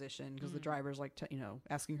exposition because the driver's like,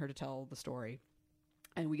 asking her to tell the story,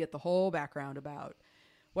 and we get the whole background about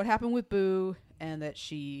what happened with Boo, and that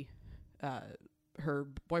she, her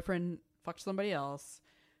boyfriend fucked somebody else.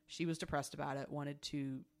 She was depressed about it, wanted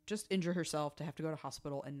to just injure herself to have to go to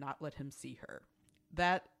hospital and not let him see her.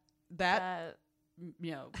 That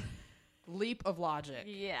leap of logic.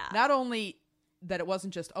 Yeah. Not only that it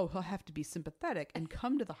wasn't just, oh, he'll have to be sympathetic and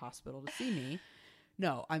come to the hospital to see me.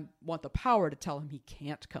 No, I want the power to tell him he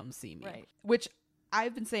can't come see me. Right. Which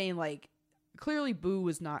I've been saying, like, clearly Boo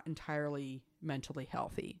was not entirely mentally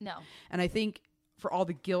healthy. No. And I think for all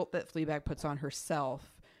the guilt that Fleabag puts on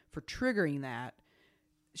herself for triggering that,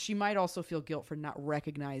 she might also feel guilt for not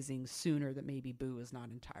recognizing sooner that maybe Boo is not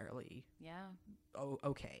entirely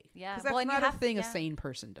okay. Yeah. Because that's not a thing a sane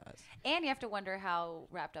person does. And you have to wonder how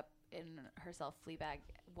wrapped up in herself Fleabag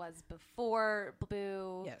was before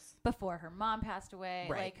Boo. Yes. Before her mom passed away.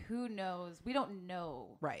 Right. Like, who knows? We don't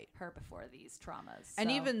know right. her before these traumas. So.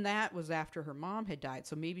 And even that was after her mom had died.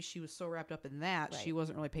 So maybe she was so wrapped up in that, she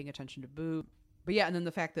wasn't really paying attention to Boo. But yeah, and then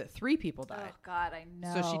the fact that 3 people died. Oh, God, I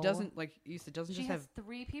know. So she doesn't, like you said, she just has have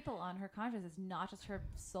 3 people on her conscience. It's not just her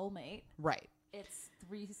soulmate. Right. It's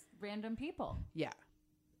 3 random people. Yeah.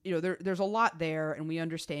 There's a lot there, and we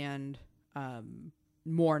understand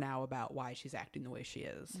more now about why she's acting the way she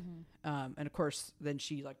is. Mm-hmm. And of course, then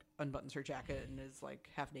she like unbuttons her jacket and is like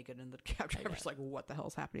half naked, and the cab driver's like, what the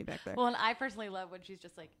hell's happening back there? Well, and I personally love when she's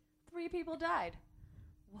just like, 3 people died.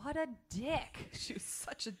 What a dick. She was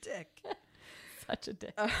such a dick. Such a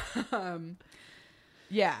dick.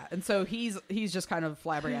 Yeah, and so he's just kind of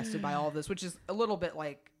flabbergasted by all of this, which is a little bit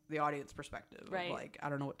like the audience perspective. Right. Of like, I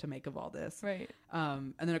don't know what to make of all this. Right.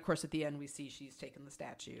 And then of course at the end we see she's taken the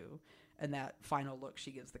statue, and that final look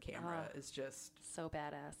she gives the camera is just so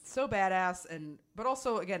badass. So badass, but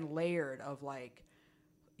also again layered of like,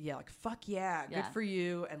 fuck yeah, good for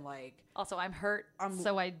you, and like also I'm hurt, I'm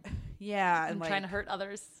like, trying to hurt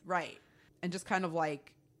others. Right. And just kind of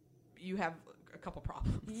like you have a couple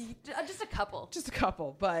problems. Just a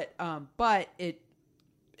couple. But it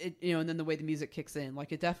and then the way the music kicks in,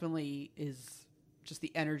 like, it definitely is just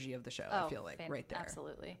the energy of the show. I feel like right there.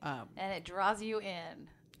 Absolutely. And it draws you in.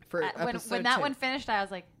 When that one finished, I was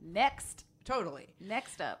like, next. Totally.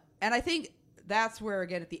 Next up. And I think that's where,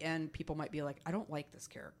 again, at the end, people might be like, I don't like this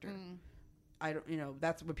character. I don't,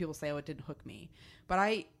 that's what people say, oh, it didn't hook me. But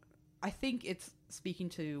I think it's speaking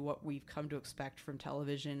to what we've come to expect from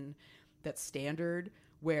television, that's standard,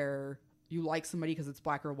 where you like somebody because it's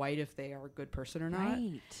black or white if they are a good person or not.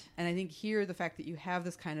 Right. And I think here the fact that you have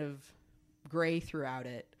this kind of gray throughout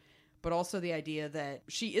it, but also the idea that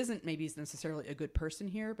she isn't maybe necessarily a good person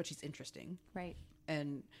here, but she's interesting. Right.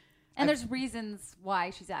 And there's reasons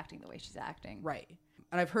why she's acting the way she's acting. Right.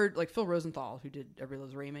 And I've heard, like, Phil Rosenthal, who did Everybody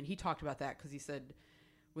Loves Raymond, he talked about that because he said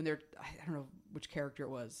when they're, I don't know which character it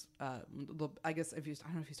was. I guess I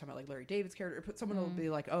don't know if he's talking about like Larry David's character, but someone will be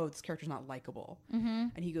like, oh, this character's not likable. Mm-hmm.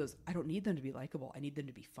 And he goes, I don't need them to be likable. I need them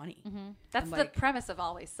to be funny. Mm-hmm. That's the premise of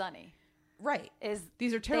Always Sunny. Right. Is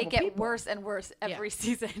these are terrible people. They get people. worse and worse every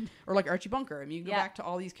season. Or like Archie Bunker. I mean, you can go back to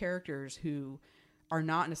all these characters who are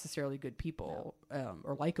not necessarily good people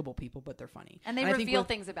or likable people, but they're funny. And they reveal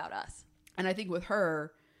things about us. And I think with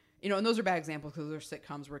her, and those are bad examples because they're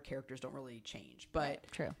sitcoms where characters don't really change. But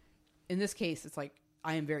true. In this case, it's like,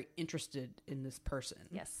 I am very interested in this person.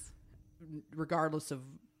 Yes. Regardless of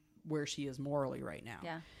where she is morally right now.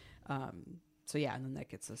 Yeah. So yeah, and then that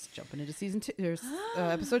gets us jumping into season 2,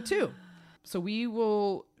 episode 2. So we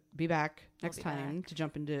will be back next time to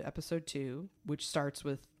jump into episode 2, which starts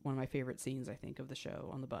with one of my favorite scenes, I think, of the show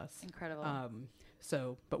on the bus. Incredible.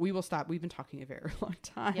 So, but we will stop. We've been talking a very long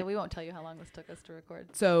time. Yeah, we won't tell you how long this took us to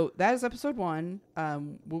record. So that is episode 1.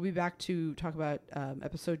 We'll be back to talk about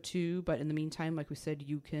episode 2. But in the meantime, like we said,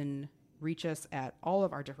 you can reach us at all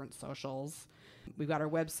of our different socials. We've got our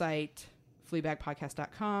website,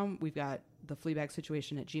 fleabagpodcast.com. We've got the Fleabag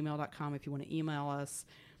Situation at gmail.com if you want to email us.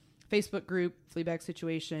 Facebook group, Fleabag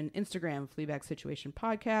Situation. Instagram, Fleabag Situation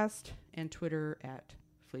Podcast. And Twitter at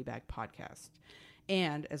Fleabag Podcast.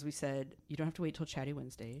 And as we said, you don't have to wait till Chatty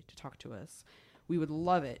Wednesday to talk to us. We would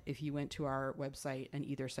love it if you went to our website and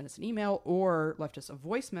either sent us an email or left us a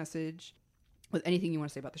voice message with anything you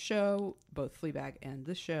want to say about the show, both Fleabag and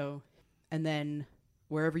this show. And then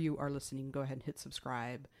wherever you are listening, go ahead and hit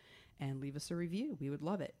subscribe and leave us a review. We would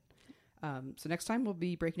love it. So next time we'll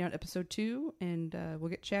be breaking out episode 2, and we'll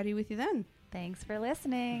get chatty with you then. Thanks for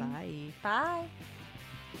listening. Bye. Bye.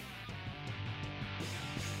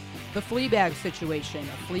 The Fleabag Situation,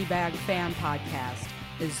 a Fleabag fan podcast,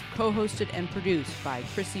 is co-hosted and produced by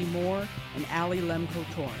Chrissie Moore and Allie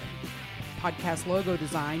Lemko-Torin. Podcast logo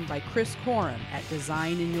designed by Chris Coram at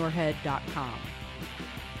designinyourhead.com.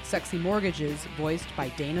 Sexy Mortgages voiced by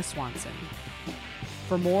Dana Swanson.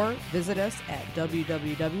 For more, visit us at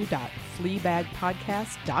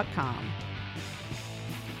www.fleabagpodcast.com.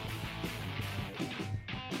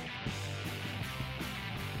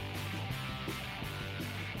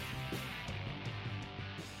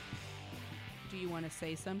 Do you want to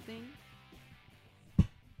say something?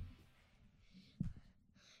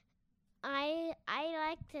 I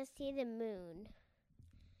like to see the moon.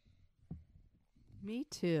 Me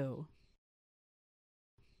too.